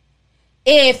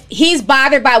 If he's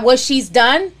bothered by what she's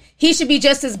done, he should be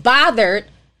just as bothered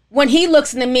when he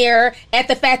looks in the mirror at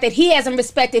the fact that he hasn't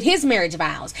respected his marriage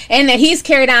vows and that he's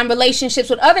carried on relationships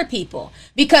with other people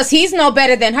because he's no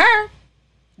better than her.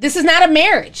 This is not a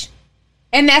marriage.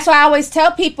 And that's why I always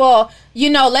tell people,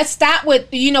 let's stop with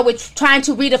trying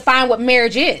to redefine what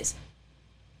marriage is.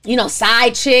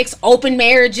 Side chicks, open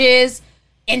marriages,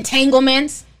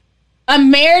 entanglements. A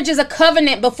marriage is a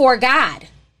covenant before God.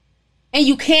 And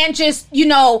you can't just,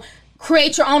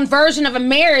 create your own version of a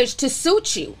marriage to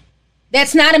suit you.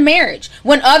 That's not a marriage.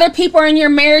 When other people are in your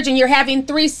marriage and you're having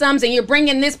threesomes and you're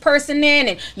bringing this person in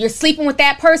and you're sleeping with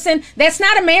that person, that's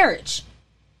not a marriage.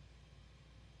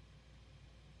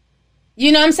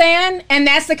 You know what I'm saying? And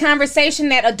that's the conversation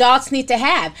that adults need to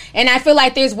have. And I feel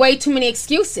like there's way too many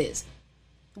excuses.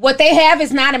 What they have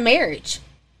is not a marriage.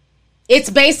 It's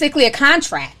basically a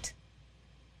contract.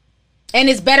 And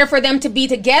it's better for them to be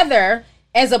together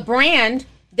as a brand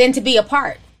than to be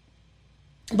apart.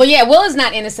 But yeah, Will is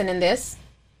not innocent in this.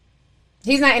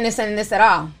 He's not innocent in this at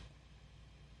all.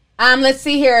 Let's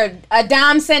see here.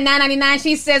 Dom sent $9.99.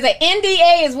 She says an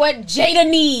NDA is what Jada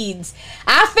needs.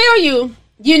 I feel you.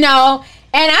 And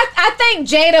I think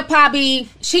Jada probably,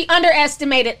 she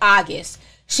underestimated August.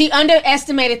 She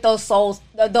underestimated those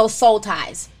soul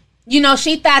ties.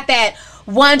 She thought that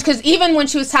because even when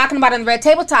she was talking about it on the Red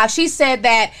Table Talk, she said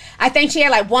that I think she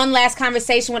had like one last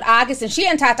conversation with August and she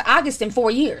hadn't talked to August in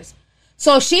 4 years.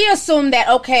 So she assumed that,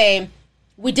 okay,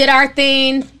 we did our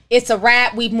thing. It's a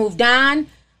wrap. We've moved on.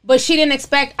 But she didn't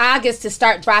expect August to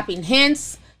start dropping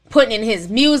hints, putting in his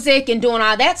music and doing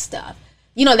all that stuff.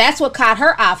 That's what caught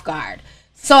her off guard.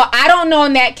 So I don't know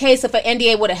in that case if an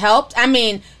NDA would have helped. I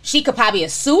mean, she could probably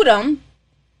have sued him.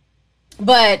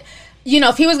 But,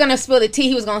 if he was going to spill the tea,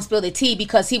 he was going to spill the tea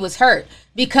because he was hurt.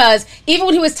 Because even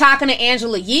when he was talking to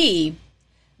Angela Yee,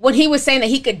 when he was saying that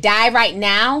he could die right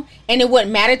now and it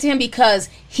wouldn't matter to him because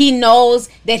he knows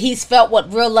that he's felt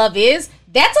what real love is,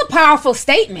 that's a powerful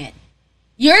statement.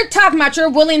 You're talking about you're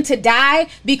willing to die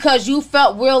because you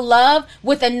felt real love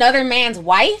with another man's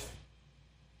wife?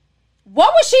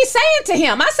 What was she saying to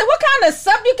him? I said, what kind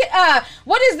of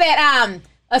what is that?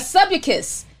 A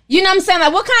subbicus. You know what I'm saying?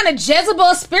 Like, what kind of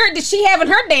Jezebel spirit did she have in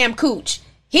her damn cooch?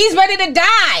 He's ready to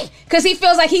die because he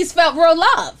feels like he's felt real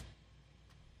love.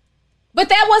 But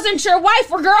that wasn't your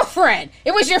wife or girlfriend.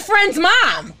 It was your friend's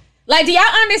mom. Like, do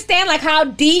y'all understand like how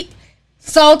deep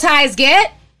soul ties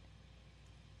get?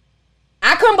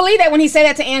 I couldn't believe that when he said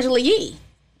that to Angela Yee.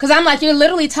 Because I'm like, you're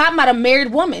literally talking about a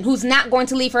married woman who's not going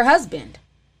to leave her husband.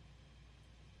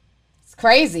 It's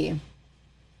crazy.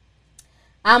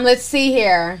 Let's see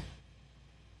here.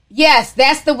 Yes,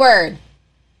 that's the word.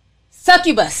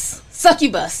 Succubus.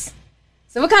 Succubus.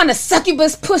 So what kind of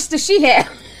succubus puss does she have?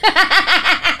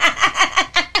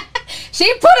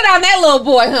 She put it on that little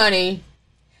boy, honey.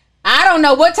 I don't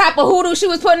know what type of hoodoo she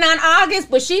was putting on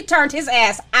August, but she turned his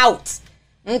ass out.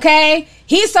 Okay?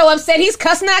 He's so upset he's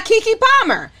cussing out Keke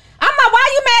Palmer. I'm like,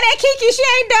 why you mad at Keke? She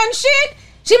ain't done shit.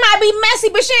 She might be messy,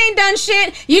 but she ain't done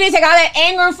shit. You need to take all that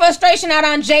anger and frustration out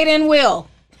on Jada and Will.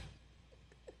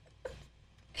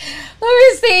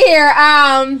 Let me see here.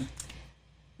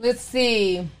 Let's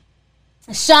see.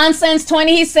 Sean Sons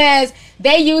 20, he says,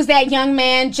 they used that young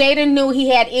man. Jada knew he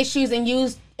had issues and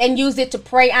used it to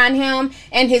prey on him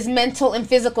and his mental and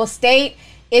physical state.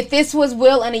 If this was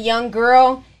Will and a young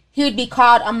girl, he would be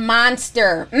called a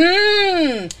monster.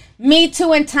 Me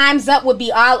Too and Time's Up would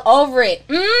be all over it.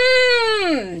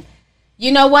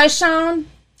 You know what, Sean?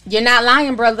 You're not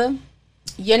lying, brother.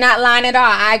 You're not lying at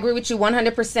all. I agree with you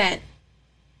 100%.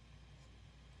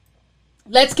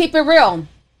 Let's keep it real.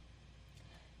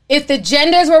 If the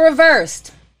genders were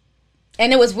reversed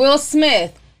and it was Will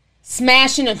Smith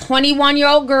smashing a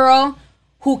 21-year-old girl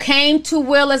who came to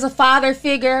Will as a father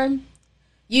figure,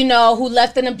 who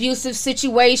left an abusive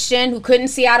situation, who couldn't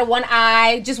see out of one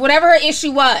eye, just whatever her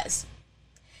issue was.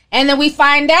 And then we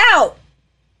find out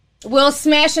Will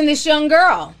smashing this young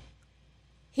girl.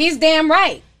 He's damn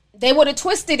right. They would have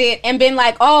twisted it and been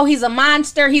like, oh, he's a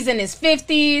monster. He's in his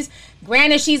 50s.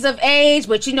 Granted, she's of age,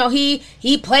 but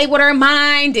he played with her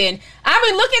mind. And I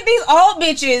mean, look at these old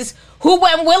bitches who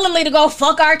went willingly to go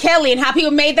fuck R. Kelly and how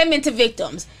people made them into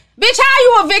victims. Bitch, how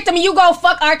you a victim and you go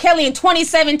fuck R. Kelly in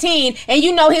 2017 and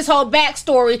you know his whole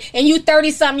backstory and you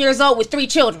 30-something years old with 3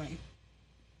 children?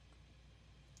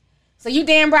 So you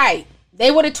damn right. They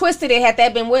would have twisted it had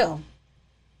that been Will.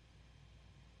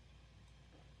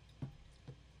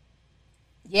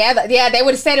 Yeah, they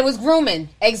would have said it was grooming.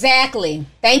 Exactly.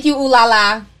 Thank you, ooh la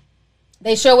la.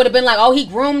 They sure would have been like, oh, he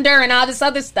groomed her and all this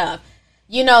other stuff.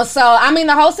 You know, so, I mean,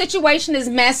 the whole situation is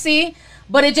messy,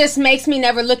 but it just makes me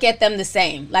never look at them the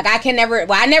same. Like,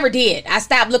 I never did. I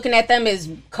stopped looking at them as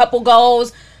couple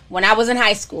goals when I was in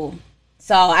high school.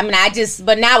 So, I mean,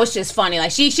 but now it's just funny.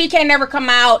 Like, she can't never come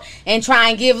out and try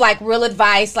and give, like, real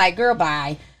advice. Like, girl,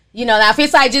 bye. You know, now if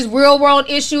it's like just real world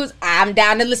issues, I'm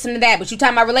down to listen to that. But you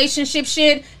talking about relationship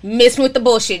shit, miss me with the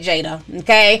bullshit, Jada.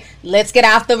 Okay? Let's get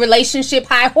off the relationship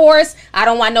high horse. I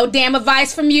don't want no damn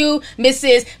advice from you.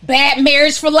 Mrs. Bad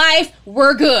Marriage for Life,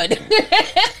 we're good.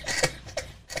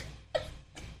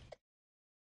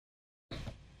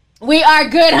 We are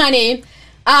good, honey.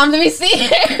 Let me see.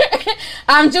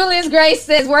 Julius Grace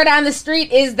says, word on the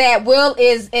street is that Will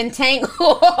is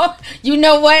entangled. You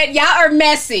know what? Y'all are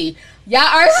messy. Y'all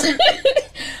are.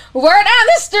 Word on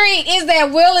the street is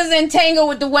that Will is entangled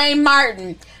with Dwayne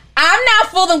Martin. I'm not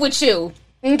fooling with you.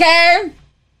 Okay?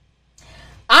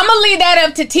 I'm going to leave that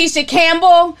up to Tisha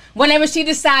Campbell whenever she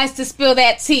decides to spill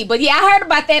that tea. But yeah, I heard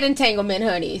about that entanglement,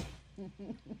 honey.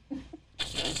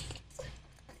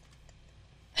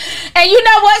 And you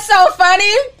know what's so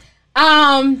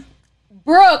funny?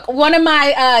 Brooke, one of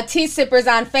my tea sippers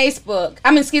on Facebook,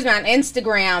 on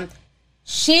Instagram,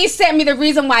 she sent me the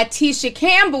reason why Tisha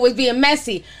Campbell was being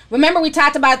messy. Remember we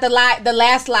talked about the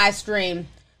last live stream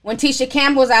when Tisha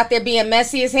Campbell was out there being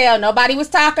messy as hell. Nobody was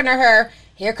talking to her.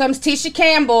 Here comes Tisha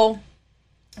Campbell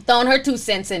throwing her 2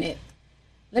 cents in it.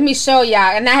 Let me show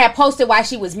y'all. And I had posted why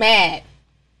she was mad.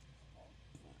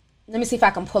 Let me see if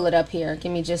I can pull it up here.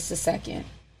 Give me just a second.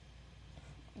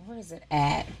 Where is it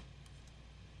at?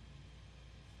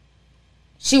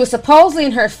 She was supposedly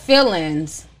in her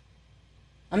feelings.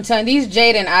 I'm telling you, these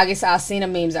Jada and August Alsina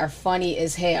memes are funny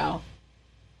as hell.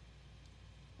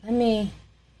 I'm trying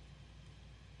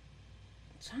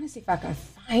to see if I can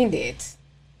find it.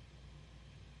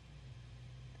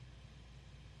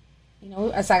 You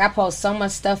know, it's like I post so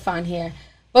much stuff on here.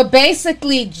 But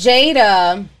basically,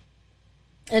 Jada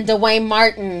and Dwayne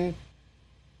Martin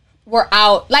were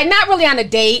out, like not really on a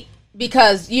date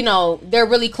because, you know, they're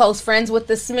really close friends with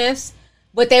the Smiths,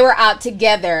 but they were out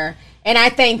together. And I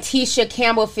think Tisha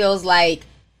Campbell feels like,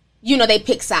 you know, they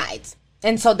pick sides.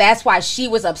 And so that's why she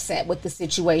was upset with the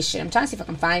situation. I'm trying to see if I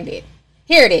can find it.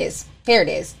 Here it is. Here it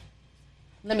is.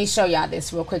 Let me show y'all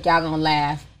this real quick. Y'all gonna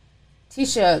laugh.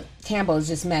 Tisha Campbell is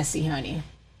just messy, honey.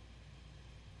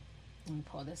 Let me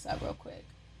pull this up real quick.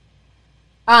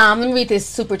 Let me read this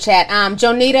super chat.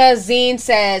 Jonita Zine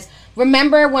says,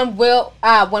 remember when Will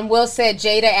said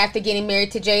Jada, after getting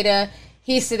married to Jada,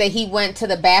 he said that he went to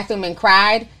the bathroom and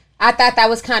cried? I thought that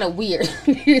was kind of weird.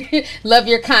 Love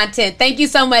your content. Thank you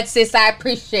so much, sis. I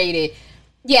appreciate it.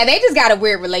 Yeah, they just got a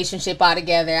weird relationship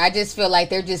altogether. I just feel like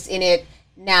they're just in it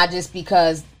now just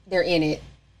because they're in it.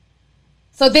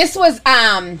 So this was,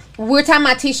 we're talking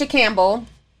about Tisha Campbell.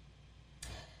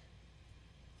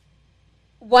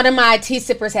 One of my tea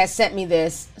sippers has sent me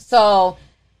this. So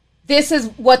this is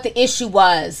what the issue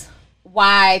was.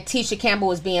 Why Tisha Campbell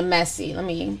was being messy. Let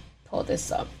me pull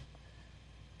this up.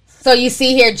 So you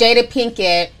see here, Jada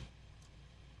Pinkett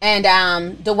and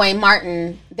Dwayne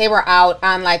Martin, they were out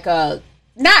on like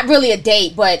not really a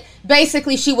date, but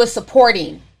basically she was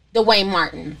supporting Dwayne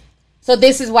Martin. So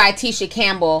this is why Tisha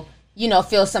Campbell, you know,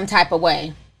 feels some type of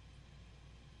way.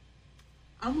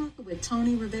 I'm working with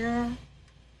Tony Rivera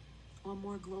on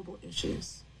more global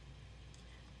issues.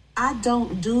 I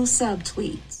don't do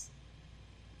subtweets.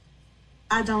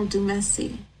 I don't do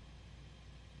messy.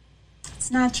 It's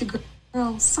not your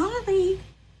girl. Sorry.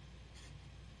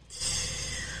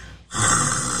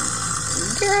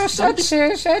 Girl,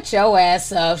 shut your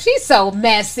ass up. She's so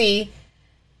messy.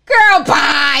 Girl,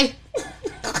 bye.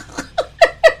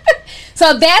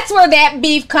 So that's where that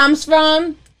beef comes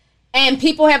from. And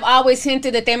people have always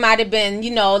hinted that there might have been,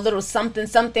 you know, a little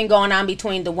something going on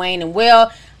between Dwayne and Will.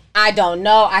 I don't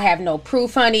know. I have no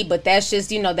proof, honey. But that's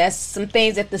just, you know, that's some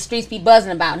things that the streets be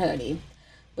buzzing about, honey.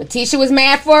 But Tisha was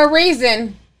mad for a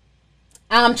reason.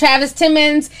 Travis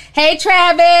Timmons. Hey,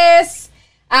 Travis.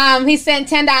 He sent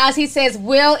 $10. He says,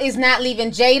 Will is not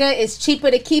leaving Jada. It's cheaper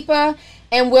to keep her.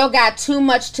 And Will got too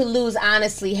much to lose,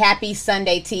 honestly. Happy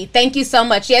Sunday, T. Thank you so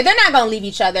much. Yeah, they're not going to leave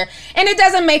each other. And it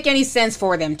doesn't make any sense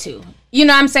for them to. You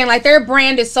know what I'm saying? Like, their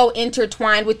brand is so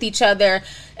intertwined with each other.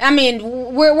 I mean,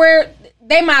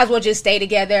 they might as well just stay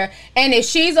together. And if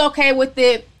she's okay with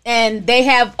it, and they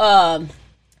have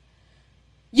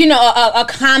you know, a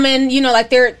common, you know, like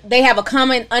they have a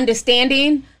common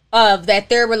understanding of that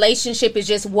their relationship is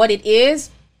just what it is,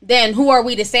 then who are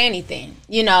we to say anything,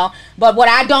 you know? But what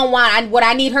I don't want, what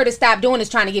I need her to stop doing is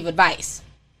trying to give advice.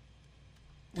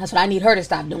 That's what I need her to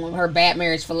stop doing, her bad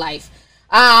marriage for life.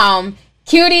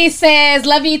 Cutie says,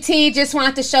 love you, T. Just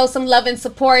wanted to show some love and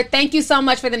support. Thank you so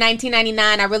much for the $19.99.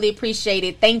 I really appreciate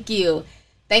it. Thank you.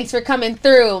 Thanks for coming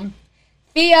through.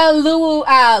 Thea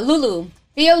Lulu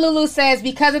says,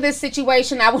 because of this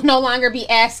situation, I will no longer be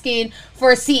asking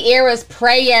for Sierra's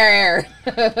prayer.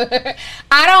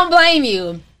 I don't blame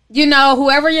you. You know,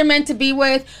 whoever you're meant to be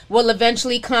with will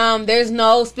eventually come. There's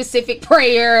no specific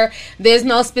prayer. There's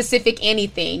no specific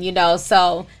anything, you know.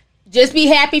 So just be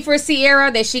happy for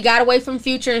Sierra that she got away from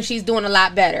Future and she's doing a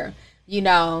lot better. You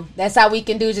know, that's all we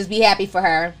can do. Just be happy for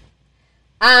her.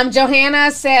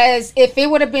 Johanna says, if it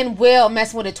would have been Will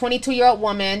messing with a 22-year-old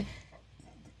woman,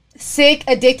 sick,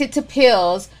 addicted to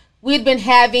pills, we'd been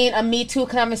having a Me Too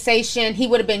conversation. He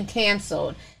would have been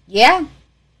canceled. Yeah.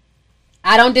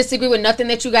 I don't disagree with nothing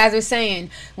that you guys are saying.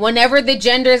 Whenever the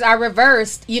genders are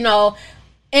reversed, you know,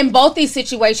 in both these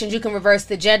situations, you can reverse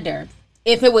the gender.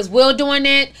 If it was Will doing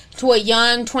it to a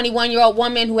young 21-year-old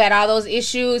woman who had all those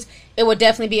issues, it would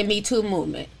definitely be a Me Too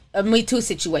movement, a Me Too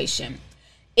situation.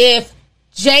 If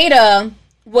Jada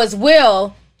was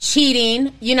Will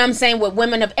cheating, you know what I'm saying, with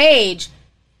women of age,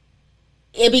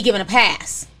 it'd be given a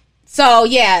pass. So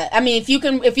yeah, I mean,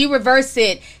 if you reverse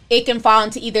it, it can fall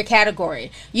into either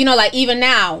category. You know, like even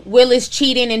now, Will is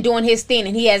cheating and doing his thing,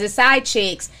 and he has his side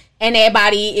chicks, and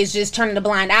everybody is just turning a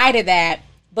blind eye to that.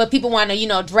 But people want to, you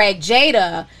know, drag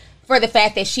Jada for the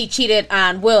fact that she cheated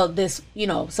on Will this, you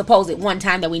know, supposed one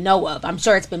time that we know of. I'm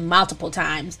sure it's been multiple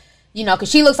times, you know,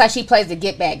 because she looks like she plays the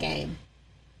get back game.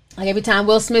 Like every time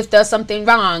Will Smith does something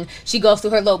wrong, she goes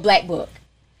through her little black book.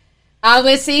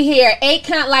 Let's see here. 8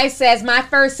 Count Life says, my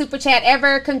first super chat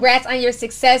ever. Congrats on your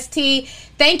success, T.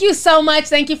 Thank you so much.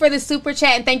 Thank you for the super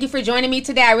chat, and thank you for joining me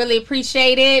today. I really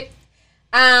appreciate it.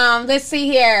 Let's see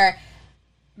here.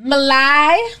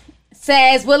 Malai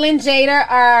says, Will and Jada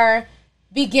are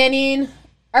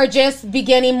just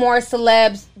beginning. More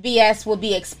celebs BS will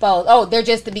be exposed. Oh, they're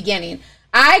just the beginning.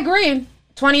 I agree.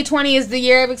 2020 is the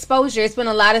year of exposure. It's been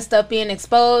a lot of stuff being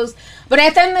exposed. But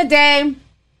at the end of the day,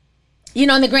 you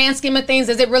know, in the grand scheme of things,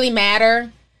 does it really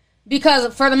matter?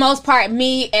 Because for the most part,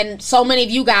 me and so many of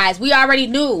you guys, we already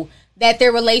knew that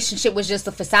their relationship was just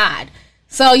a facade.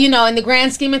 So, you know, in the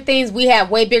grand scheme of things, we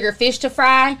have way bigger fish to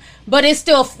fry. But it's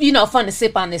still, you know, fun to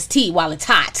sip on this tea while it's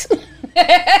hot.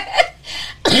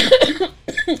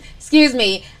 Excuse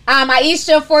me.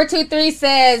 Aisha423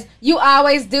 says, you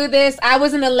always do this. I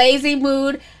was in a lazy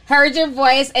mood, heard your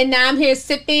voice, and now I'm here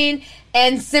sipping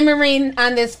and simmering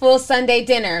on this full Sunday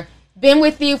dinner. Been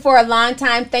with you for a long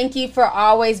time. Thank you for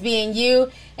always being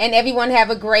you, and everyone have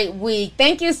a great week.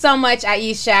 Thank you so much,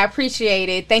 Aisha. I appreciate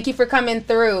it. Thank you for coming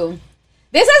through.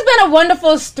 This has been a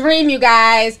wonderful stream, you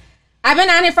guys. I've been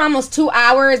on here for almost 2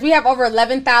 hours. We have over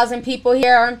 11,000 people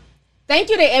here. Thank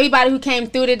you to everybody who came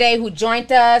through today, who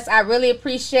joined us. I really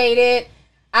appreciate it.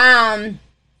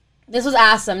 This was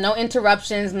awesome. No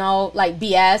interruptions, no like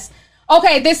BS.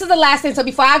 Okay, this is the last thing. So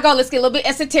before I go, let's get a little bit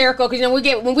esoterical, because you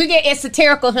know when we get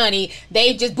esoterical, honey,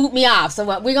 they just boot me off. So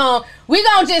we're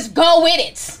gonna just go with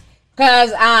it,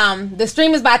 because the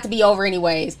stream is about to be over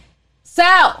anyways. So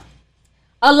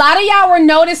a lot of y'all were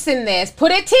noticing this.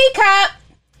 Put a teacup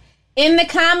in the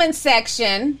comment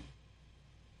section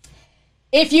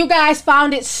if you guys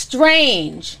found it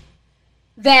strange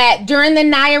that during the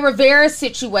Naya Rivera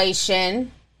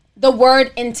situation, the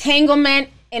word entanglement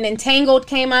and entangled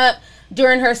came up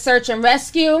during her search and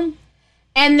rescue.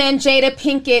 And then Jada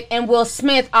Pinkett and Will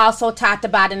Smith also talked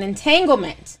about an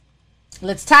entanglement.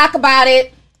 Let's talk about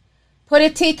it. Put a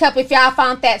teacup if y'all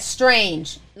found that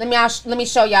strange. Let me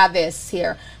show y'all this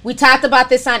here. We talked about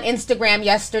this on Instagram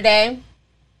yesterday.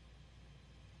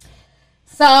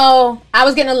 So I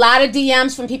was getting a lot of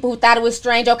DMs from people who thought it was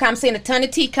strange. Okay, I'm seeing a ton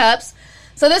of teacups.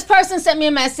 So this person sent me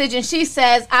a message and she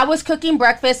says, I was cooking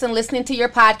breakfast and listening to your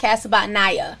podcast about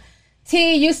Naya.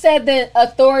 T, you said the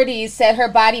authorities said her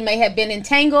body may have been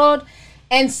entangled,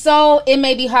 and so it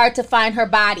may be hard to find her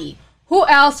body. Who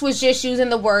else was just using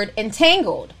the word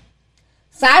entangled?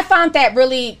 So I found that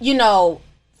really, you know,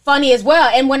 funny as well.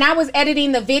 And when I was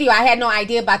editing the video, I had no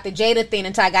idea about the Jada thing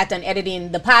until I got done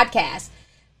editing the podcast.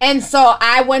 And so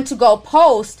I went to go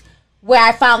post where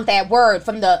I found that word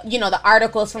from the, you know, the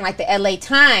articles from like the LA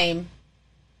Times.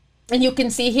 And you can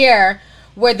see here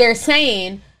where they're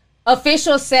saying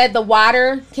officials said the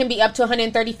water can be up to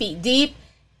 130 feet deep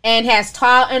and has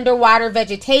tall underwater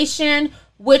vegetation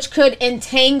which could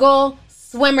entangle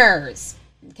swimmers.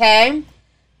 Okay?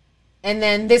 And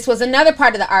then this was another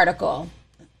part of the article.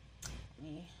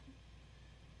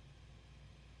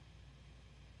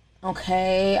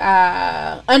 Okay,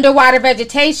 underwater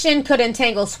vegetation could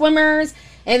entangle swimmers.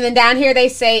 And then down here they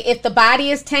say if the body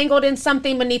is tangled in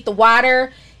something beneath the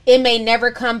water, it may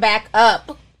never come back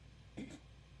up.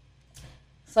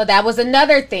 So that was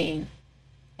another thing.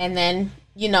 And then,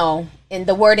 you know, and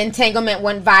the word entanglement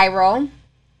went viral.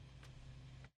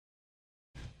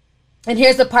 And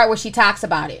here's the part where she talks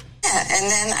about it. Yeah,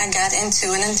 and then I got into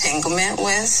an entanglement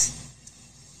with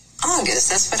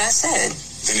August. That's what I said.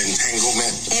 An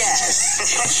entanglement? Yes.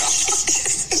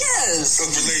 Yes. A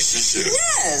relationship.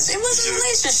 Yes, it was a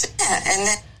relationship. Yeah, and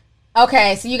then.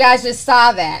 Okay, so you guys just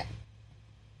saw that.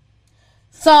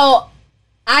 So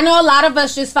I know a lot of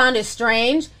us just found it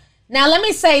strange. Now let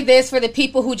me say this for the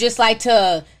people who just like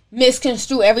to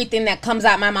misconstrue everything that comes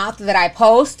out my mouth that I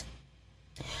post.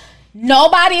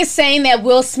 Nobody is saying that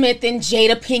Will Smith and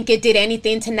Jada Pinkett did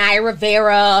anything to Naya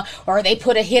Rivera or they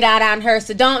put a hit out on her.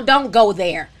 So don't go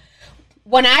there.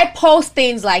 When I post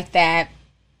things like that,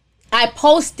 I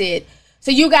post it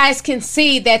so you guys can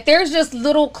see that there's just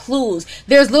little clues.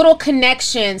 There's little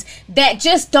connections that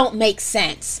just don't make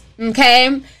sense.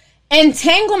 Okay?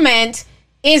 Entanglement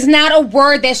is not a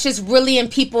word that's just really in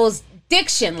people's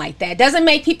diction like that. It doesn't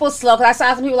make people slow. Because I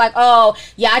saw some people like, oh,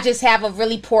 yeah, I just have a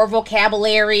really poor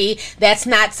vocabulary. That's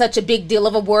not such a big deal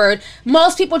of a word.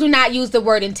 Most people do not use the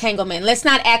word entanglement. Let's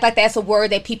not act like that's a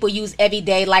word that people use every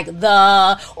day, like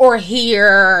the or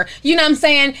here. You know what I'm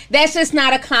saying? That's just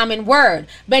not a common word.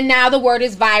 But now the word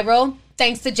is viral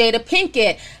thanks to Jada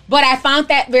Pinkett. But I found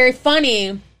that very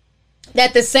funny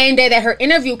that the same day that her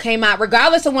interview came out,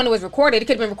 regardless of when it was recorded, it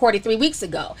could have been recorded 3 weeks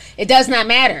ago. It does not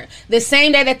matter. The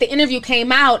same day that the interview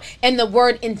came out and the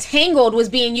word entangled was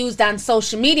being used on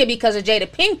social media because of Jada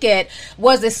Pinkett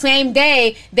was the same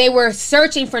day they were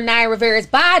searching for Naya Rivera's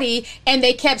body, and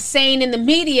they kept saying in the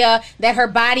media that her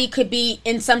body could be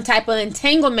in some type of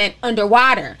entanglement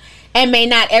underwater and may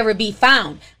not ever be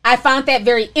found. I found that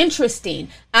very interesting.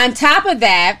 On top of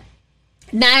that,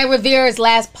 Naya Rivera's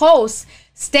last post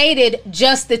stated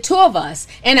just the two of us.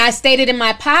 And I stated in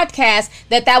my podcast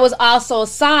that that was also a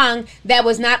song that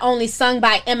was not only sung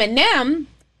by Eminem,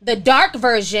 the dark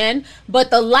version,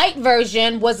 but the light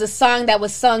version was a song that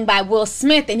was sung by Will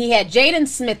Smith, and he had Jaden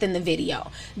Smith in the video.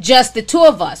 Just the two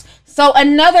of us. So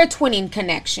another twinning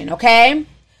connection, okay?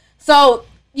 So,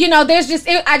 you know,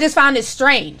 I just found it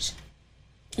strange.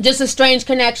 Just a strange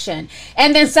connection.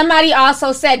 And then somebody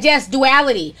also said, yes,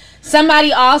 duality.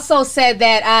 Somebody also said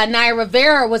that Naya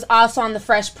Rivera was also on The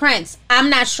Fresh Prince. I'm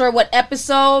not sure what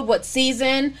episode, what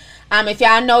season. If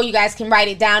y'all know, you guys can write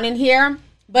it down in here.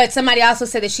 But somebody also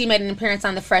said that she made an appearance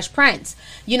on The Fresh Prince.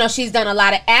 You know, she's done a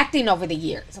lot of acting over the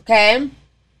years, okay?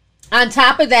 On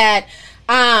top of that,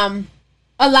 a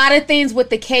lot of things with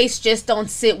the case just don't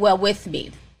sit well with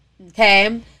me,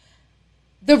 okay?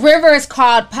 The river is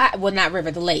called,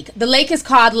 the lake. The lake is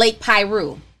called Lake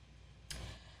Piru.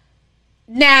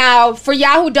 Now, for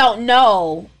y'all who don't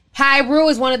know, Piru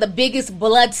is one of the biggest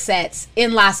blood sets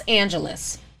in Los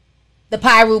Angeles. The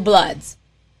Piru Bloods.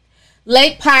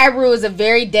 Lake Piru is a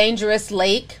very dangerous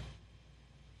lake.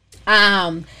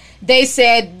 They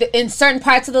said in certain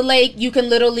parts of the lake, you can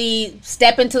literally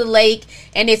step into the lake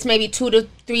and it's maybe 2 to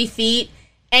 3 feet,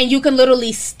 and you can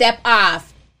literally step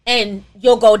off and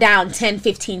you'll go down 10,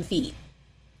 15 feet.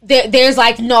 There's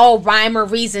like no rhyme or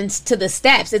reasons to the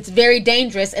steps. It's very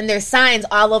dangerous, and there's signs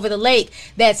all over the lake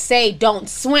that say don't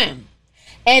swim.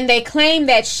 And they claim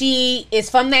that she is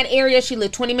from that area. She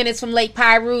lived 20 minutes from Lake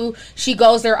Piru. She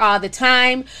goes there all the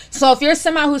time. So if you're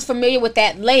someone who's familiar with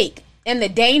that lake and the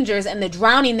dangers and the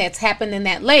drowning that's happened in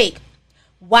that lake,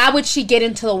 why would she get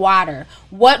into the water?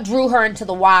 What drew her into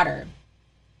the water?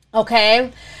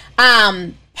 Okay?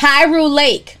 Piru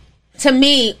Lake, to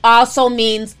me, also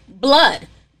means blood.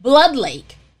 Blood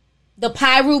Lake. The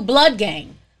Piru Blood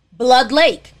Gang. Blood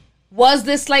Lake. Was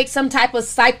this like some type of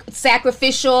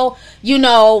sacrificial,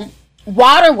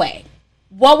 waterway?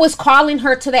 What was calling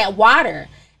her to that water?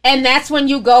 And that's when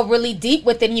you go really deep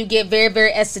with it and you get very,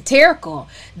 very esoterical.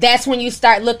 That's when you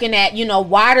start looking at,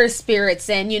 water spirits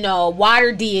and,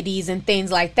 water deities and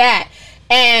things like that.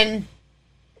 And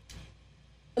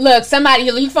look,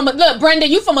 Brenda,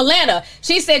 you from Atlanta.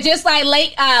 She said just like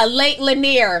Lake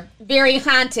Lanier, very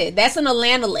haunted. That's an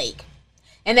Atlanta lake.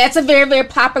 And that's a very, very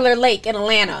popular lake in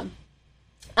Atlanta.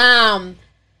 And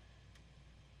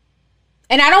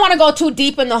I don't want to go too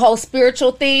deep in the whole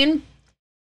spiritual thing,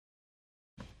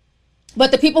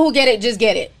 but the people who get it, just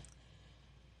get it.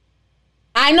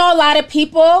 I know a lot of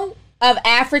people of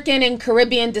African and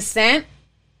Caribbean descent,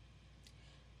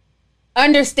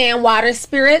 understand water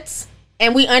spirits,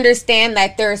 and we understand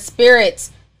that there are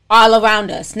spirits all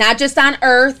around us, not just on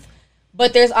earth,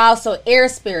 but there's also air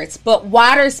spirits, but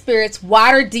water spirits,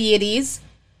 water deities,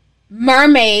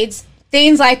 mermaids,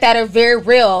 things like that are very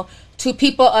real to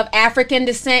people of African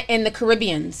descent in the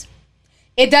Caribbeans.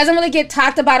 It doesn't really get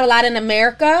talked about a lot in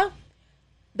America.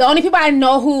 The only people I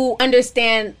know who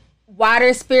understand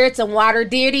water spirits and water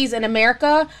deities in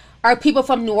America are people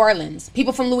from New Orleans,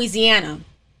 people from Louisiana.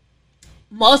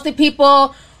 Most of the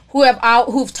people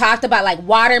who've talked about like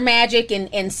water magic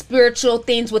and spiritual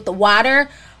things with the water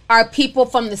are people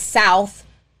from the South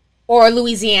or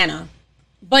Louisiana.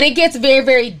 But it gets very,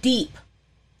 very deep.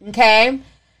 Okay?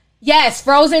 Yes,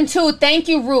 Frozen 2. Thank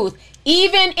you, Ruth.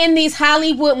 Even in these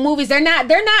Hollywood movies, they're not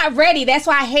ready. That's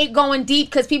why I hate going deep,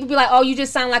 because people be like, oh, you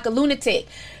just sound like a lunatic.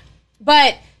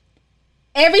 But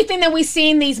everything that we see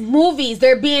in these movies,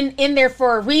 they're being in there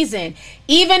for a reason.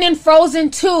 Even in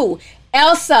Frozen 2,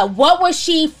 Elsa, what was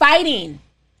she fighting?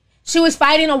 She was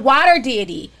fighting a water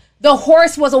deity. The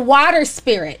horse was a water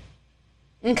spirit.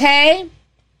 Okay?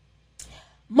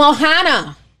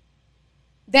 Moana.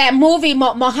 That movie,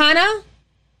 Moana.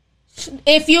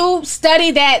 If you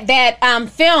study that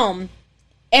film,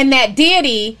 and that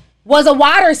deity was a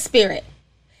water spirit.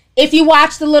 If you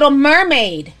watch The Little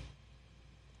Mermaid,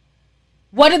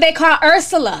 what did they call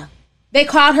Ursula? They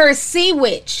called her a sea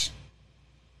witch.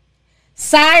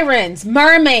 Sirens,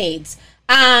 mermaids.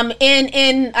 In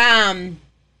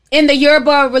the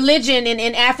Yoruba religion and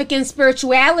in African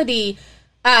spirituality,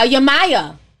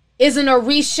 Yamaya is an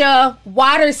Orisha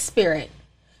water spirit.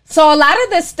 So a lot of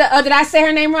this stuff, did I say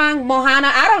her name wrong? Moana?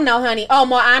 I don't know, honey. Oh,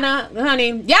 Moana,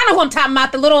 honey. Y'all know who I'm talking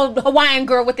about, the little Hawaiian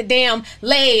girl with the damn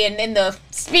lei and the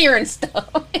spear and stuff.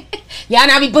 Y'all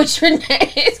know I be butchering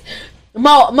names.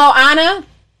 Moana,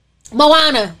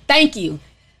 thank you.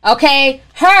 Okay,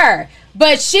 her.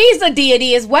 But she's a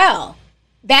deity as well.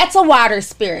 That's a water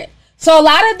spirit. So a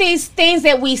lot of these things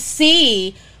that we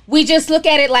see, we just look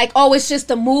at it like, oh, it's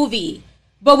just a movie.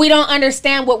 But we don't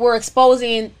understand what we're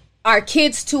exposing our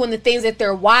kids to and the things that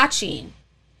they're watching.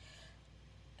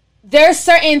 There's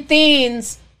certain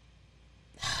things,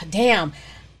 damn,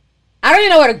 I don't even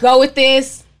know where to go with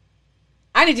this.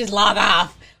 I need to just log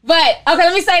off. But, okay,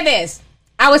 let me say this.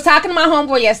 I was talking to my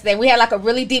homeboy yesterday. We had like a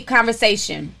really deep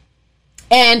conversation.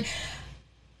 And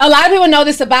a lot of people know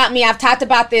this about me. I've talked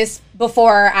about this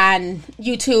before on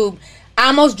YouTube. I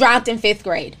almost drowned in 5th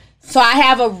grade. So I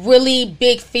have a really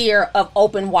big fear of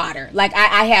open water. Like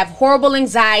I have horrible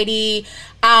anxiety.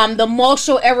 The most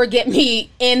you'll ever get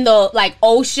me in the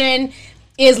ocean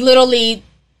is literally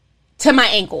to my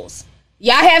ankles.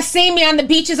 Y'all have seen me on the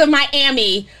beaches of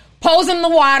Miami, posing in the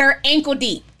water, ankle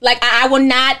deep. Like I will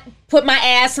not put my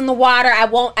ass in the water. I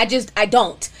won't. I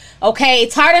don't. Okay,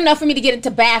 it's hard enough for me to get into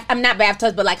not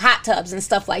bathtubs, but like hot tubs and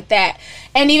stuff like that.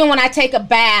 And even when I take a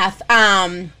bath,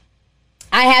 I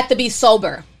have to be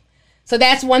sober. So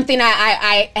that's one thing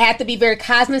I have to be very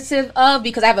cognizant of,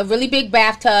 because I have a really big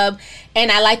bathtub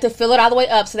and I like to fill it all the way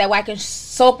up so that way I can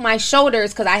soak my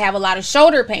shoulders, because I have a lot of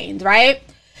shoulder pains, right?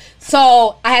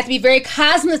 So I have to be very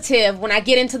cognitive when I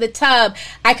get into the tub.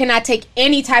 I cannot take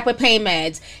any type of pain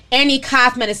meds, any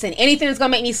cough medicine, anything that's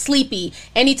going to make me sleepy,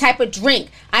 any type of drink.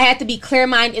 I have to be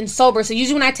clear-minded and sober. So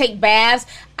usually when I take baths,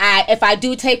 if I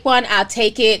do take one, I'll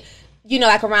take it,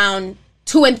 like around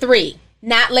 2 and 3,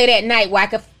 not late at night where I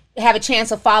could have a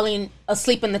chance of falling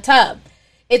asleep in the tub.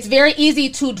 It's very easy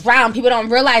to drown. People don't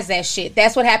realize that shit.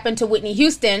 That's what happened to Whitney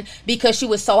Houston, because she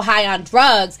was so high on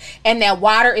drugs, and that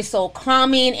water is so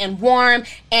calming and warm,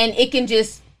 and it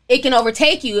can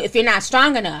overtake you if you're not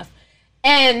strong enough.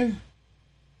 And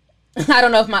I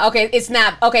don't know if it's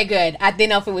not okay. Good. I didn't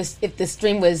know if the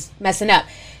stream was messing up.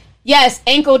 Yes,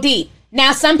 ankle deep.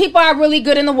 Now, some people are really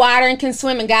good in the water and can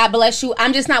swim, and God bless you.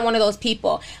 I'm just not one of those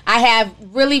people. I have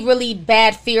really, really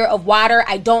bad fear of water.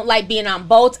 I don't like being on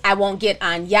boats. I won't get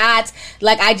on yachts.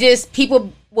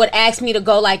 People would ask me to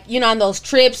go on those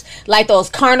trips, like those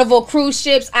Carnival cruise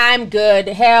ships. I'm good.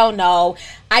 Hell no.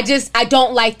 I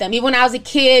don't like them. Even when I was a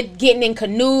kid, getting in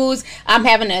canoes, I'm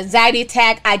having an anxiety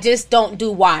attack. I just don't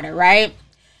do water, right?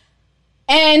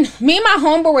 And me and my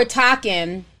homeboy were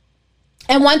talking.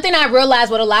 And one thing I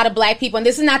realized with a lot of black people, and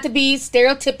this is not to be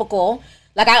stereotypical,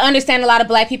 I understand a lot of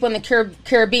black people in the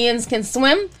Caribbeans can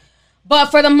swim, but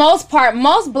for the most part,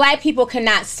 most black people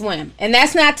cannot swim. And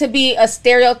that's not to be a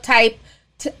stereotype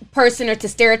person or to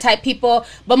stereotype people,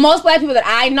 but most black people that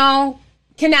I know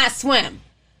cannot swim.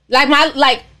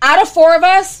 Out of 4 of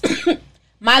us,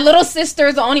 my little sister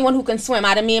is the only one who can swim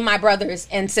out of me and my brothers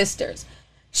and sisters.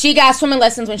 She got swimming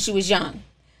lessons when she was young.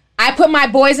 I put my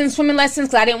boys in swimming lessons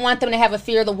because I didn't want them to have a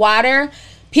fear of the water.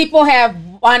 people have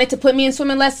wanted to put me in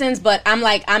swimming lessons, but I'm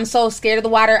like, I'm so scared of the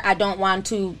water. I don't want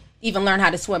to even learn how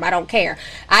to swim. I don't care.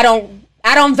 I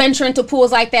don't venture into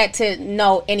pools like that to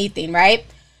know anything, right?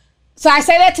 So I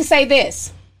say that to say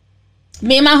this.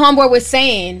 Me and my homeboy was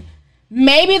saying,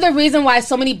 maybe the reason why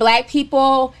so many black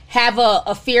people have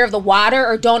a fear of the water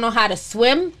or don't know how to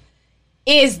swim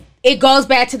is it goes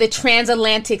back to the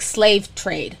transatlantic slave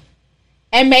trade.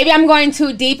 And maybe I'm going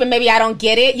too deep and maybe I don't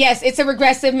get it. Yes, it's a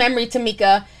regressive memory,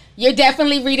 Tamika. You're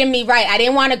definitely reading me right. I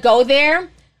didn't want to go there,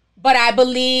 but I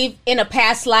believe in a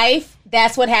past life,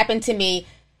 that's what happened to me.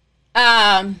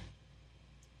 Taka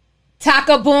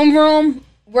Boom Room,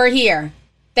 we're here.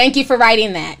 Thank you for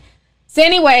writing that. So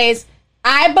anyways,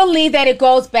 I believe that it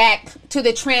goes back to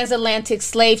the transatlantic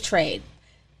slave trade.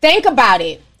 Think about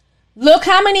it. Look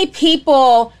how many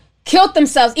people killed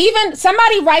themselves. Even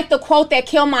somebody write the quote that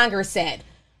Killmonger said.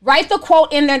 Write the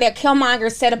quote in there that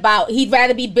Killmonger said about he'd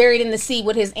rather be buried in the sea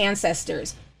with his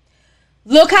ancestors.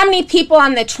 Look how many people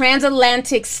on the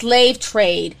transatlantic slave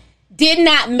trade did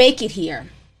not make it here.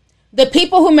 The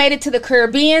people who made it to the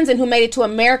Caribbeans and who made it to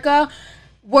America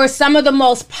were some of the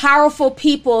most powerful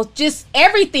people, just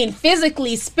everything,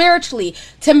 physically, spiritually,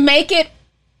 to make it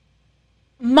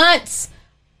months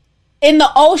in the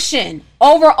ocean,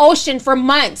 over ocean for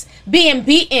months, being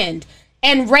beaten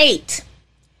and raped,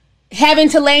 having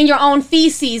to lay in your own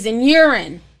feces and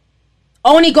urine,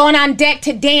 only going on deck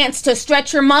to dance to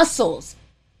stretch your muscles.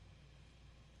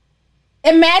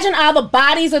 Imagine all the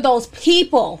bodies of those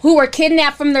people who were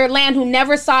kidnapped from their land, who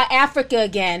never saw Africa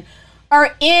again,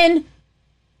 are in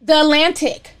the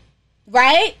Atlantic,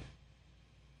 right?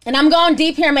 And I'm going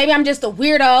deep here. Maybe I'm just a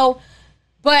weirdo,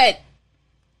 but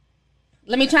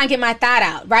let me try and get my thought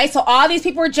out, right? So all these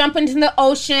people were jumping into the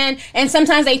ocean, and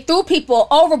sometimes they threw people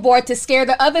overboard to scare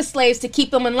the other slaves to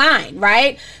keep them in line,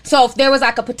 right? So if there was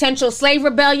like a potential slave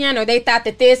rebellion, or they thought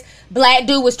that this black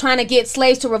dude was trying to get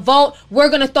slaves to revolt, we're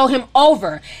going to throw him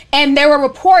over. And there were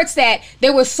reports that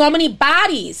there were so many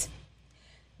bodies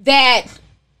that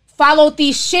followed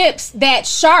these ships, that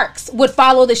sharks would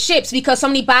follow the ships because so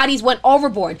many bodies went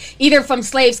overboard, either from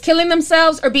slaves killing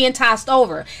themselves or being tossed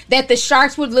over, that the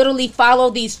sharks would literally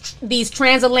follow these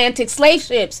transatlantic slave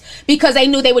ships because they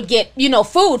knew they would get,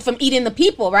 food from eating the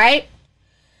people, right?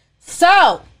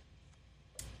 So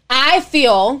I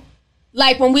feel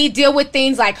like when we deal with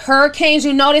things like hurricanes,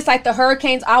 you notice like the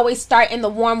hurricanes always start in the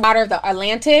warm water of the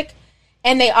Atlantic,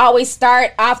 and they always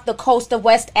start off the coast of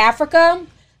West Africa.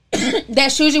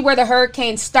 That's usually where the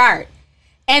hurricanes start,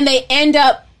 and they end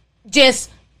up just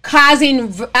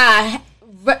causing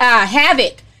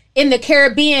havoc in the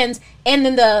Caribbean and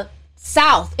in the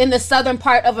South, in the southern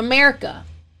part of America.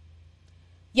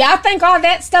 Y'all think all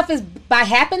that stuff is by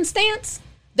happenstance?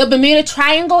 The Bermuda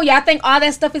Triangle, y'all think all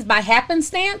that stuff is by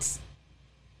happenstance?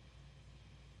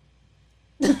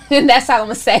 And that's all I'm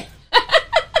gonna say. I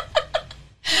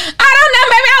don't know,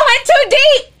 maybe I went too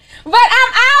deep. But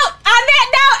I'm out. On that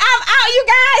note, I'm out, you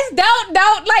guys.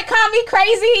 Don't like call me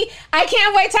crazy. I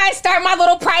can't wait till I start my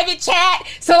little private chat.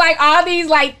 So like all these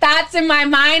like thoughts in my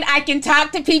mind, I can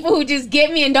talk to people who just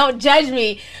get me and don't judge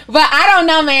me. But I don't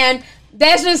know, man.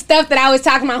 That's just stuff that I was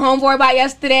talking to my homeboy about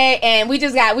yesterday, and we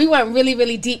went really,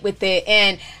 really deep with it.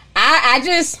 And I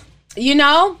just, you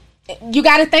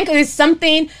got to think there's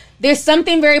something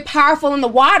very powerful in the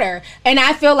water. And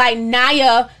I feel like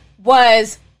Naya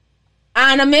was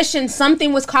on a mission.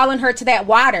 Something was calling her to that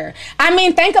water. I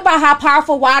mean, think about how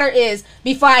powerful water is.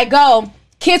 Before I go,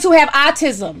 kids who have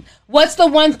autism, what's the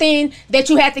one thing that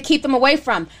you have to keep them away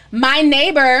from? My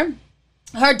neighbor,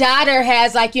 her daughter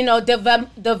has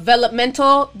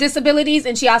developmental disabilities,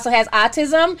 and she also has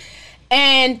autism,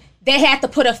 and they had to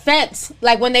put a fence.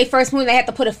 Like when they first moved, they had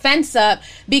to put a fence up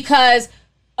because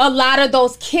a lot of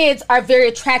those kids are very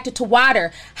attracted to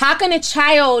water. How can a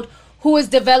child who is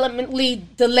developmentally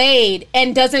delayed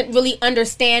and doesn't really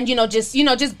understand,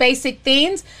 just basic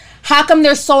things, how come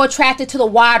they're so attracted to the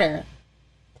water?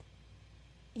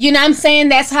 You know what I'm saying?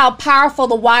 That's how powerful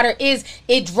the water is.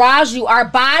 It draws you. Our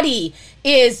body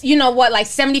is, like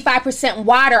 75%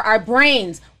 water. Our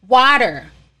brains,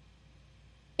 water.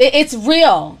 It's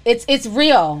real. It's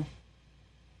real.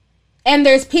 And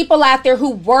there's people out there who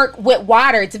work with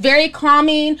water. It's very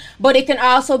calming, but it can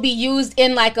also be used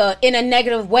in a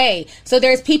negative way. So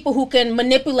there's people who can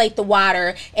manipulate the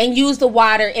water and use the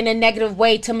water in a negative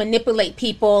way to manipulate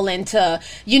people and to,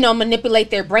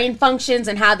 manipulate their brain functions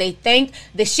and how they think.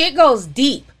 The shit goes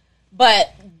deep.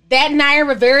 But that Naya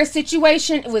Rivera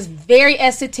situation, it was very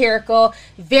esoterical,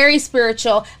 very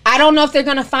spiritual. I don't know if they're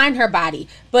going to find her body,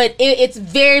 but it's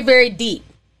very, very deep.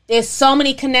 There's so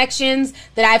many connections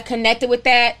that I've connected with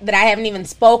that I haven't even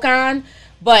spoke on.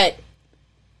 But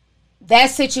That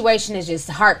situation is just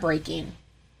heartbreaking.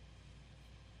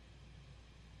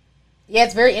 Yeah,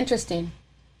 it's very interesting.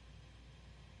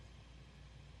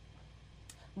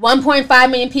 1.5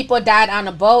 million people died on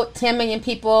a boat. 10 million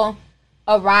people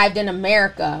arrived in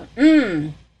America.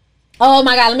 Oh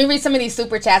my God, let me read some of these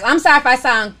super chats. I'm sorry if I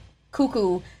sound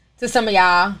cuckoo to some of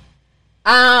y'all.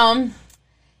 Anna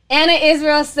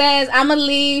Israel says, I'ma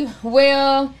leave.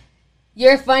 Will,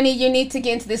 you're funny. You need to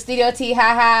get into the studio, T.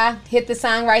 Haha. Hit the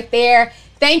song right there.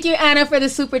 Thank you, Anna, for the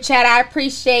super chat. I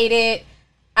appreciate it.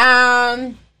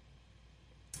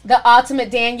 The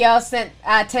ultimate Danielle sent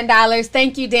 $10.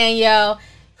 Thank you, Danielle.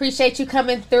 Appreciate you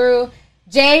coming through.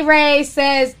 J. Ray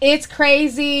says, it's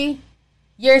crazy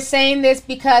you're saying this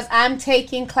because I'm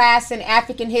taking class in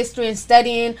African history and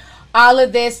studying all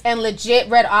of this and legit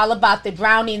read all about the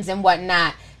drownings and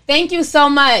whatnot. Thank you so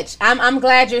much. I'm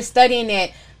glad you're studying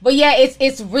it. But yeah,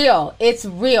 it's real. It's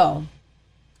real.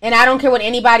 And I don't care what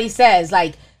anybody says.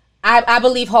 Like, I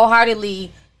believe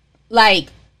wholeheartedly, like,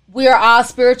 we are all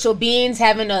spiritual beings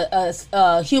having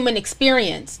a human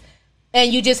experience.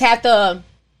 And you just have to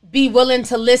be willing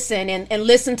to listen and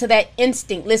listen to that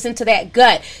instinct, listen to that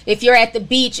gut. If you're at the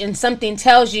beach and something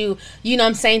tells you, you know what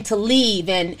I'm saying, to leave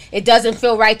and it doesn't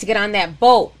feel right to get on that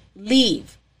boat,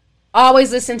 leave.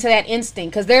 Always listen to that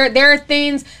instinct, because there are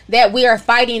things that we are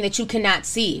fighting that you cannot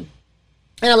see.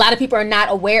 And a lot of people are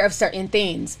not aware of certain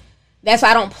things. That's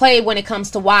why I don't play when it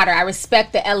comes to water. I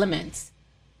respect the elements.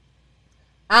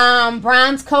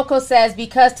 Bronze Coco says,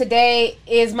 because today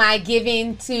is my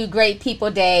giving to great people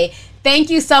day. Thank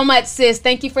you so much, sis.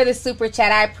 Thank you for the super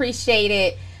chat. I appreciate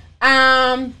it.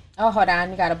 Oh, hold on.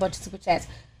 We got a bunch of super chats.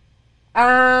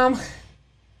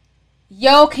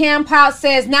 Yo Camp Out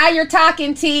says, now you're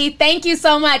talking, T. Thank you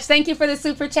so much. Thank you for the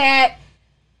super chat.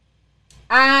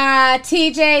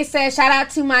 TJ says, shout out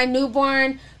to my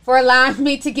newborn for allowing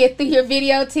me to get through your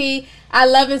video, T. I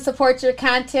love and support your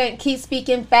content. Keep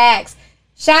speaking facts.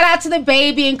 Shout out to the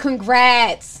baby and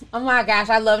congrats. Oh my gosh,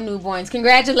 I love newborns.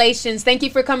 Congratulations. Thank you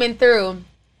for coming through.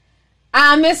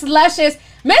 Miss Luscious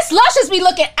be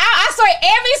looking out. I saw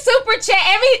every super chat,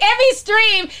 every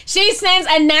stream. She sends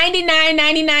a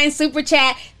 $99.99 super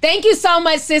chat. Thank you so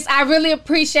much, sis. I really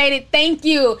appreciate it. Thank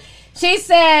you. She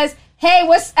says, hey,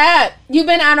 what's up? You've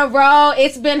been on a roll.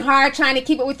 It's been hard trying to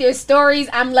keep it with your stories.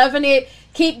 I'm loving it.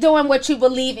 Keep doing what you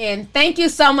believe in. Thank you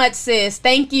so much, sis.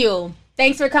 Thank you.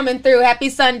 Thanks for coming through. Happy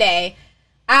Sunday.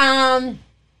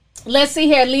 Let's see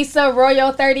here. Lisa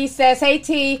Royal 30 says, hey,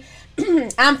 T.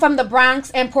 I'm from the Bronx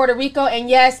and Puerto Rico. And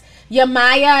yes,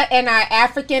 Yamaya and our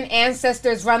African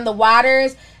ancestors run the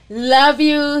waters. Love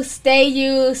you.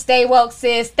 Stay woke,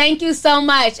 sis. Thank you so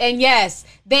much. And yes,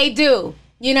 they do.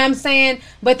 You know what I'm saying?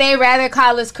 But they rather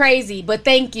call us crazy. But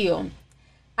thank you.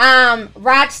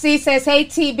 Rach C says, hey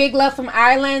T, big love from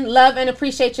Ireland. Love and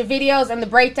appreciate your videos and the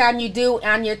breakdown you do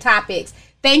on your topics.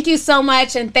 Thank you so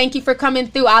much, and thank you for coming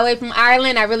through all the way from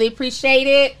Ireland. I really appreciate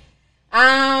it.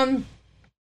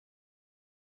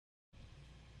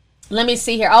 Let me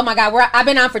see here. Oh my God, I've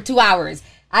been on for 2 hours.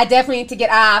 I definitely need to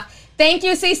get off. Thank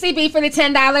you, CCB, for the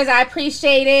 $10. I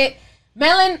appreciate it.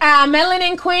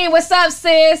 Melanin Queen, what's up,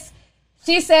 sis?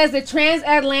 She says the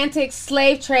transatlantic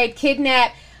slave trade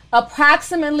kidnapped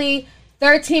approximately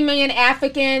 13 million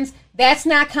Africans. That's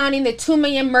not counting the 2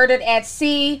 million murdered at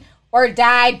sea or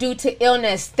died due to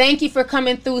illness. Thank you for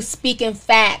coming through, speaking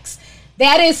facts.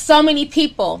 That is so many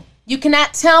people. You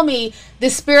cannot tell me the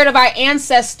spirit of our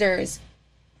ancestors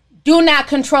do not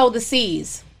control the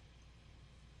seas.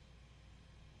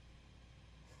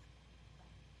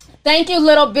 Thank you,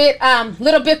 little bit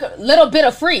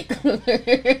of freak.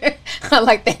 I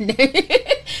like that name.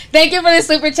 Thank you for the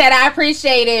super chat. I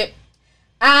appreciate it.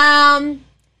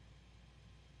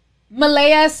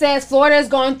 Malaya says Florida is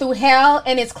going through hell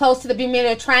and it's close to the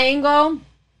Bermuda Triangle.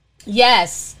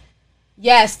 Yes.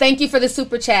 Thank you for the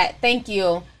super chat. Thank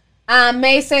you.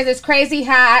 May says it's crazy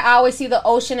how I always see the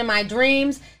ocean in my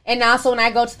dreams, and also when I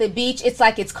go to the beach, it's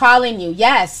like it's calling you.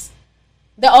 Yes.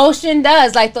 The ocean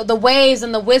does, like the waves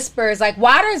and the whispers. Like,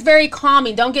 water is very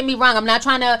calming. Don't get me wrong. I'm not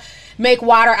trying to make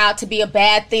water out to be a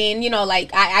bad thing. You know,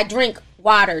 like I drink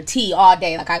water, tea all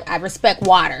day. Like I respect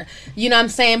water. You know what I'm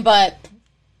saying? But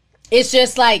it's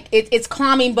just like it's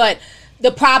calming. But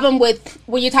the problem with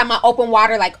when you're talking about open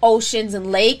water like oceans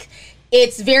and lake,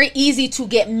 it's very easy to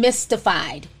get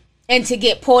mystified and to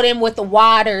get pulled in with the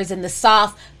waters and the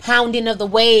soft pounding of the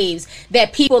waves,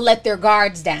 that people let their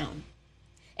guards down.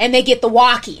 And they get the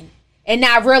walking and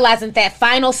not realizing that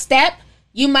final step,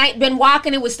 you might have been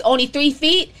walking, it was only 3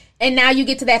 feet. And now you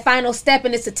get to that final step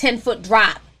and it's a 10-foot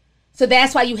drop. So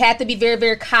that's why you have to be very,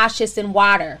 very cautious in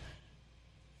water.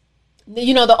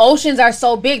 You know, the oceans are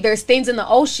so big. There's things in the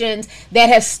oceans that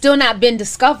have still not been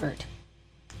discovered.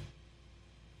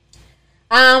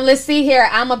 Let's see here.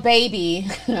 I'm a baby.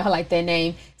 I like that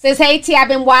name. Says, hey, T, I've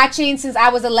been watching since I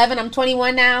was 11. I'm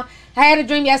 21 now. I had a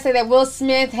dream yesterday that Will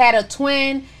Smith had a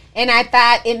twin, and I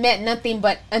thought it meant nothing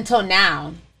but until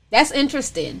now. That's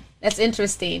interesting. That's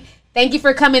interesting. Thank you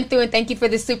for coming through, and thank you for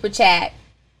the super chat.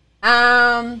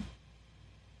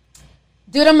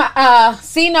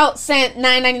 C-Note sent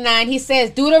 $9.99. He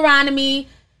says, Deuteronomy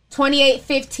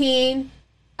 28:15.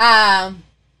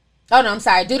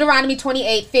 Deuteronomy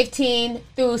 28:15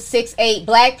 through 6:8.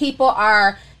 Black people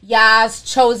are Yah's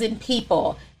chosen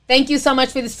people. Thank you so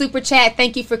much for the super chat.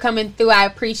 Thank you for coming through. I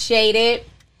appreciate it.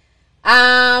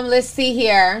 Let's see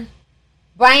here.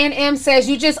 Brian M says,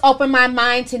 you just opened my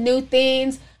mind to new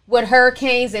things with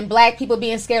hurricanes and black people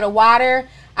being scared of water.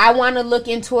 I want to look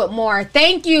into it more.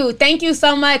 Thank you. Thank you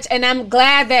so much. And I'm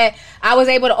glad that I was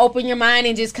able to open your mind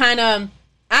and just kind of,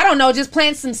 I don't know, just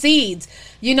plant some seeds.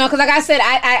 You know, because like I said,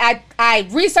 I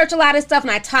research a lot of stuff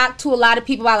and I talk to a lot of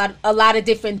people about a lot of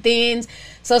different things.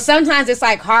 So sometimes it's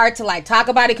like hard to like talk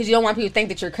about it because you don't want people to think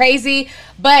that you're crazy.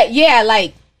 But yeah,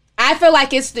 like I feel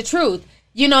like it's the truth.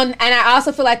 You know, and I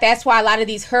also feel like that's why a lot of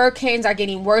these hurricanes are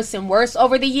getting worse and worse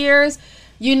over the years.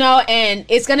 You know, and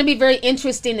it's going to be very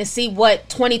interesting to see what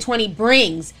 2020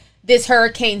 brings this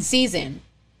hurricane season.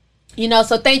 You know,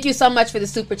 so thank you so much for the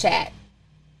super chat.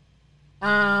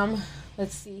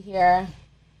 Let's see here.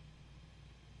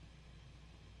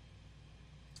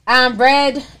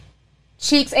 Red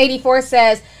Cheeks 84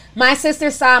 says, my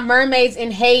sister saw mermaids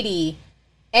in Haiti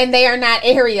and they are not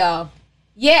Ariel.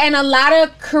 Yeah, and a lot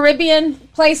of Caribbean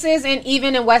places and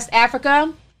even in West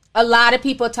Africa, a lot of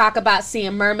people talk about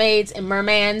seeing mermaids and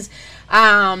mermans.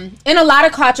 In a lot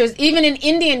of cultures, even in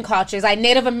Indian cultures, like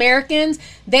Native Americans,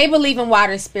 they believe in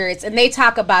water spirits and they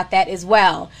talk about that as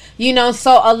well. You know,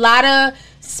 so a lot of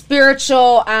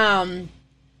spiritual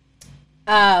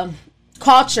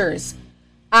cultures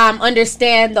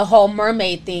understand the whole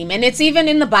mermaid theme. And it's even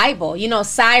in the Bible, you know,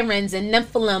 sirens and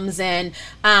Nephilims and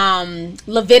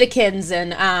Leviticans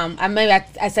and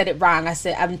I said it wrong.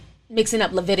 I'm mixing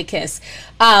up Leviticus.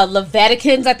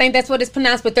 Leviticans, I think that's what it's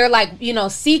pronounced, but they're like, you know,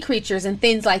 sea creatures and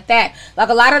things like that. Like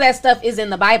a lot of that stuff is in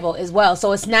the Bible as well.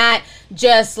 So it's not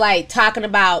just like talking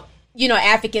about, you know,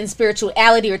 African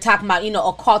spirituality or talking about, you know,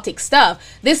 occultic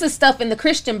stuff. This is stuff in the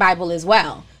Christian Bible as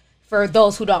well, for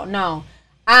those who don't know.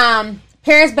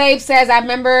 Paris Babe says, I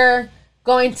remember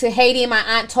going to Haiti and my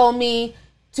aunt told me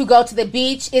to go to the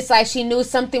beach. It's like she knew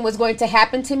something was going to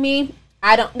happen to me.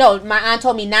 I don't know. My aunt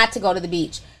told me not to go to the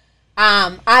beach.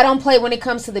 I don't play when it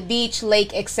comes to the beach,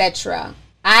 lake, etc.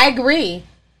 I agree.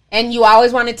 And you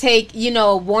always want to take, you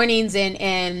know, warnings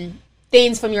and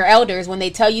things from your elders when they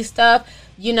tell you stuff.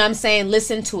 You know what I'm saying?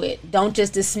 Listen to it. Don't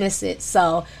just dismiss it.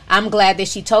 So I'm glad that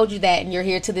she told you that and you're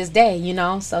here to this day, you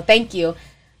know? So thank you.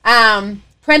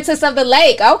 Princess of the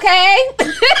Lake. Okay.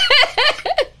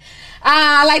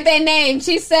 I like that name.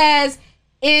 She says,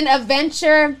 in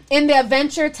the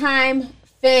Adventure Time,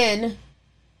 Finn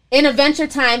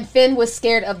was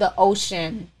scared of the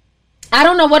ocean. I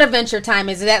don't know what Adventure Time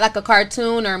is. Is that like a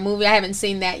cartoon or a movie? I haven't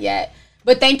seen that yet.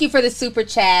 But thank you for the super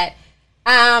chat.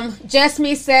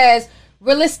 Jessme says,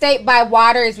 real estate by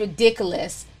water is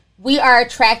ridiculous. We are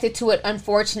attracted to it,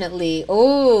 unfortunately.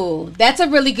 Ooh, that's a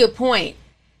really good point.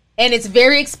 And it's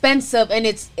very expensive, and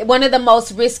it's one of the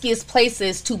most riskiest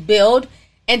places to build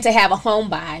and to have a home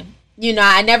by. You know,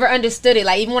 I never understood it.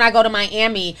 Like, even when I go to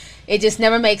Miami, it just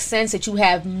never makes sense that you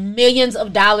have millions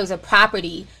of dollars of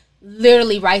property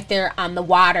literally right there on the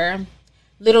water,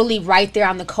 literally right there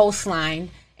on the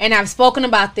coastline. And I've spoken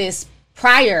about this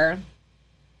prior,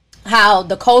 how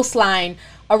the coastline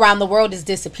around the world is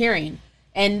disappearing.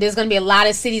 And there's going to be a lot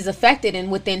of cities affected.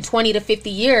 And within 20 to 50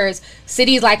 years,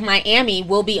 cities like Miami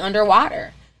will be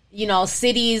underwater. You know,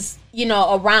 cities, you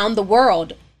know, around the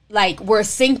world, like, we're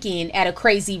sinking at a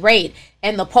crazy rate.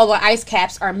 And the polar ice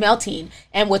caps are melting.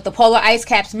 And with the polar ice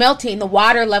caps melting, the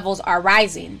water levels are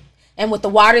rising. And with the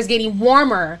waters getting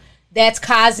warmer, that's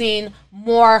causing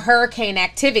more hurricane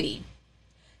activity.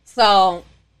 So,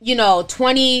 you know,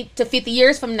 20 to 50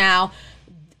 years from now,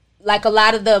 like, a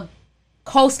lot of the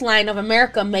coastline of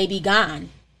America may be gone.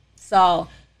 So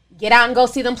get out and go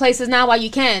see them places now while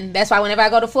you can. That's why whenever I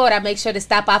go to Florida, I make sure to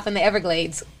stop off in the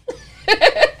Everglades. Plus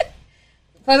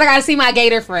I gotta see my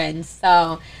gator friends.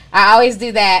 So I always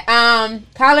do that.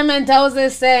 Carla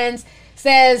Mendoza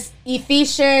says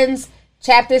Ephesians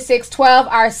chapter 6:12,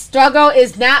 our struggle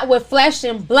is not with flesh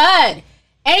and blood.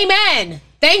 Amen.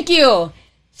 Thank you.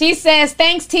 She says,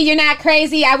 thanks, T, you're not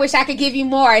crazy. I wish I could give you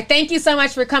more. Thank you so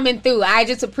much for coming through. I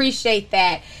just appreciate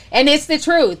that. And it's the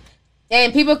truth.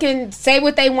 And people can say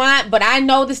what they want, but I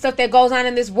know the stuff that goes on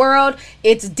in this world,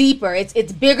 it's deeper.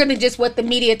 It's bigger than just what the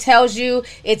media tells you.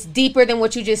 It's deeper than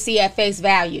what you just see at face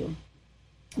value.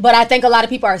 But I think a lot of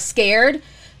people are scared,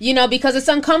 you know, because it's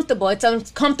uncomfortable. It's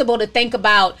uncomfortable to think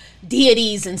about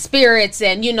deities and spirits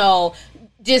and, you know,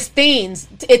 just things.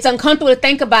 It's uncomfortable to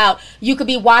think about you could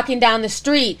be walking down the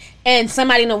street and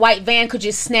somebody in a white van could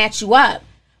just snatch you up.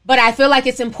 But I feel like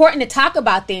it's important to talk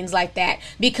about things like that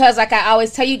because, like I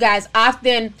always tell you guys,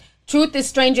 often truth is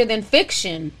stranger than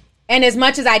fiction. And as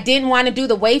much as I didn't want to do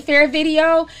the Wayfair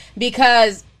video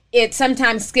because it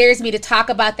sometimes scares me to talk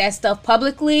about that stuff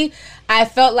publicly, I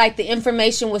felt like the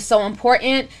information was so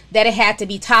important that it had to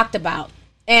be talked about.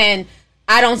 And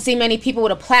I don't see many people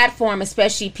with a platform,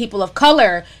 especially people of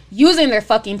color, using their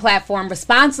fucking platform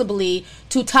responsibly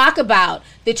to talk about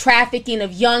the trafficking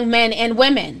of young men and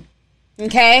women.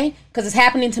 Okay? Because it's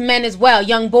happening to men as well,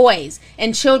 young boys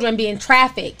and children being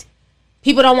trafficked.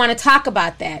 People don't want to talk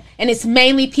about that. And it's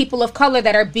mainly people of color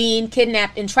that are being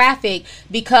kidnapped and trafficked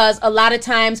because a lot of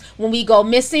times when we go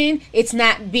missing, it's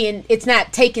not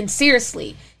taken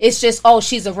seriously. It's just, oh,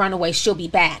 she's a runaway, she'll be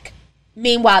back.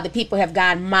 Meanwhile, the people have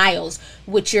gone miles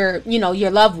with your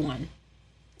loved one.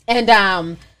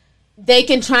 And they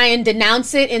can try and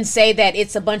denounce it and say that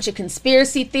it's a bunch of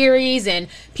conspiracy theories and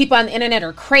people on the internet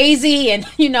are crazy. And,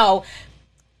 you know,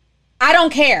 I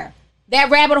don't care. That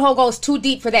rabbit hole goes too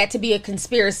deep for that to be a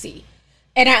conspiracy.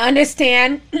 And I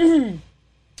understand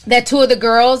that two of the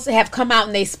girls have come out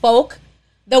and they spoke.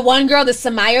 The one girl, the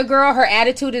Samaya girl, her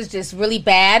attitude is just really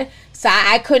bad. So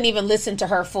I couldn't even listen to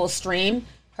her full stream.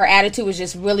 Her attitude was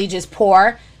just really just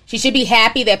poor. She should be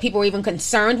happy that people were even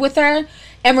concerned with her.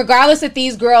 And regardless if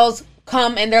these girls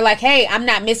come and they're like, hey, I'm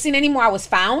not missing anymore, I was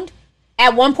found.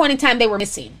 At one point in time, they were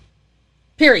missing.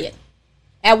 Period.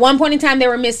 At one point in time, they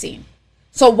were missing.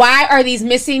 So why are these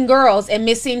missing girls and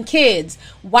missing kids?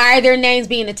 Why are their names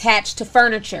being attached to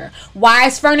furniture? Why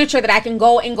is furniture that I can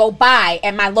go buy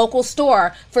at my local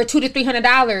store for $200 to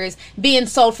 $300 being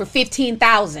sold for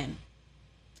 $15,000?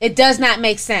 It does not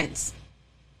make sense.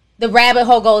 The rabbit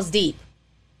hole goes deep.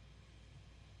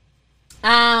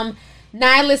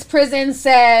 Nihilist Prison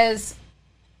says,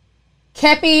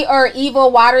 Kepi are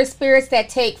evil water spirits that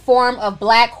take form of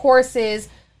black horses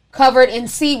covered in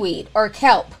seaweed or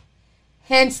kelp.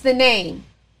 Hence the name,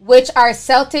 which are of a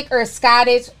Celtic or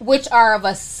Scottish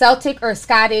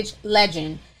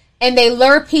legend. And they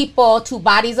lure people to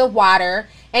bodies of water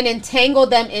and entangle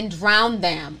them and drown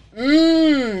them.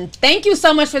 Thank you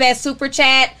so much for that super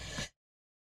chat.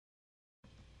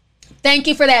 Thank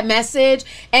you for that message.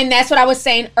 And that's what I was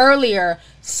saying earlier.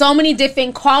 So many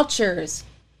different cultures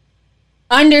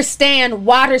understand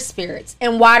water spirits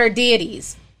and water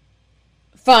deities.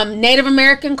 From Native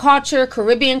American culture,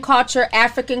 Caribbean culture,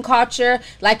 African culture,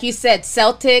 like you said,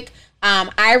 Celtic,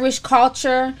 Irish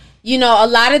culture. You know, a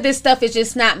lot of this stuff is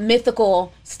just not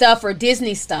mythical stuff or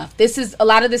Disney stuff. A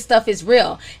lot of this stuff is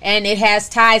real. And it has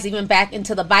ties even back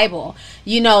into the Bible.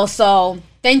 You know, so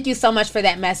thank you so much for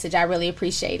that message. I really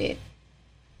appreciate it.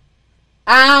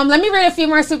 Let me read a few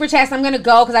more super chats. I'm going to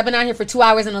go because I've been on here for 2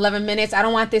 hours and 11 minutes. I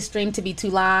don't want this stream to be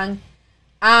too long.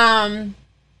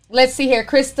 Let's see here.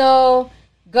 Crystal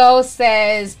Go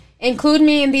says, include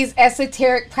me in these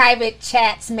esoteric private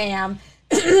chats, ma'am.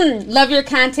 Love your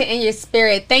content and your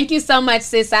spirit. Thank you so much,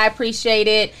 sis. I appreciate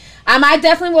it. I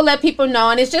definitely will let people know,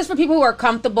 and it's just for people who are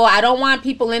comfortable. I don't want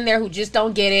people in there who just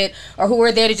don't get it or who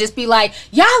are there to just be like,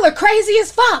 y'all are crazy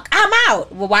as fuck, I'm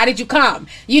out. Well, why did you come?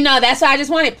 You know, that's why I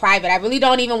just want it private. I really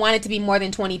don't even want it to be more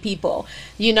than 20 people.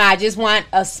 You know, I just want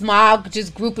a small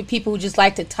just group of people who just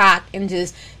like to talk and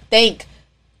just think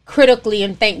critically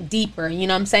and think deeper. You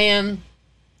know what I'm saying?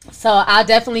 So I'll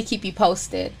definitely keep you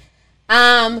posted.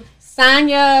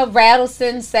 Sonia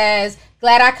Rattleson says,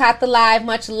 glad I caught the live.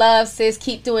 Much love, sis.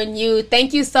 Keep doing you.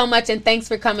 Thank you so much, and thanks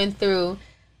for coming through.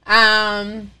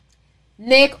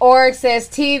 Nick Org says,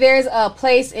 T, there's a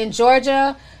place in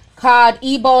Georgia called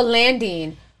Igbo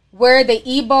Landing where the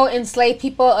Igbo enslaved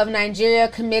people of Nigeria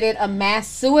committed a mass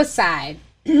suicide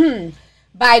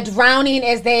by drowning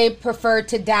as they preferred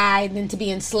to die than to be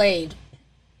enslaved.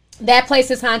 That place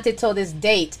is haunted till this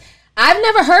date. I've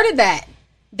never heard of that.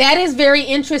 That is very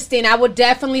interesting. I would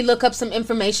definitely look up some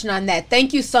information on that.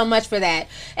 Thank you so much for that.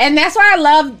 And that's why I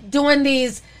love doing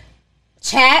these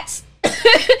chats,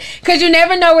 because you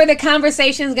never know where the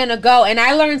conversation is going to go. And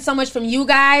I learned so much from you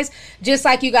guys, just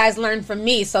like you guys learned from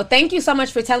me. So thank you so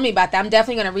much for telling me about that. I'm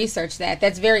definitely going to research that.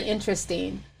 That's very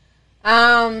interesting.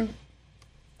 Mr.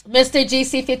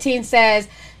 GC15 says,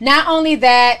 not only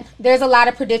that, there's a lot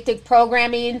of predictive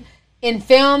programming in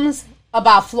films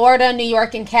about Florida, New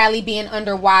York, and Cali being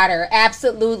underwater.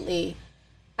 Absolutely.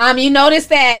 You notice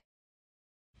that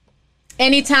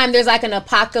anytime there's like an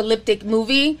apocalyptic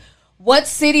movie, what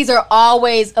cities are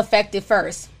always affected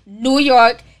first? New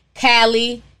York,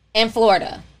 Cali, and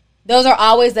Florida. Those are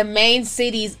always the main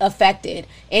cities affected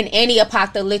in any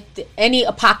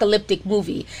apocalyptic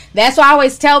movie. That's why I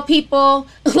always tell people,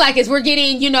 like, as we're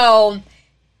getting,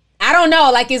 I don't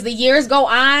know, like as the years go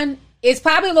on, it's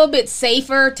probably a little bit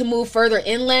safer to move further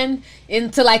inland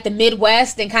into like the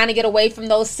Midwest and kind of get away from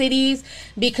those cities,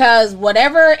 because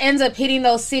whatever ends up hitting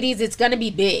those cities, it's going to be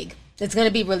big. It's going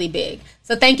to be really big.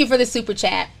 So thank you for the super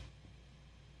chat.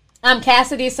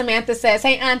 Cassidy Samantha says,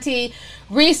 hey, Auntie,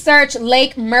 research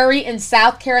Lake Murray in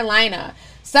South Carolina.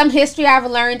 Some history I've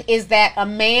learned is that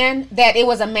it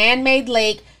was a man-made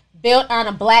lake built on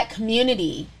a black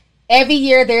community. Every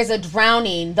year there's a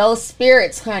drowning. Those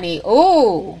spirits, honey.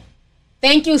 Ooh.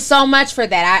 Thank you so much for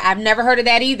that. I've never heard of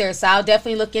that either, so I'll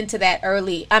definitely look into that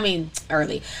early.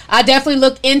 I'll definitely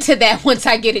look into that once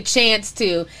I get a chance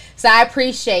to. So I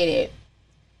appreciate it.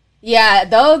 Yeah,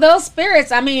 those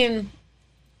spirits,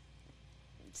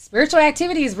 spiritual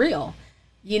activity is real,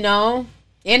 in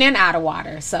and out of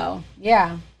water. So,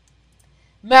 yeah.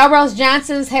 Melrose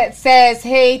Johnson says,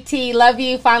 hey, T, love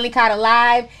you. Finally caught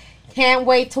alive. Can't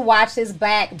wait to watch this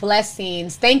back.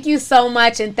 Blessings. Thank you so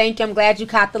much, and thank you. I'm glad you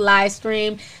caught the live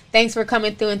stream. Thanks for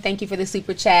coming through, and thank you for the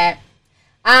super chat.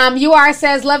 UR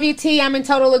says, love you, T. I'm in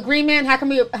total agreement. How can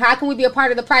we be a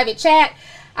part of the private chat?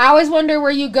 I always wonder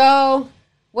where you go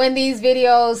when the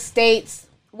video states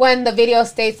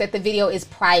that the video is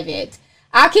private.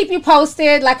 I'll keep you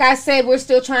posted. Like I said, we're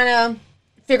still trying to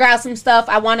figure out some stuff.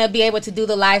 I want to be able to do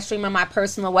the live stream on my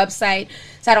personal website,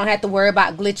 so I don't have to worry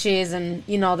about glitches and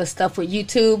the stuff with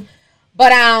YouTube.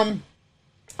 But on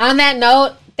that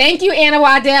note, thank you, Anna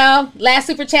Waddell. Last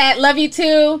super chat, love you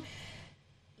too.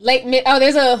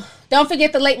 Don't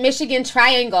forget the Lake Michigan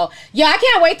Triangle. Yeah, I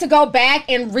can't wait to go back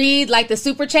and read like the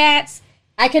super chats.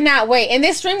 I cannot wait. And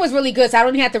this stream was really good, so I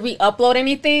don't have to re-upload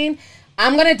anything.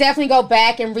 I'm gonna definitely go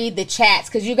back and read the chats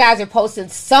because you guys are posting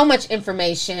so much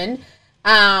information.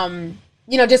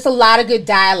 Just a lot of good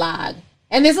dialogue.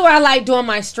 And this is why I like doing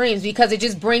my streams, because it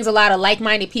just brings a lot of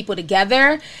like-minded people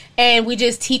together, and we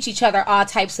just teach each other all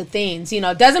types of things. It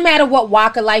doesn't matter what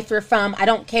walk of life you're from. I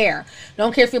don't care.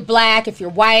 Don't care if you're black, if you're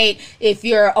white, if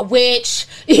you're a witch,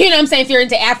 if you're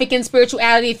into African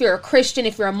spirituality, if you're a Christian,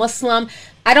 if you're a Muslim.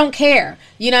 I don't care.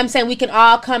 We can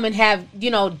all come and have,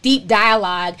 deep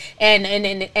dialogue and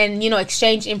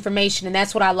exchange information. And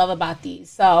that's what I love about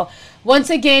these. So once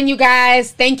again, you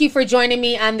guys, thank you for joining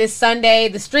me on this Sunday.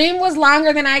 The stream was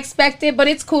longer than I expected, but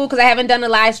it's cool because I haven't done a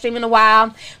live stream in a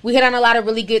while. We hit on a lot of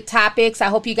really good topics. I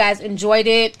hope you guys enjoyed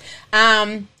it.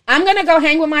 I'm going to go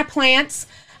hang with my plants.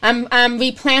 I'm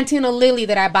replanting a lily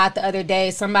that I bought the other day.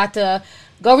 So I'm about to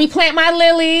go replant my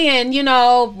lily and,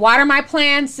 water my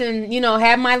plants and,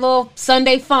 have my little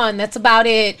Sunday fun. That's about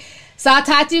it. So I'll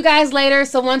talk to you guys later.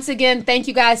 So once again, thank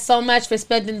you guys so much for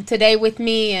spending today with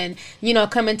me and,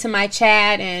 coming to my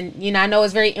chat. And, I know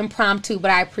it's very impromptu,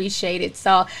 but I appreciate it.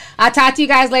 So I'll talk to you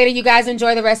guys later. You guys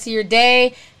enjoy the rest of your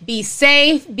day. Be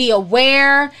safe, be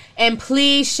aware, and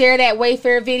please share that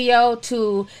Wayfair video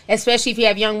especially if you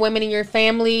have young women in your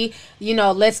family.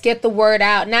 Let's get the word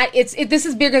out. This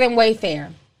is bigger than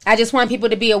Wayfair. I just want people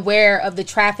to be aware of the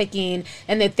trafficking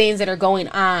and the things that are going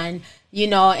on.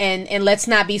 And let's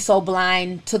not be so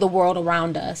blind to the world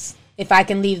around us. If I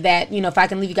can leave that, if I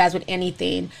can leave you guys with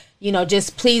anything,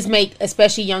 just please make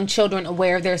especially young children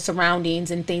aware of their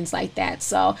surroundings and things like that.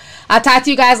 So I'll talk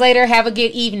to you guys later. Have a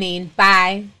good evening.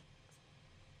 Bye.